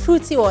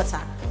fruity water.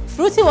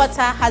 Fruity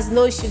water has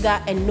no sugar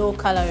and no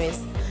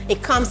calories.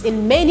 It comes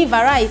in many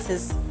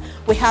varieties.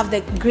 We have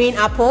the green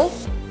apple,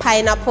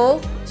 pineapple,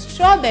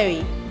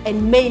 strawberry,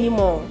 and many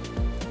more.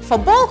 For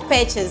bulk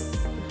purchase,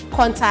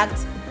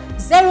 contact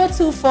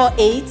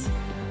 0248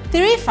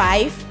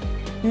 35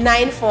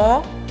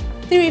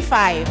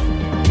 9435.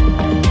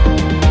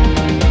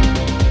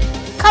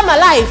 Come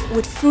alive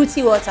with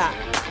fruity water.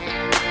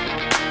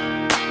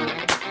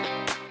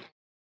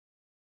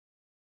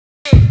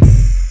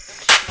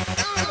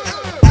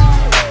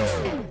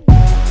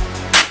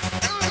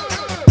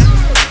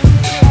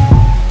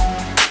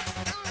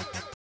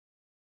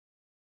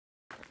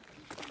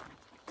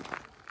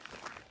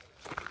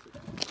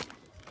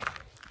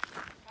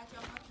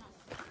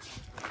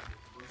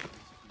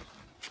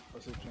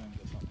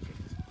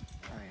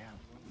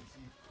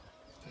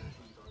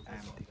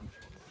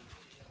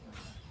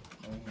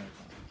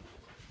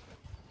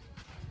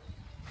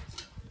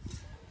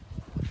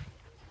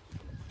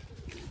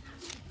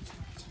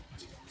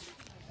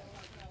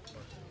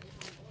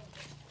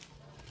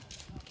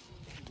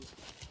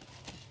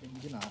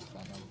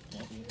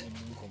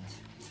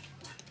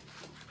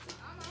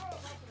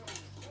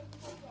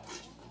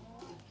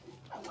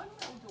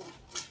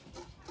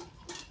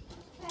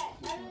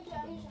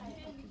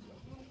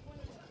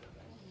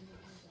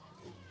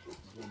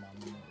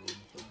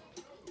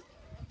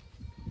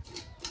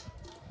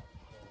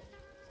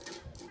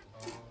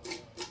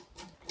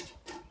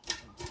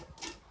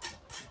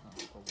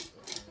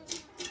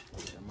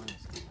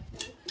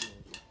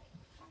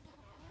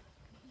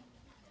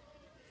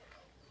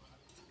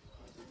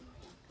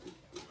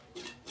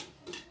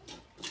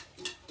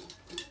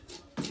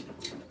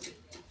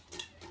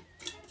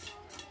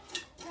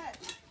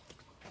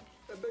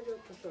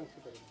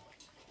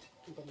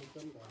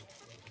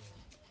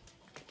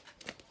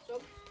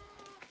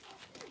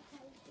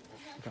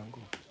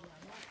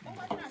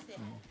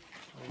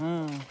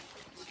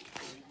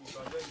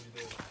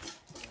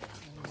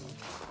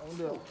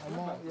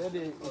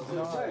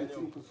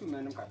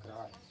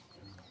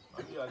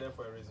 You are there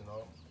for a reason,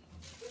 no?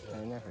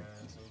 Yeah.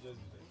 So just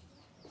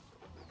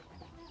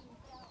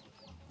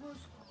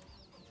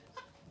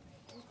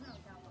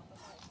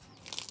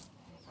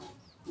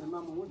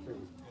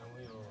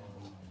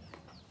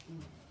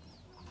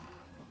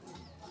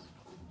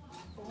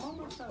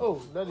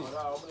oh, daddy.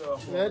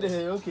 Yeah,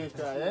 they okay,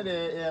 yeah,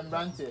 they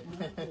branches.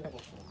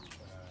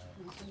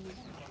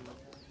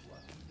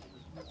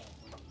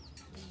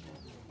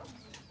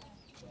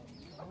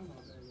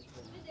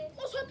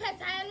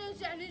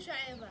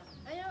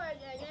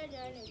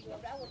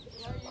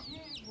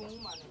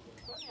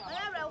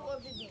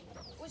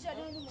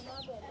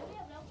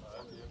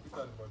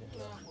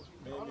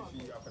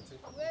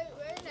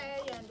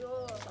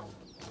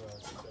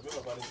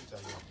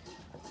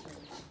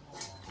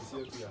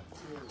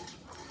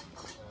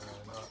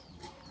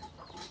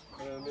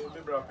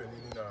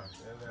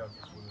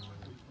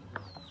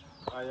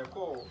 I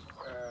call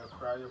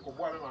cry your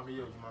boy, mammy,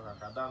 you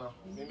Macadano,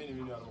 maybe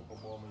you know,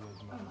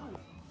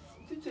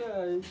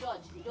 teacher,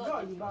 George, you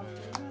know, man,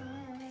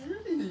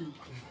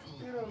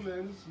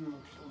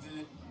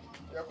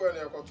 you're going to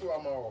 2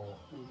 hours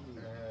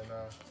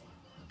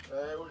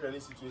and any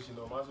situation,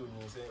 no matter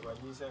when you say, when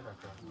you say, I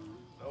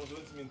was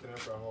going to mean to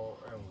for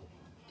her and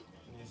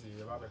you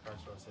see, about the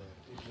catch yourself.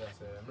 If you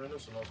say, I'm not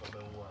so much of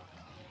them who are.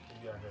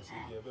 be a has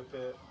a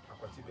better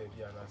aquatic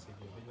baby and I said,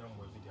 you become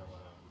more video.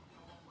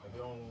 I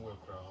don't work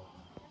crowd.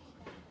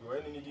 You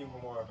ain't needing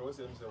more, those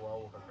things are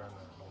wow,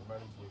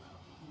 money give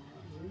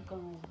you.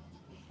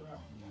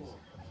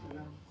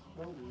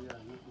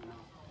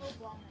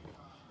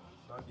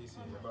 Not easy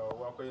about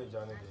what way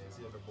Johnny is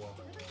here before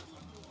my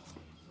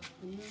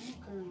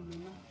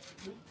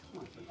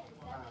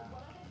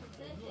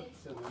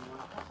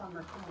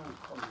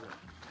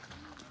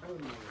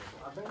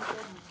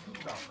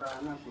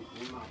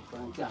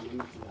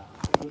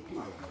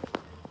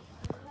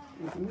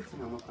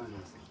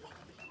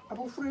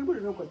About 3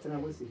 would not question I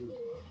was here.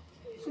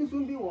 Since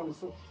we be one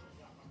so,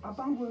 a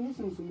bango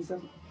listens to me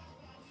some.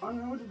 I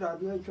know that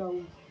I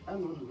travel, I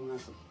know the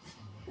answer.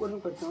 What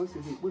look at chance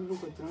to hit, what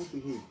look at chance to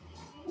hit.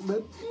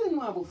 But you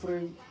know, about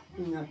friend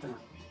in your time.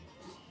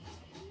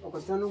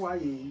 Ocatano why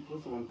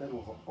was 1 pen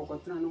of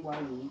Ocatano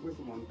why was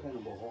 1 pen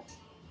of hawk.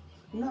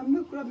 Now,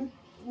 milk rabbit,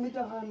 made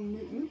a hand,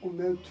 milk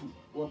milk too,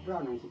 or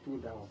brown and put 2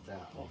 down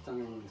of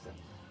some.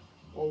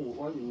 Oh,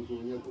 all in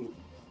your doing.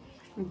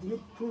 The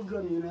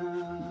program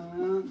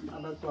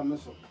about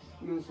Thomas,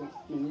 Minson,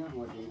 in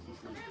what you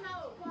see.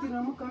 Did I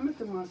come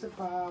to myself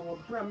or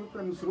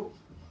premise rope,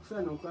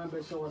 son of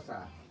Cranberry Showers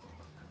are.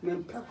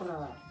 Then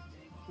Pepper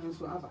and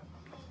so ever.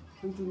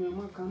 Until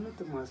my come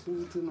to my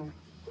son to know.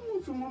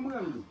 So,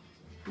 Mamma,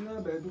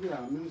 no baby, I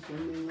mean, so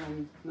many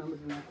young number of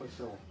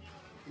show.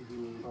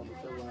 Papa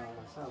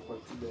South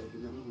to bed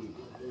in the moon,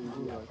 then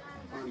you are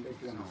on the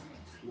piano.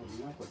 No,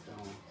 not what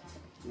town.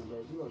 No,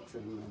 you are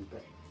training and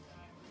pet.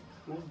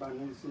 No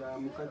banners,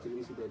 I'm cutting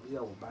into the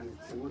deal of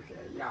banners, and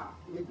yeah,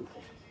 maybe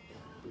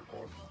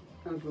because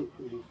I'm good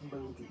with it.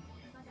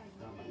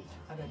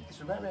 It's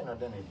very not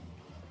done it.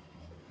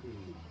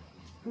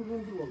 Who will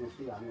do almost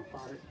here? I'm a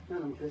part,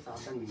 and I'm just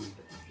out and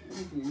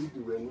you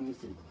do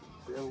anything.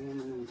 Say a woman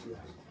in here.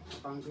 I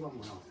found you one.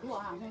 Who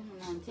are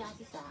and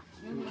chances are,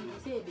 you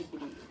say a big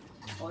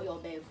or your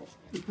barefoot.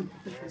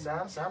 Yes, I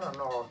don't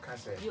know, can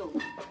say.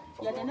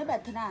 You're never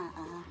tonight,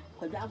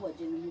 but I was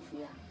in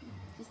fear.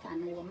 This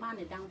time, no man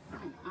down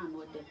fine, and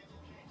what them.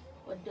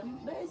 What them,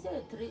 but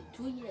say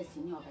 2 years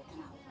in your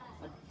veteran.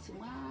 But to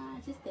my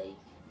sister,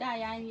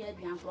 Diane, you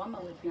had from a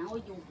weapon, or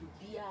you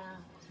be a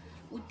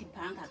would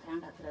depend at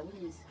Ranka,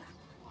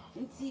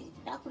 and see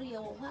that pretty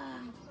old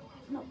one.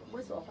 No,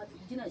 what's all but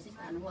dinner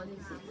sister and one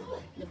is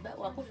the bed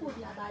walk before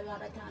the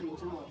other time in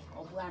general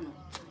or one.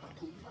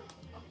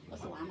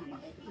 What's the one?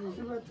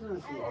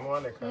 I'm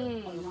one account.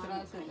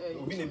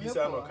 We need to be my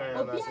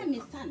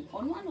son,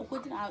 on one who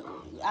put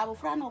our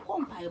friend or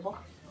compile.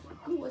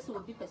 Who was so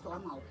big as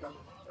on our bed?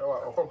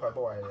 Oh,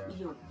 compile.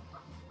 You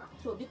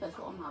so big as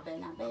on my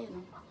bed, and I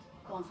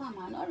one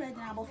farmer already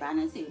about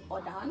Francis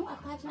or down a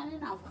catchment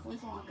enough for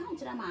so I can't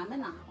tell my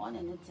men on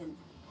anything.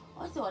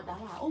 Also,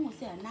 I almost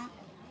say now.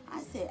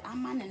 I say,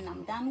 I'm man and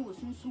I'm done with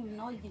soon,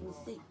 no, you didn't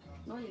say,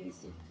 no, you didn't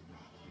say.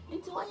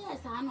 Into what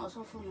yes, I know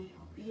so from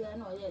you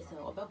know, yes,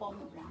 or Babom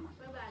Brahma.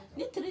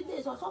 Need 3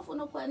 days or so for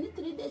no point, need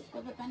 3 days,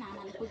 Pepper Pen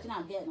and putting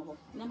out again,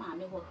 no,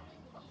 mammy,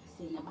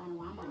 saying about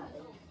 1 month.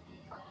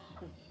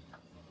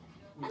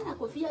 And I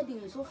could fear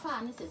him so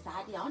far, Mrs.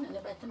 Sadie, on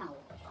the better now.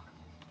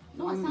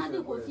 No, I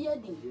Sadie could fear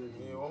him.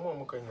 You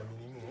won't can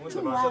that's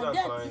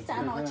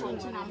not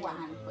changing. I'm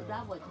one, but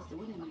that was the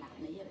women.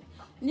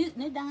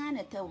 Need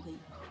Diana tell me.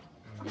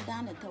 The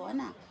Dana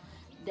Toana,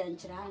 then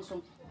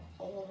Chiranso,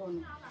 oh,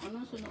 and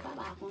also no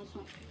Baba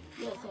Conso.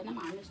 Yes, and a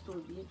man is to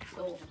be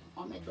so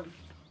on a dome.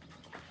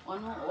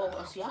 On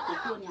or she had to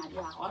go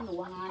on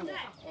one hand,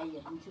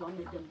 until on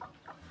the dome.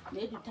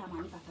 Maybe time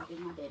and Papa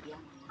baby.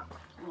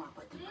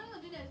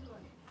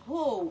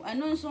 Oh,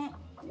 and also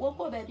walk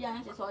over baby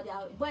answers or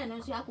the boy and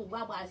also I could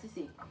grab as I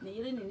say, the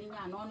Irene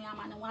and only a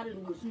man and water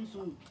will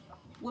soon.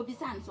 Will be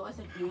sent so as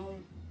a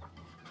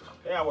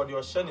yeah, what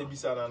your shiny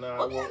bisa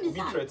na will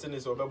be threatening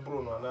is over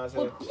Bruno and I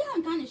said,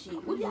 Pian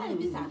Kanishi, would be a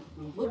bisa,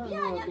 would be a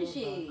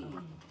Yanishi.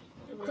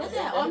 Does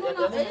it? Oh,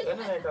 no,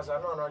 because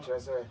I know not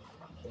just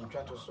in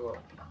chat so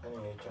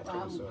anyway, chat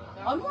so.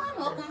 On one,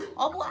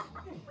 or what?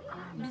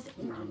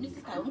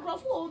 Mrs.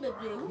 Crawford, the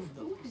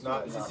brave.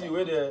 Now, you see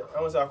where the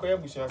I was a queer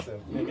bush answer.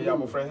 Maybe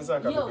I'm friends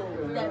and the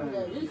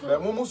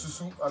Momo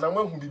Susu, and I'm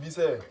one who be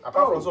say,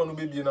 apart from some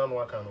baby and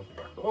one can.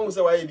 One will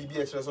say, why be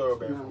extra so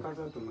bad.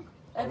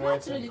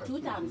 Actually, 2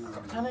 times.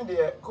 Can I be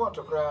caught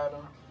to cry?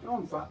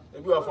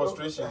 If you are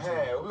frustration,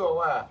 hey, we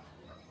are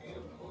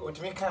what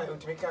me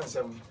can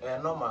some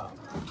normal.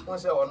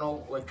 Once or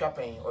no, we're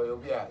trapping or you'll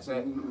be at say,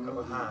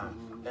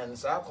 and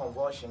so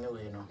convulsion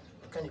away, no.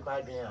 Can you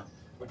buy me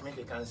would make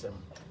a cancer?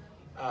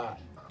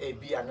 A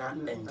beer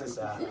and this.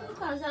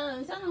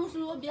 Some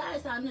will be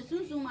eyes and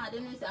soon, my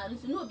dinner,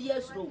 and no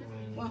beer slow.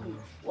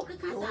 What can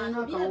I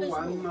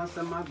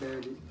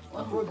I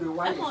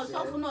was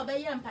off no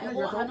bay empire,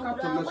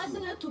 I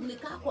wasn't to the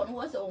car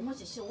was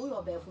almost a show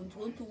your bear from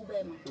 2 to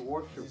them.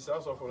 This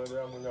house of one of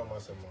them,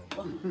 Massimo.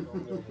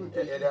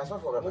 It is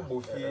for a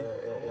both here.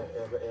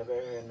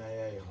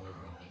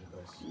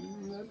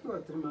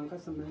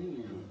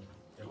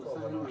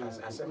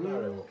 I said,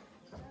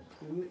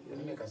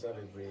 make us have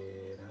a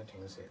brain,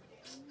 nothing to say.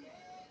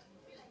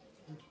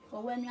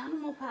 when you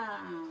animal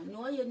pa,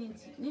 no, you need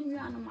to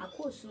animal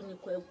course in the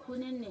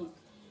Quakunin.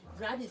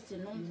 Gradis,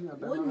 no,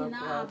 when you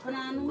now,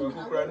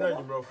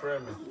 bro,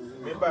 friend.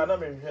 Maybe I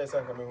never hear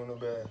something on the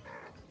bear.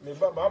 Maybe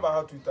Baba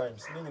had 2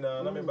 times.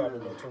 Nina, never bad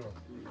about Tono.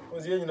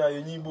 Was here in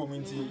a new boom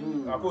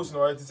into a course,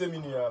 no, it's a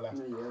miniala.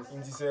 In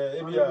this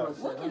area.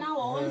 What now,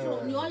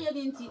 also, no, you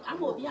didn't. I'm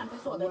will be on the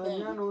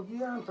no,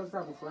 be on for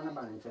a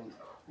bank.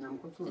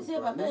 To say,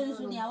 Papa, you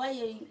should near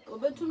way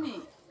over to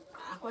me.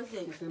 I was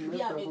saying,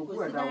 we are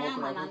because I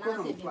am an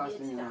answer.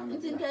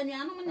 It's in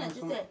Kenyan,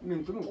 to say,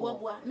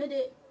 what made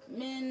it.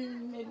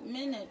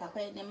 Men, Papa,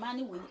 the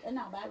money will, and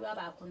I buy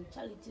rubber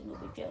charity no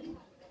be journey.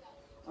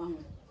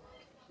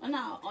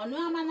 Now, on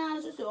no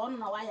man, so on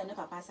no why and the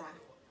papa, sir.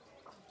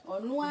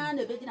 On no one,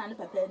 the betting and the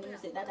papa, and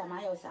said that I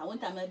was, I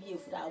want to maybe a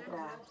food out,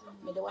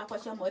 but the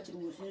wash of what you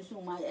will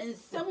soon my and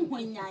some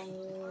when I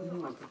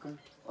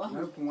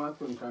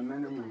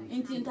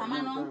in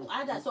Tintamano,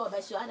 I saw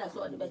the show, I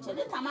saw the betcher,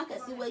 the Tamaka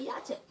see where you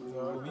are.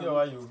 We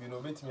are you, you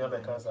know, bet me up a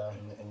cancer.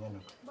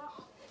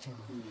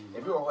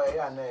 If you are away,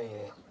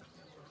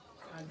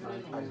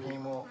 and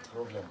more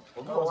problem.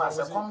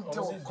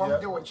 Come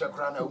to what your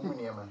crown of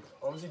Union.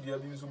 Obviously, the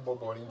abuse of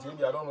Bob, until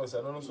I don't know, so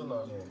I don't know, so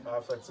now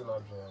affecting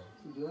our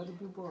The other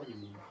people.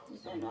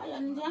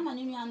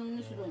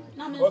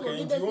 Okay,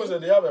 it was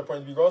the other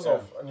point because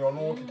of your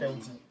no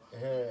candy.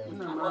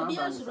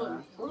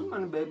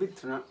 Woman, baby,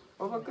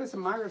 overcast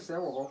my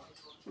cell.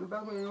 The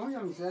Bible, you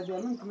know, said, I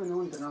don't come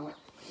on to know.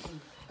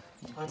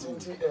 I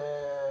think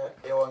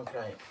you won't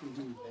cry.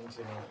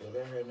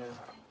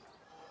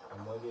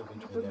 I'm going to be able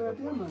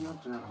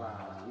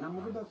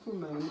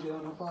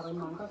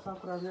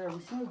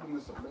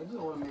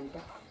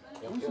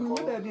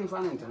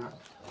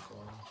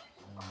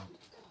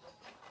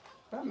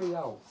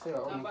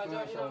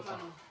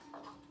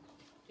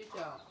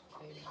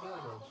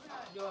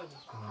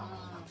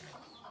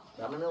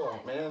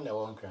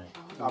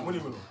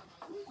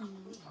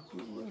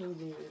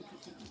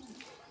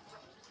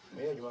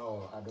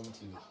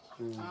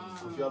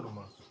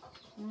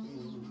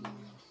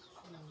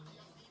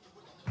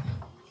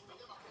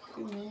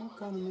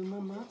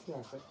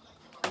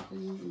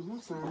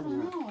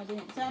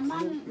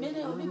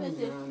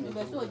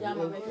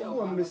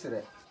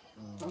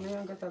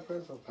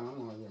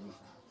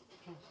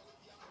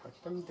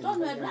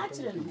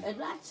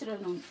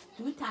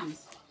Two times.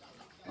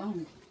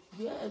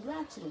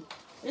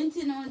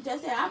 Intin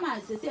just say, I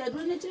say, I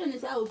don't need to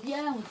say, I'll be a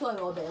soil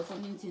or bear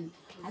from Intin.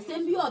 I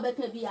send you a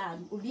better be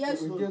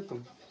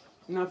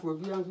not will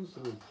be on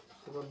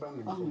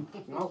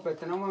no,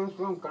 but no one's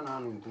wrong can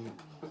on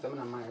to some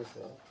of my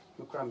say.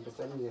 You come to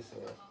 7 years.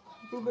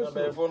 For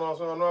no,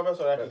 so no,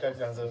 so I can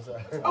cancel.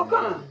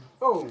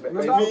 Oh,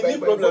 maybe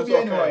problems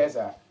anyway,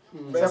 sir.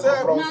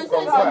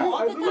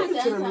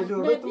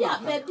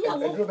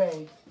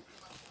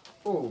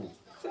 Oh,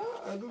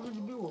 I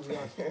don't do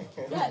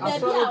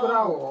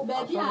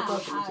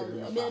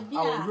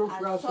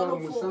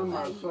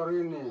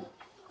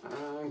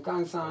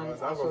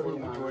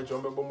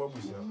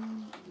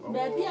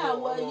Baby, I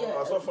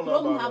was from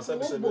half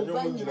of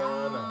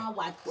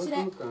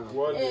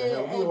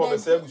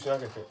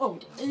oh,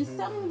 in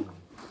some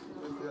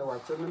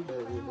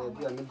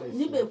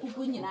Nibe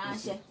Kupuin in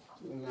Ashe.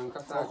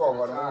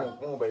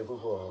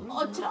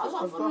 Oh, Charles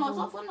of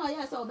no,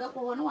 yes, or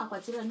Becco, no,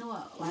 but you know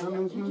what?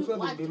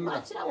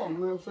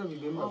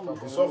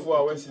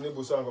 Software was in the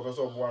Busan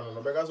of one, and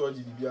the beggars or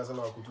GDB as an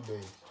alcohol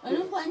today. I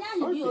don't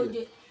want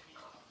you.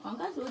 On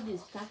got all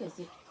this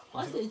cacassy.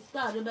 What's it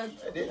started?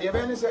 The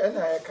event is an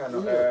I can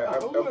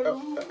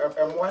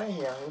and one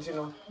here, you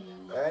know,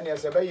 and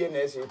as a bay in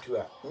essay to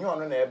her. You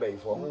are an abbey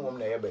for whom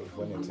they obey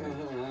for an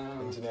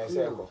internet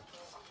circle.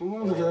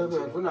 And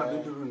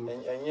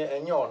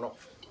you're not.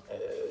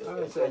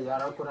 I say,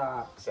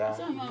 Yarakura, sir.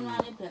 So you're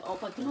not a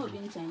opportunity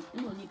in change,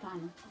 no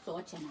Nipan, so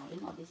a channel,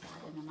 and all this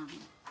side in the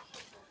mind.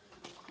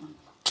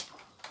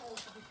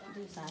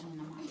 This side in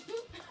the mind.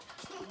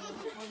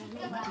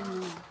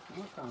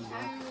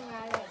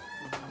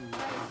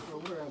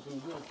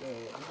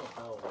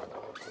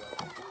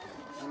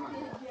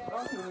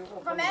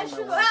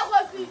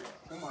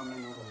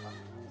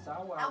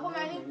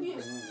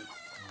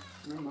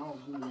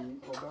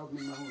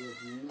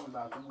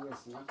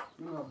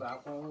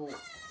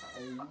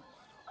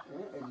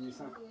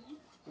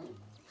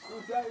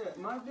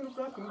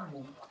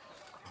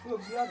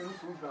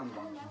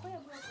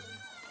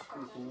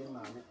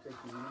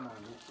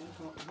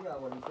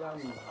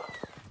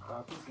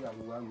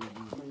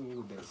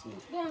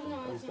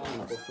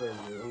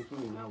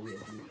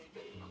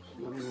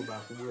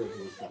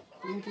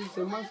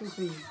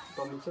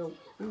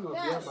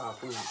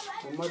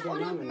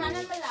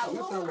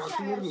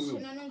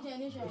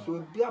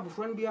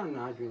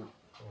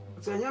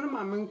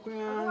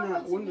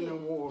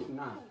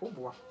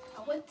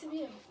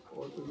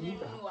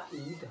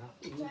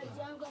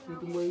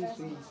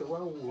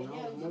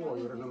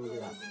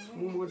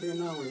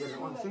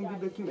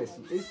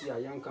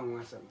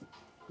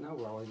 Now,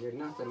 you're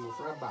not a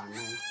Musraba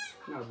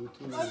now,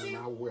 between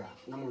now, where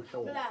no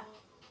show. I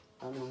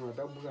don't know,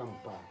 double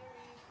umpire.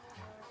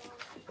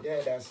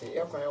 Yeah, that's it.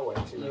 You're going to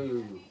watch it.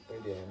 Yo.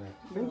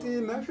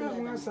 Binti, my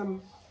friend has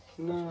some.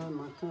 No,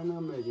 my kind of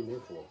imagine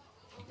it for.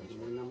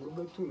 And I'm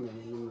over 2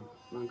 men.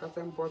 My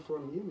cousin pot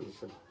on you,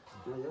 miss.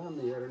 I am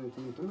here and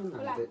to me.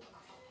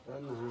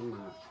 And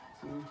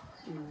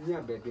I'm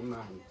near baby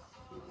man.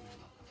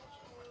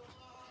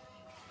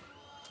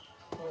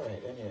 All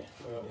right, anyway.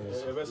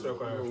 The best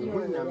requirement.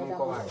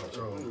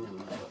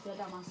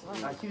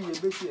 Actually, you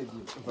bet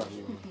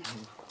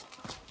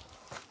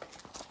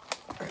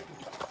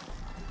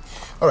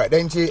All right,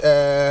 then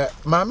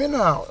mama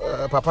no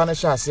papa no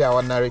sha say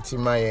our narrative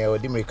my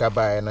Odimirika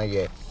ba na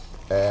ye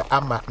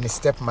ama ni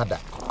stepmother.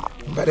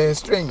 But it's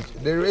strange,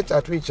 the rate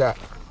at which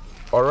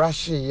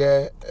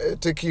Orashi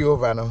take you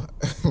over no.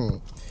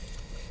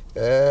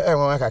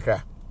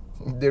 Kakra.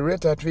 The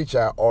rate at which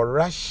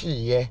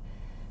Orashi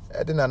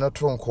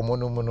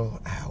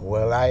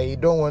well, I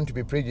don't want to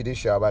be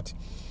prejudicial, but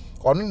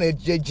on the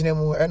judge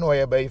and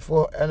why by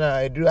for and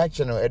I do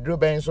action or a drew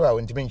bang so I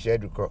went to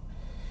mention.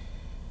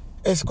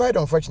 It's quite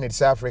unfortunate,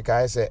 South Africa.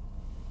 I said,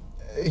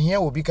 here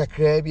will be a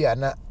crabby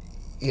and not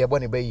here,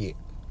 Bonnie Bay.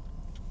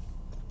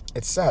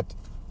 It's sad.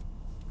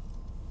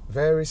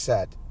 Very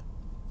sad.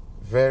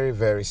 Very,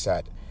 very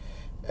sad.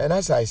 And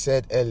as I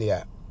said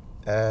earlier,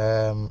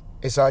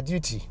 it's our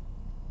duty.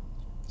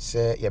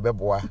 Say,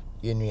 Yabeboa,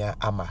 Yenuya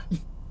Ama.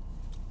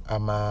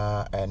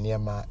 Ama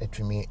Niama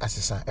Etumi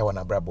Assisa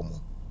Ewana Brabomo.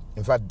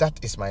 In fact,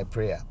 that is my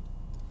prayer.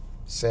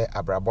 Say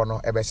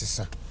Abrabono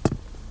Ebesisa.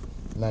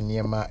 Na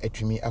Niama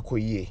Etumi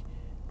Akoye.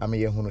 Ama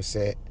Yehunu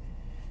say,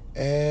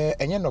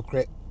 enye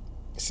nokre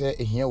say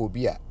ehia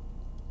obi a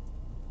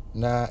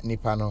na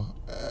nipa no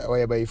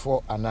oyeba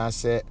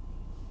anase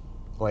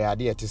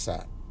oyade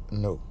etisa.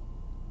 No.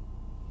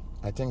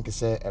 I think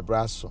say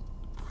ebraso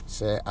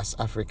say as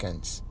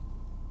Africans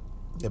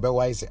they be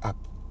wise up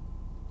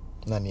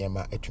na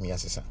niema etumi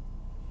asesa.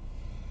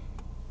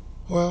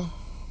 Well,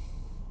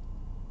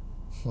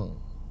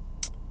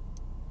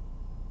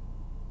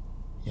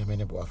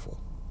 Yamene boafo.